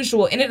highly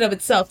unusual in and of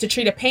itself to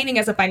treat a painting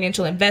as a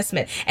financial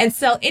investment and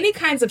sell any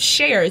kinds of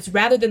shares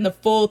rather than the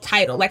full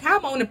title. Like how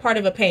I'm owning part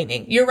of a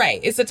painting. You're right.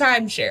 It's a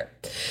timeshare.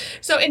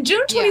 So in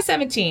June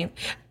 2017,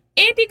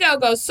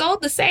 Indiegogo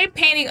sold the same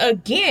painting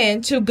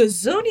again to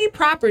Gazuni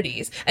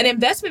Properties, an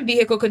investment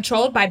vehicle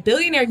controlled by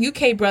billionaire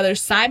UK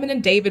brothers Simon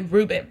and David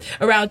Rubin.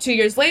 Around 2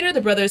 years later,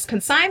 the brothers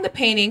consigned the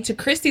painting to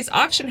Christie's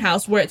auction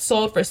house, where it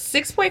sold for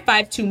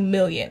 $6.52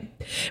 million.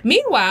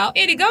 Meanwhile,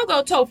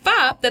 Indiegogo told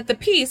F.A.P that the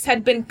piece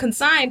had been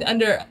consigned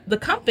under the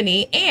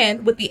company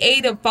and, with the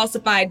aid of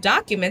falsified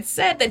documents,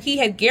 said that he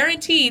had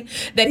guaranteed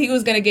that he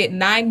was going to get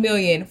 $9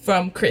 million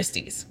from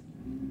Christie's.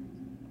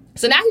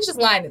 So now he's just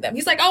lying to them.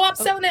 He's like, oh, I'm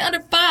selling it under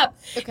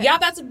F.A.P. Okay. Y'all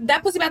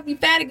that pussy about to be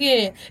fat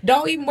again.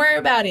 Don't even worry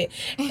about it.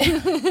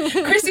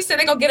 Christy said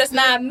they're going to get us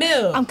 $9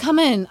 million. I'm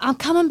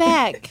coming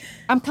back.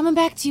 I'm coming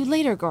back to you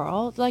later,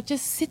 girl. Like,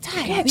 just sit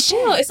tight. Yeah,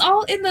 chill. It's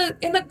all in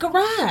the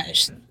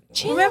garage.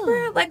 Chill.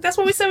 Remember? Like, that's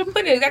what we said we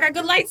put it. I got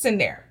good lights in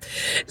there.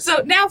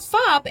 So now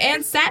F.A.P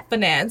and Sat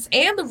Finance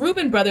and the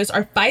Rubin brothers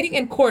are fighting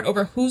in court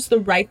over who's the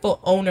rightful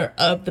owner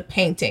of the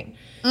painting.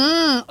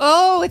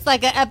 Oh, it's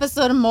like an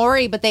episode of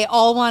Maury, but they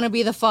all want to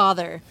be the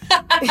father.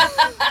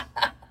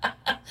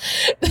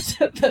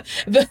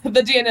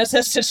 the DNS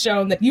has just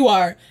shown that you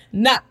are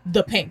not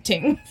the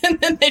painting. And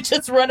then they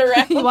just run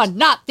around. You are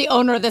not the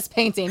owner of this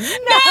painting.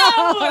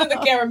 No! And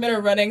the cameramen are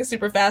running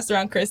super fast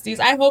around Christie's.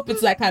 I hope it's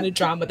that kind of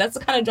drama. That's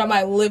the kind of drama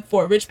I live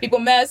for. Rich people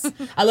mess.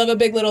 I love a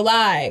big little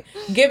lie.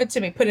 Give it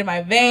to me. Put it in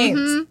my veins.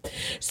 Mm-hmm.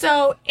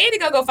 So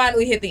Indiegogo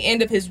finally hit the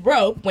end of his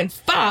rope when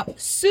F.A.P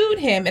sued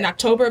him in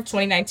October of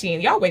 2019.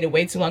 Y'all waited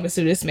way too long to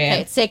sue this man.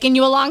 Hey, it's taking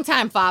you a long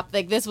time, F.A.P.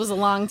 Like, this was a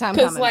long time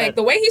coming. Because, like,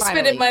 the way he's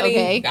spending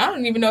money, I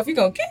don't even know if you're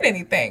going to get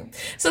anything.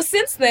 So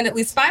since then, at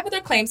least 5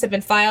 other claims have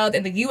been filed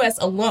in the U.S.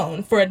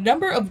 alone for a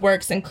number of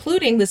works,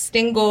 including the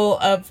Stingle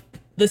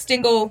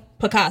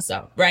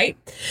Picasso, right?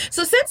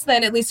 So since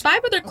then, at least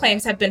 5 other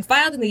claims have been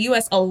filed in the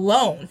U.S.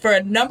 alone for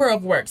a number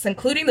of works,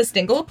 including the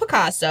Stingle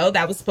Picasso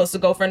that was supposed to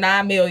go for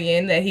 $9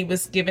 million that he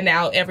was giving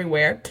out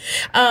everywhere,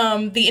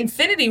 the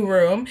Infinity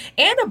Room,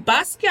 and a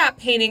Basquiat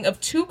painting of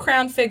 2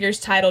 crown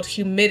figures titled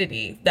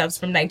Humidity. That was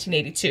from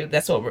 1982.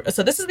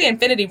 So this is the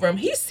Infinity Room.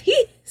 He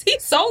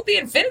sold the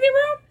Infinity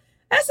Room?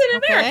 That's in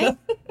America.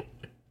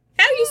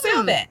 How do you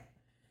sell that?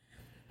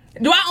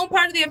 Do I own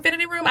part of the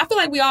Infinity Room? I feel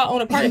like we all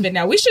own a part of it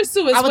now. We should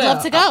sue as well. I would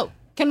love to go.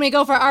 Can we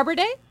go for Arbor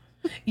Day?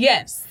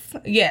 Yes.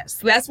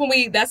 That's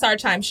that's our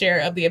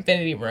timeshare of the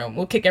Infinity Room.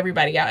 We'll kick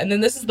everybody out. And then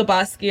this is the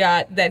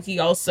Basquiat that he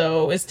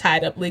also is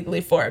tied up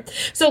legally for.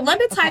 So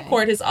London's High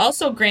Court has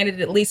also granted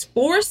at least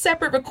 4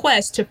 separate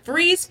requests to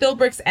freeze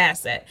Philbrick's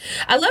asset.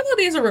 I love how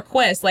these are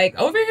requests. Like,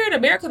 over here in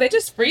America, they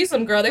just freeze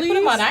them, girl. They put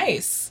them on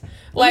ice.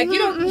 Like, you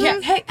don't,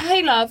 yeah,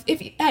 hey, love,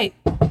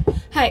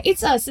 Hey,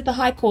 it's us at the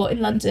High Court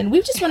in London.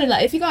 We just want to,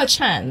 like, if you got a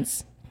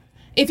chance,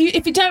 if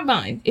you don't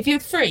mind, if you're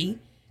free,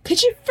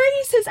 could you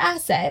freeze his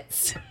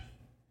assets?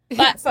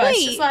 Like,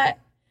 first, just like,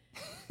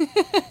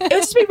 it would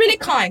just be really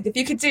kind if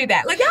you could do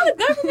that. Like, y'all are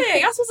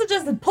government. Y'all supposed to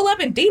just pull up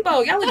and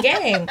debo. Y'all a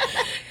gang.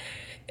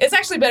 It's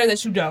actually better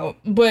that you don't,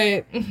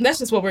 but that's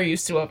just what we're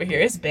used to over here.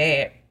 It's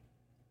bad.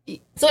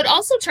 So it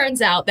also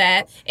turns out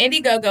that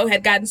Indiegogo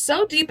had gotten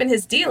so deep in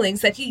his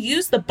dealings that he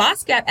used the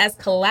Basquiat as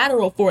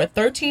collateral for a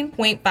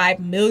 $13.5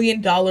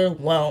 million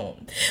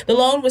loan. The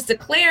loan was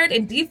declared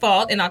in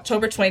default in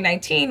October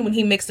 2019 when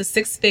he mixed a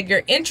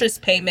 6-figure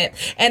interest payment,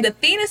 and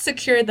Athena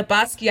secured the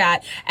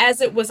Basquiat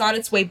as it was on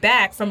its way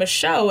back from a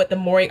show at the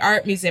Mori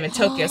Art Museum in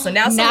Tokyo. So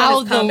now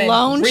someone has come the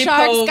loan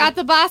sharks got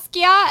the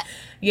Basquiat?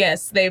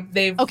 Yes,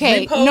 they've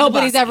okay,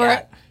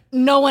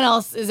 no one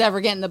else is ever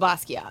getting the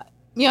Basquiat.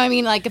 You know what I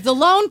mean? Like, if the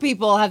loan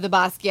people have the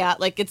Basquiat,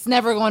 like, it's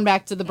never going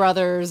back to the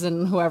brothers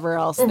and whoever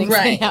else thinks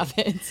they have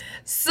it.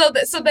 So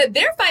that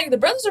they're fighting, the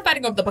brothers are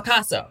fighting over the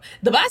Picasso.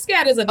 The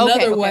Basquiat is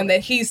another one that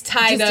he's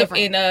tied up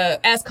in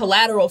as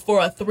collateral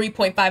for a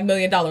 $3.5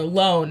 million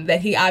loan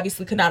that he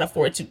obviously could not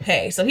afford to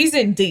pay. So he's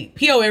in deep.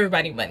 He owe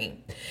everybody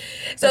money.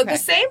 So the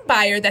same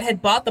buyer that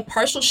had bought the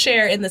partial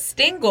share in the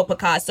Stingle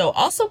Picasso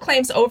also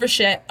claims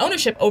ownership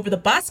over the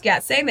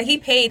Basquiat, saying that he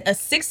paid a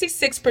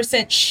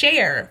 66%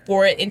 share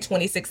for it in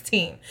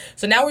 2016.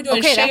 So now we're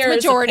doing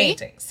shares of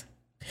paintings.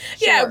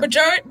 Sure. Yeah,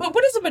 majority. But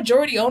what is a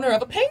majority owner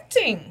of a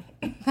painting?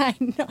 I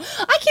know.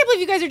 I can't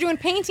believe you guys are doing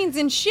paintings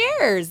in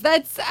shares.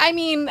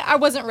 I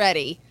wasn't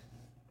ready.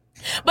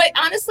 But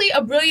honestly,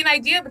 a brilliant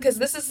idea, because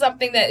this is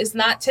something that is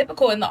not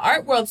typical in the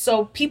art world.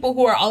 So people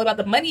who are all about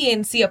the money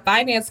and see a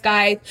finance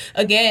guy,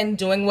 again,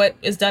 doing what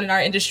is done in our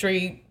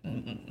industry,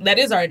 that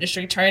is our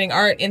industry, turning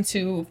art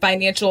into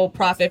financial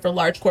profit for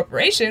large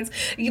corporations,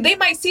 they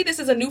might see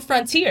this as a new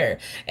frontier.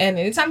 And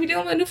anytime you're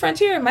dealing with a new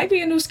frontier, it might be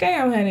a new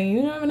scam, honey.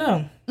 You never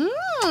know.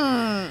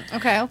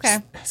 Okay.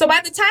 So by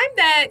the time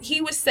that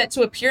he was set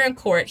to appear in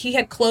court, he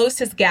had closed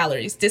his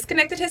galleries,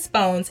 disconnected his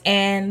phones,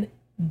 and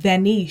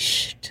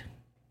vanished.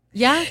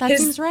 Yeah, that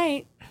seems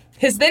right.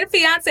 His then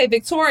fiancée,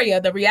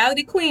 Victoria, the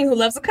reality queen who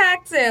loves a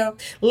cocktail,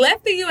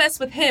 left the U.S.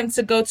 with him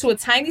to go to a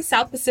tiny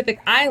South Pacific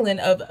island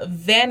of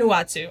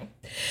Vanuatu.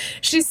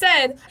 She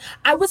said,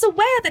 I was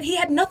aware that he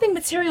had nothing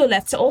material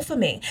left to offer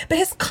me, but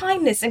his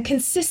kindness and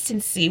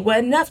consistency were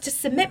enough to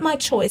cement my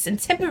choice and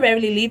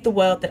temporarily leave the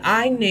world that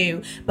I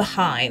knew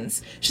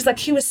behind. She's like,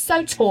 he was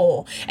so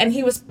tall and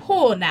he was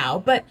poor now,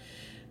 but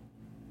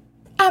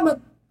I'm a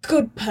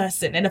good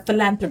person and a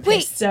philanthropist.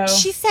 Wait, so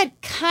she said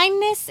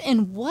kindness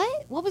and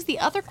what? What was the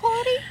other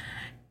quality?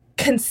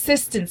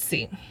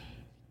 Consistency.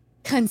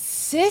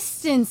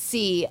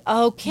 Consistency.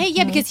 Okay,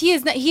 yeah, because he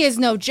has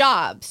no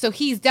job, so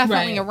he's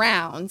definitely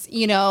around,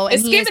 you know. And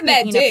it's given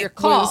that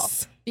dick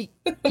was...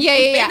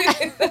 Yeah.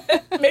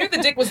 Maybe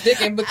the dick was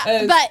dicking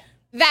because. But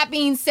that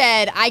being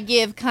said, I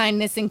give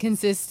kindness and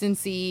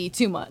consistency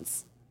 2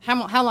 months.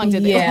 How long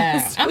did they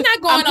last? I'm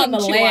not going on the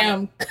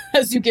lam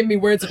because you give me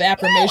words of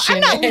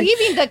affirmation. No, I'm not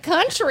leaving the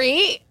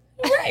country.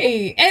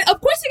 Right. And of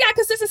course he got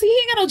consistency. He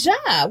ain't got no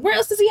job. Where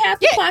else does he have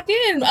to clock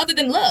in other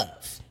than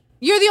love?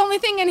 You're the only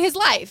thing in his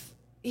life.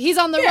 He's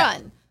on the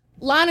run.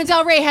 Lana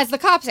Del Rey has the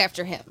cops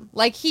after him.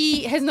 Like,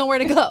 he has nowhere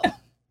to go.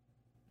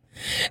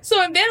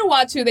 So in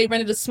Vanuatu, they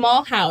rented a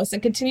small house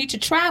and continued to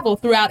travel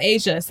throughout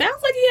Asia.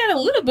 Sounds like he had a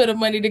little bit of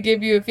money to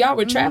give you if y'all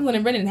were traveling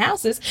and renting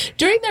houses.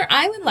 During their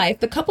island life,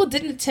 the couple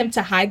didn't attempt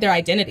to hide their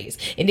identities.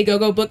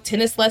 Indiegogo booked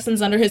tennis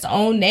lessons under his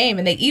own name,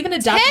 and they even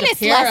adopted a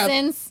pair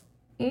lessons.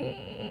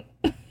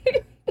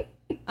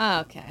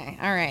 Okay.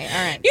 All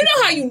right. You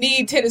know how you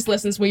need tennis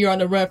lessons when you're on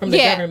the run from the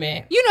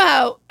government. You know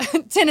how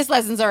tennis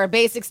lessons are a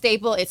basic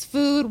staple. It's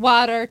food,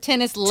 water,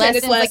 tennis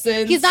lessons. Like,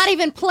 he's not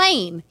even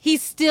playing.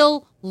 He's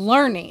still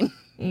learning.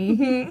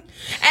 Mm-hmm.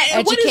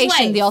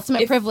 Education, the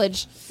ultimate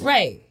privilege.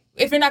 Right.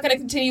 If you're not going to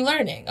continue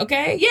learning,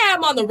 okay? Yeah,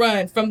 I'm on the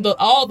run from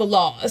all the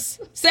laws,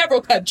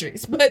 several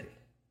countries, but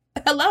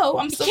hello,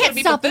 I'm still going to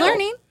be fulfilled. Can't stop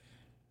learning.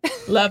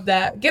 Love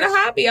that. Get a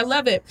hobby. I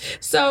love it.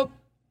 So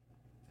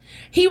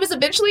he was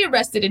eventually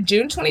arrested in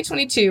June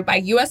 2022 by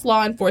U.S.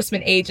 law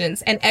enforcement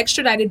agents and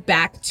extradited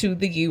back to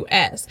the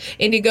U.S.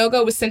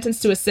 Indiegogo was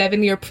sentenced to a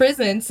 7-year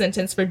prison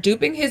sentence for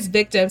duping his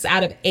victims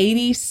out of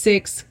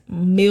 $86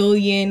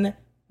 million.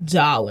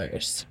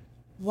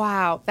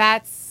 Wow,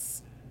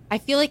 I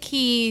feel like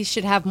he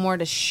should have more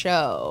to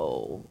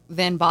show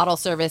than bottle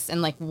service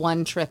and like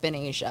one trip in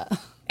Asia.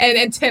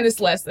 And tennis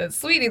lessons.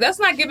 Sweetie, that's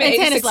not giving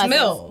 86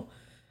 mil.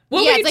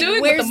 What were you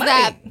doing where's with the money?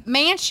 That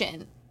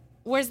mansion?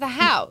 Where's the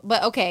house?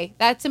 But okay,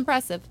 that's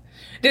impressive.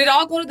 Did it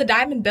all go to the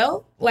diamond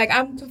belt? Like,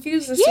 I'm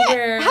confused as to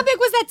where. How big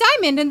was that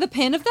diamond in the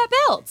pin of that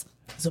belt?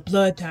 It's a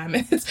blood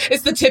diamond.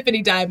 It's the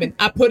Tiffany diamond.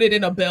 I put it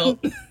in a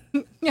belt.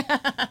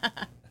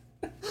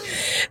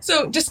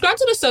 So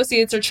disgruntled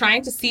associates are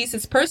trying to seize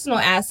his personal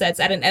assets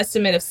at an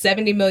estimate of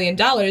 $70 million,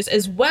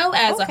 as well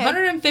as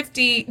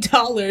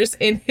 $150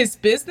 in his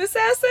business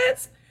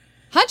assets.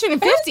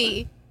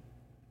 150?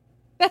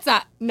 That's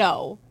not,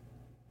 no.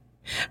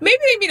 Maybe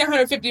they mean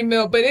 150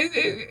 mil, but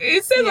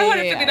it says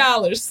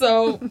 $150.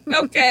 So,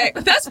 okay.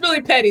 That's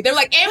really petty. They're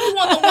like, and we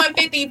want the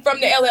 150 from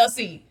the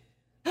LLC.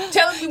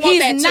 Tell him we want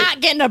that too. He's not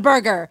getting a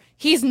burger.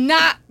 He's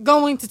not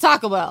going to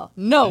Taco Bell.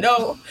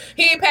 No.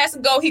 He ain't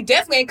passing go. He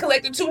definitely ain't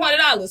collecting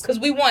 $200 because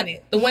we want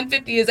it. The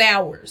 150 is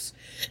ours.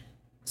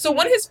 So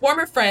one of his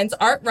former friends,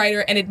 art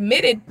writer and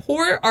admitted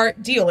poor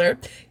art dealer,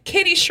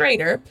 Kitty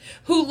Schrader,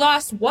 who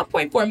lost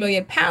 1.4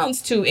 million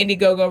pounds to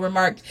Indiegogo,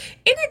 remarked,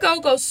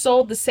 Indiegogo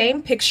sold the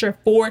same picture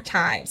 4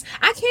 times.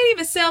 I can't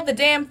even sell the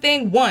damn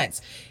thing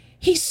once.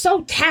 He's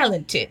so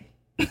talented.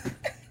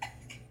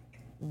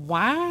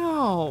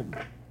 Wow.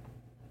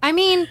 I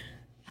mean,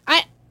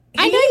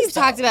 I know you've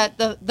talked about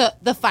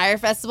the Fire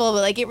Festival,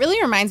 but like it really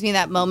reminds me of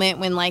that moment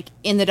when like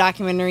in the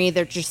documentary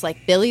they're just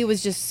like Billy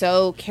was just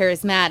so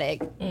charismatic.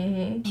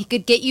 Mm-hmm. He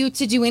could get you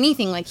to do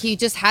anything. Like he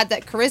just had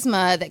that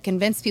charisma that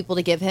convinced people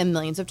to give him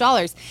millions of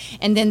dollars.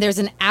 And then there's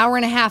an hour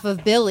and a half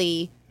of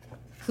Billy,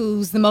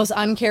 who's the most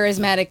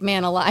uncharismatic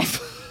man alive.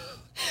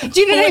 Do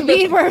you know what I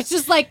mean? Where it's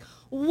just like,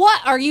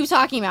 what are you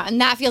talking about?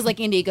 And that feels like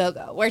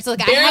Indiegogo, where it's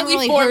like I haven't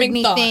really heard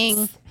anything.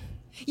 Thoughts.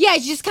 Yeah,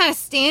 he's just kind of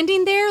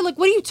standing there. Like,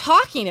 what are you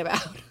talking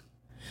about?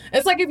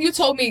 It's like if you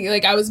told me,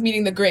 like, I was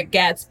meeting the Great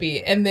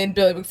Gatsby, and then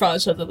Billy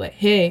McFarland shows up like,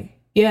 hey,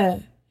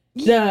 I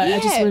just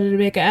wanted to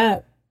make an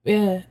app.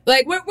 Yeah.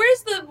 Like,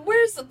 where's the,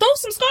 throw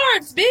some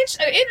stars, bitch.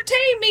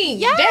 Entertain me.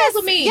 Yes,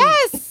 dazzle me.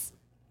 Yes.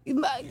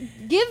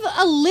 Give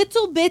a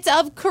little bit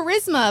of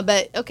charisma,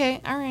 but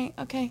okay, all right,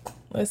 okay.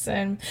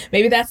 Listen,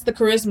 maybe that's the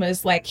charisma.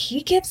 It's like,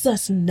 he gives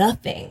us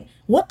nothing.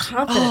 What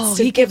confidence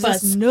to he give gives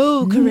us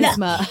no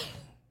charisma. Nothing.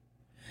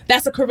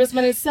 That's a charisma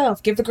in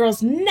itself. Give the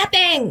girls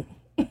nothing.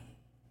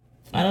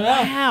 I don't know.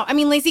 Wow. I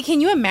mean, Lacey,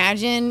 can you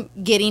imagine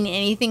getting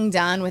anything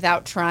done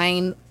without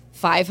trying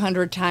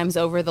 500 times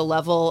over the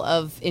level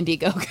of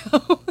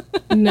Indiegogo?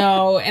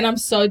 No, and I'm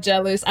so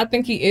jealous. I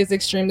think he is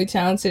extremely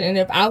talented. And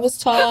if I was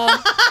tall,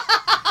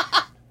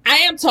 I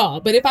am tall,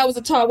 but if I was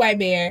a tall white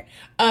man,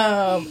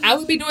 I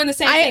would be doing the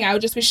same thing. I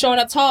would just be showing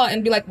up tall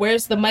and be like,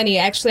 where's the money?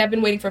 Actually, I've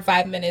been waiting for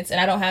 5 minutes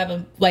and I don't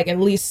have like at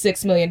least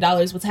 $6 million.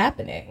 What's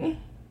happening?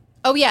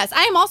 Oh yes,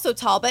 I am also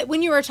tall, but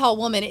when you're a tall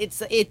woman,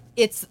 it's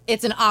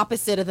an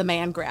opposite of the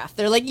man graph.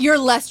 They're like, you're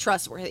less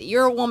trustworthy.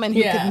 You're a woman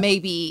who could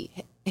maybe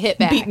hit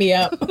back. Beat me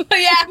up.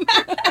 Yeah.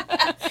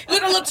 You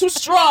look a little too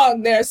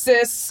strong there,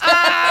 sis.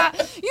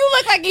 You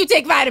look like you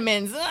take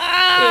vitamins.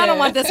 I don't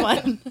want this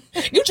one.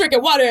 You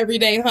drinking water every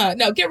day, huh?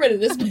 No, get rid of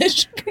this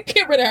bitch.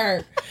 Get rid of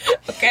her.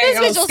 Okay,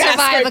 this bitch will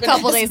survive a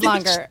couple days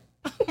longer.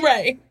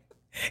 Right.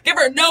 Give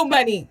her no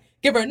money.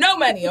 Give her no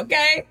money,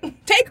 okay?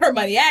 Take her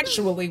money,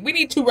 actually. We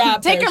need to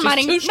rob her. Take her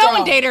money. No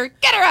one date her.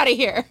 Get her out of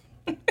here.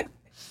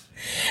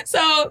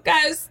 So,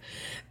 guys,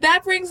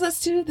 that brings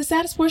us to the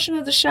saddest portion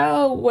of the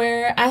show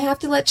where I have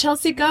to let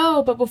Chelsea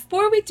go. But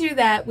before we do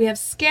that, we have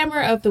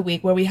Scammer of the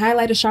Week, where we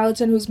highlight a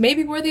charlatan who's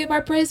maybe worthy of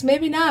our praise,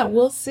 maybe not.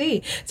 We'll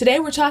see.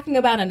 Today, we're talking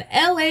about an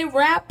LA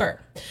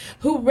rapper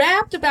who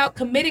rapped about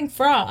committing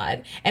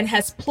fraud and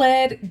has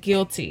pled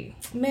guilty.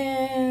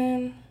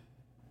 Man.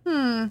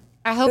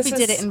 I hope he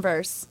did it in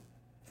verse.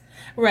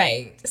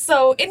 Right.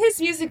 So in his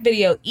music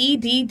video,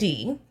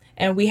 EDD,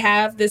 and we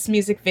have this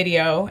music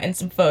video and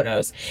some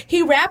photos,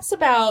 he raps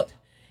about,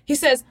 he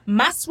says,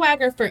 my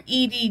swagger for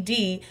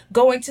EDD,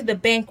 going to the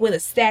bank with a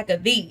stack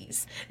of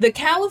these. The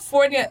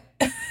California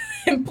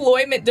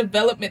Employment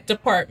Development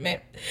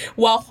Department,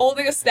 while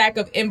holding a stack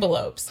of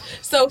envelopes.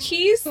 So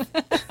he's...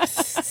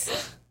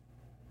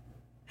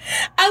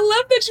 I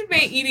love that you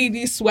made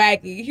EDD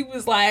swaggy. He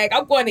was like,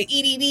 I'm going to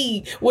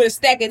EDD with a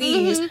stack of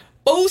these. Mm-hmm.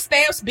 Food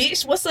stamps,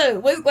 bitch. What's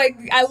up?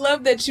 I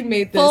love that you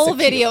made this. Full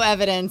video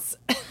evidence.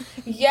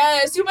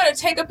 Yes, you better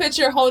take a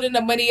picture holding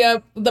the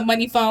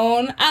money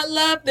phone. I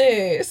love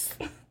this.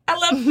 I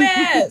love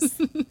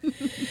this.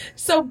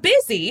 So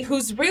Busy,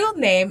 whose real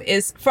name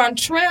is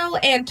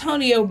Frontrell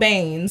Antonio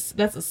Baines.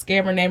 That's a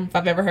scammer name if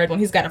I've ever heard one.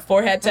 He's got a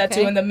forehead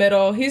tattoo in the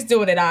middle. He's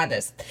doing it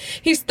honest.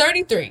 He's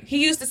 33.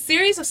 He used a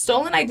series of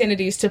stolen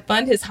identities to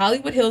fund his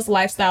Hollywood Hills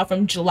lifestyle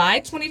from July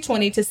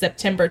 2020 to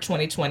September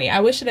 2020. I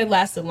wish it had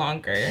lasted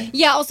longer.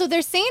 Yeah, also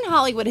they're saying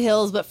Hollywood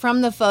Hills, but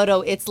from the photo,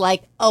 it's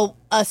like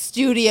a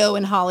studio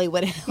in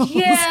Hollywood Hills.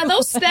 Yeah,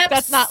 those steps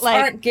That's not like,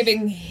 aren't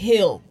giving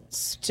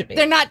hills to me.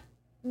 They're not.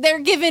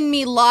 They're giving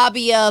me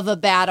lobby of a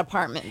bad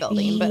apartment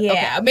building. But yeah,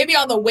 okay. Maybe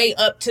on the way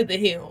up to the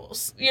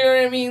hills. You know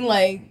what I mean?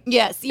 Like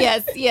yes.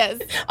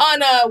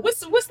 On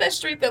what's that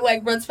street that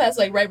like runs past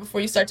like right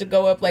before you start to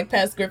go up like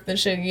past Griffin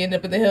shit and you end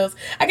up in the hills?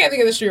 I can't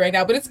think of the street right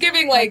now, but it's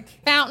giving like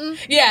Fountain.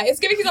 Yeah,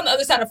 it's giving he's on the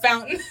other side of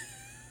Fountain.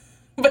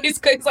 But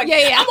he's like,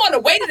 I'm on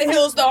the way to the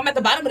hills though. I'm at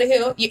the bottom of the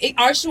hill.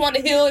 Aren't you on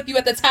the hill if you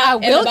at the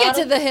top? I will get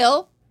to the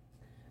hill.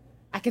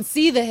 I can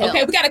see the hill.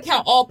 Okay, we got to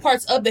count all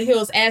parts of the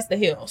hills as the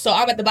hill. So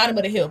I'm at the bottom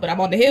of the hill, but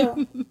I'm on the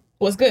hill.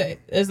 What's good?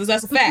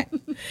 That's a fact.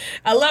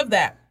 I love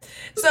that.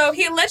 So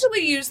he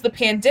allegedly used the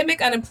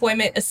pandemic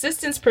unemployment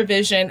assistance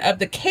provision of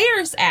the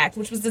CARES Act,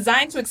 which was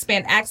designed to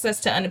expand access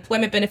to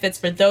unemployment benefits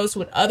for those who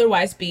would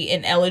otherwise be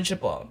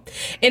ineligible.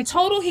 In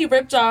total, he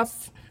ripped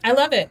off... I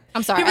love it.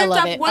 I'm sorry, I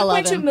love it.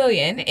 $1.2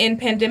 million in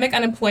pandemic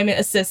unemployment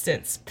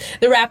assistance.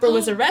 The rapper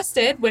was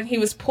arrested when he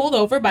was pulled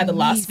over by the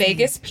Las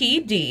Vegas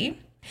PD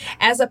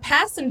as a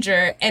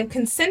passenger and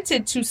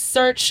consented to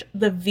search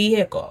the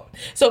vehicle.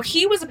 So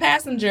he was a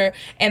passenger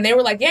and they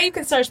were like, yeah, you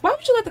can search. Why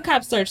would you let the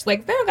cops search?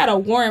 Like, they don't got a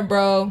warrant,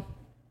 bro.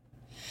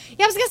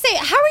 Yeah, I was going to say,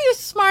 how are you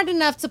smart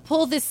enough to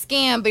pull this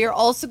scam, but you're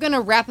also going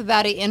to rap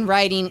about it in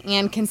writing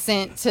and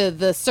consent to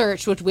the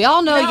search, which we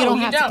all know you don't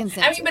have to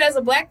consent to. But as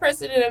a black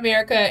person in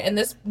America, and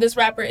this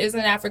rapper isn't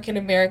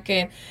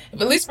African-American,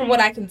 at least from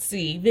what I can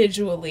see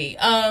visually,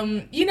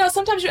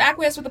 sometimes you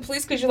acquiesce with the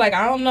police because you're like,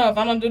 I don't know, if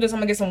I don't do this, I'm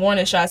going to get some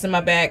warning shots in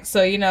my back.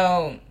 So,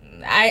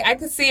 I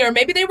could see, or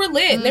maybe they were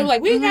lit. And they were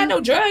like, we ain't got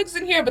no drugs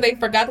in here, but they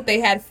forgot that they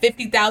had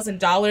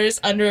 $50,000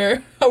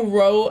 under a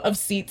row of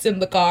seats in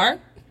the car.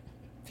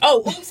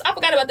 Oh, oops, I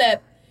forgot about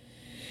that.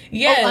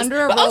 Yes.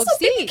 Under a but row also of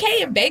seats.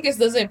 $50K in Vegas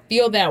doesn't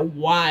feel that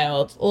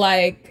wild.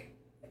 Like,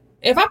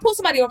 if I pull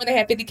somebody over and they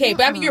have $50K,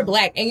 but I mean, you're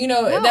black. And,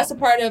 that's a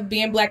part of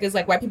being black is,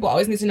 like, white people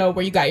always need to know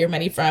where you got your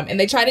money from. And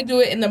they try to do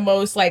it in the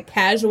most, like,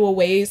 casual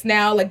ways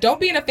now. Like, don't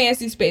be in a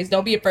fancy space.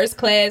 Don't be in first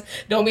class.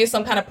 Don't be in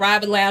some kind of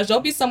private lounge.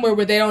 Don't be somewhere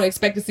where they don't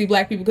expect to see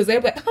black people because they're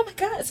like, oh, my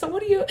God, so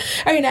what are you?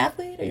 Are you an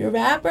athlete? Are you a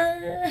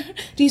rapper?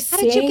 Do you sing?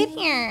 How did you get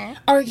here?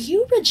 Are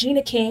you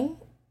Regina King?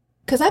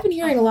 Because I've been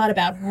hearing a lot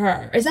about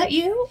her. Is that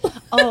you?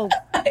 Oh.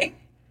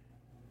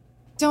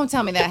 Don't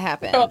tell me that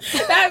happened.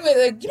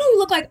 You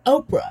look like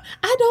Oprah.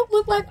 I don't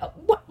look like...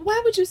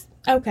 Why would you...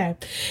 Okay.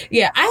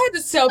 Yeah, I had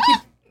to tell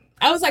people...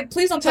 I was like,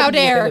 please don't tell me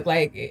what they look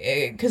like.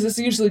 Because it's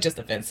usually just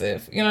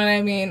offensive. You know what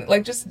I mean?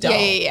 Like, just don't.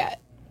 Yeah.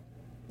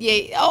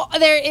 Oh,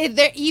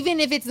 they're even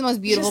if it's the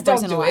most beautiful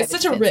person alive. It's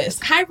such a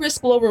risk. High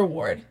risk, low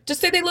reward.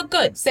 Just say they look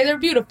good. Say they're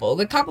beautiful.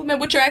 Like, compliment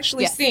what you're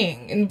actually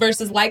seeing, and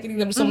versus liking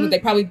them to someone that they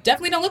probably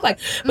definitely don't look like.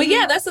 But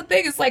yeah, that's the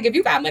thing. It's like, if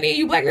you got money and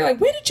you black, you're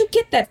like, where did you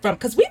get that from?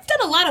 Because we've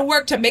done a lot of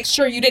work to make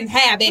sure you didn't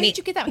have any. Where did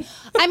you get that?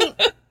 I mean,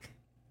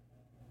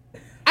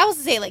 I was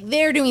to say, like,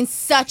 they're doing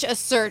such a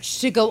search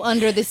to go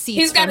under the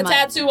seats. He's got a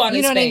tattoo on his face.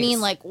 You know what I mean?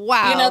 Like,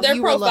 wow. They're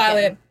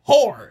profiling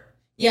hard.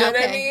 You know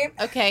what I mean?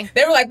 Okay.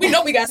 They were like, we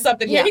know we got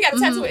something here. He got a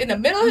tattoo in the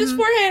middle of his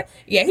forehead.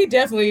 Yeah, he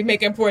definitely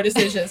making poor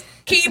decisions.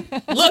 Keep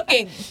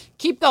looking.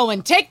 Keep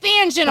going. Take the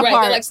engine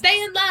apart. They're like,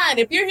 stay in line.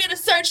 If you're here to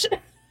search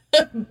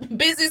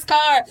Busy's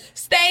car,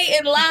 stay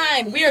in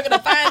line. We are going to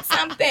find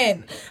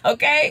something.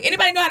 Okay?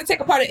 Anybody know how to take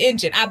apart an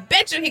engine? I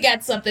bet you he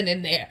got something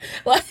in there.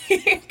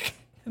 Like...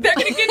 They're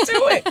going to get to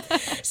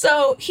it.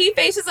 So he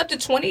faces up to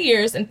 20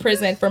 years in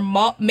prison for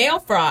mail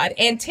fraud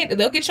and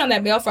they'll get you on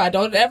that mail fraud.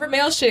 Don't ever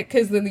mail shit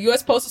because then the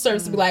U.S. Postal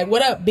Service will be like,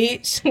 what up,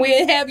 bitch? We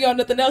didn't have you on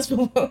nothing else.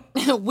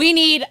 We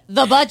need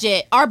the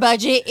budget. Our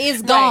budget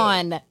is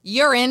gone. Right.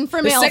 You're in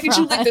for mail fraud. The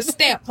second you lick the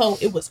stamp hole,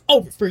 it was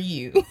over for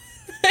you.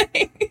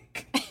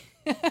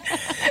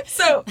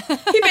 So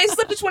he faces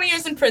up to 20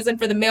 years in prison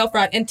for the mail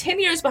fraud and 10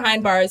 years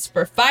behind bars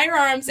for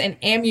firearms and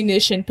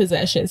ammunition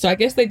possession. So I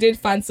guess they did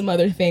find some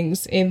other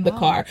things in the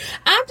car.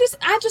 I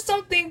just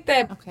don't think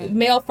that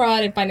mail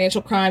fraud and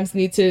financial crimes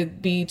need to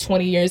be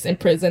 20 years in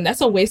prison.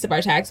 That's a waste of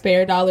our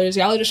taxpayer dollars.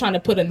 Y'all are just trying to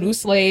put a new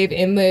slave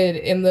in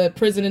the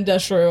prison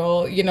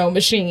industrial,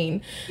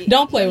 machine.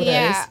 Don't play with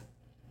us.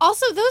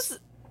 Also,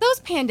 those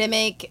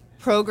pandemic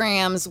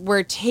programs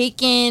were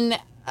taken.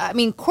 I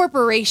mean,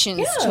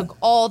 corporations took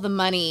all the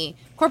money.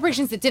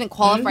 Corporations that didn't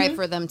qualify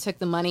for them took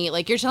the money.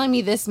 Like, you're telling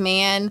me this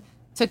man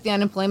took the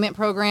unemployment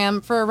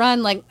program for a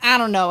run? Like, I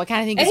don't know. I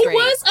kind of think it's great. He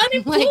was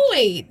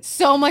unemployed. Like,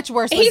 so much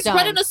worse was He's done.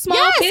 running a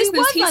small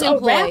business. He's a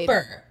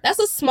rapper. That's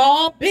a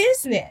small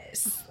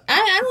business.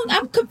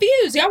 I'm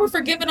confused. Y'all were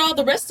forgiving all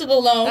the rest of the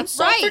loans. That's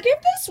right. Forgive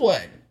this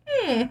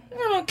one.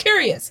 I'm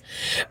curious.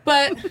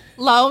 But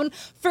loan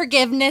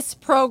forgiveness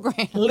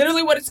program.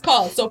 Literally what it's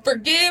called. So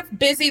forgive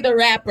Busy the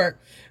rapper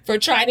for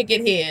trying to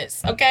get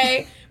his,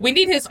 okay? We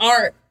need his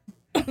art.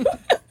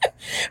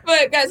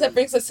 But guys, that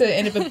brings us to the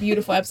end of a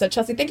beautiful episode.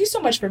 Chelsea, thank you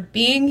so much for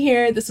being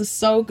here. This is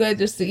so good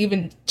just to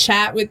even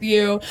chat with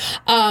you.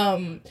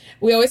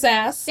 We always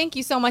ask. Thank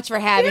you so much for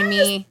having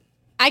me.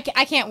 I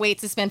can't wait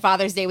to spend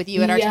Father's Day with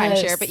you at our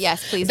timeshare, but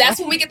yes, please. That's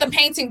when we get the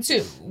painting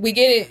too. We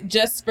get it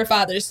just for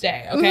Father's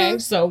Day, okay?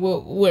 So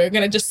we're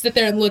going to just sit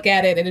there and look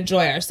at it and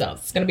enjoy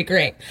ourselves. It's going to be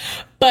great.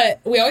 But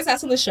we always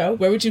ask on the show,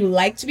 where would you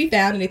like to be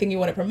found? Anything you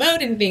want to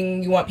promote?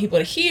 Anything you want people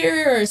to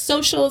hear? Or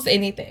socials?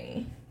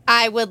 Anything?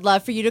 I would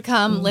love for you to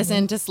come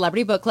listen to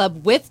Celebrity Book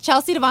Club with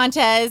Chelsea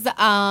Devantez,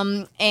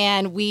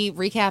 and we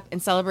recap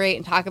and celebrate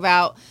and talk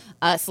about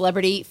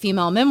celebrity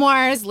female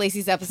memoirs.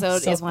 Lacey's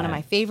episode is one of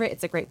my favorite.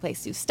 It's a great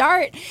place to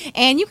start.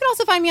 And you can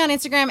also find me on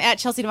Instagram at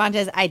Chelsea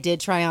Devantez. I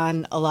did try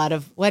on a lot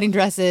of wedding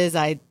dresses.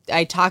 I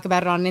talk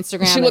about it on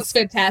Instagram. She looks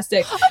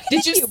fantastic.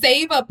 Did you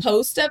save a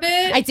post of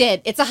it? I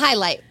did. It's a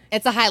highlight.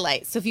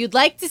 So if you'd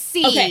like to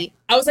see... Okay.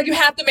 I was like, you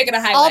have to make it a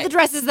highlight. All the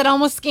dresses that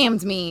almost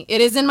scammed me. It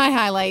is in my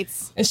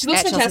highlights. And she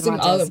looks fantastic in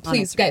all of them.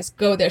 Please, guys,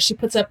 go there. She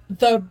puts up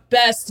the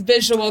best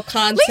visual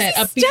content.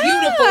 A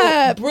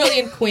beautiful,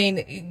 brilliant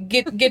queen.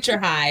 Get your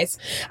highs,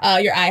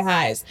 your eye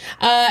highs.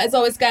 As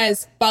always,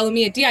 guys, follow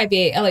me at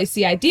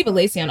DIVALACI, Diva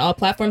Lacey on all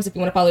platforms. If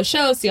you want to follow the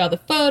show, see all the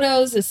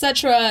photos,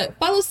 etc.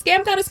 Follow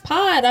Scam Goddess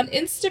Pod on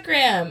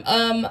Instagram.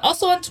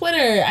 Also on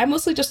Twitter. I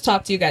mostly just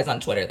talk to you guys on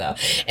Twitter, though.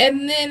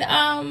 And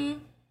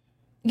then,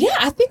 yeah,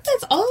 I think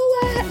that's all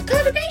I have.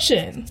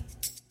 Congregation.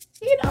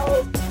 Get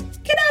out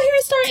here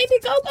and start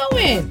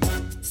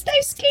Indiegogoing.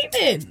 Stay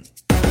scheming.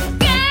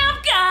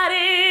 Scam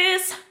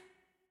Goddess.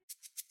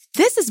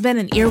 This has been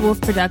an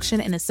Earwolf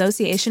production in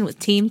association with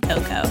Team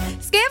Coco.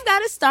 Scam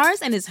Goddess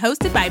stars and is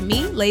hosted by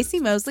me, Lacey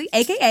Mosley,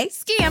 a.k.a.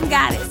 Scam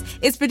Goddess.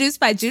 It's produced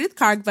by Judith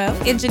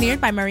Cargbo, engineered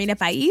by Marina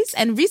Pais,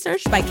 and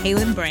researched by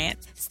Kaylin Brandt.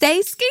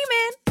 Stay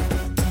scheming.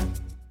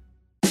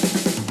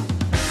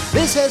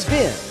 This has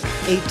been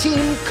a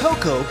Team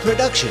Coco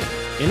production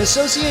in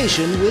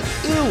association with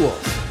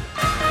Earwolf.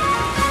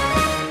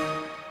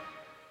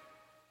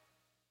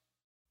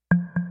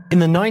 In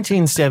the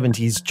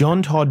 1970s,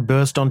 John Todd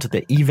burst onto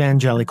the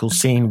evangelical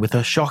scene with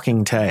a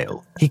shocking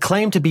tale. He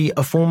claimed to be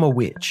a former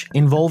witch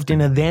involved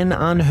in a then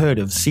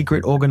unheard-of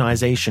secret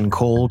organization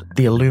called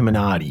the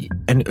Illuminati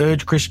and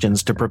urged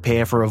Christians to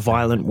prepare for a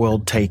violent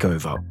world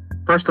takeover.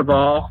 First of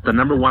all, the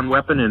number one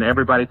weapon in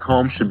everybody's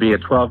home should be a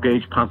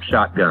 12-gauge pump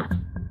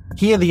shotgun.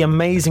 Hear the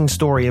amazing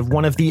story of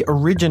one of the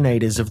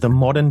originators of the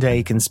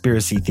modern-day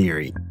conspiracy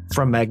theory.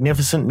 From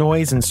Magnificent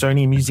Noise and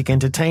Sony Music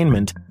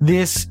Entertainment,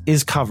 this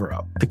is Cover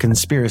Up, the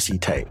Conspiracy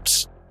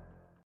Tapes.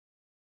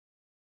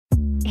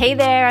 Hey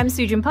there, I'm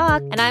Sujin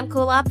Park. And I'm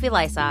Kulap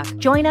Vilaisak.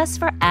 Join us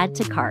for Add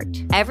to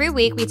Cart. Every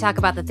week we talk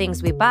about the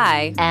things we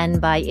buy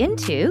and buy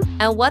into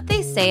and what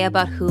they say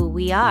about who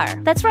we are.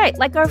 That's right,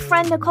 like our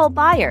friend Nicole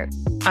Byer.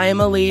 I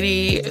am a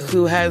lady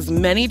who has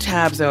many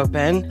tabs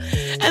open,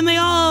 and they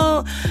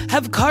all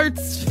have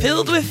carts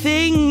filled with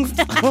things.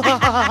 Got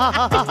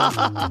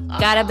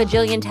a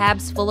bajillion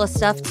tabs full of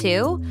stuff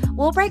too?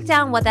 We'll break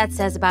down what that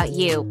says about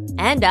you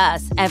and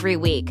us every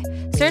week.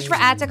 Search for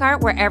Add to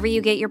Cart wherever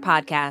you get your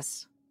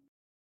podcasts.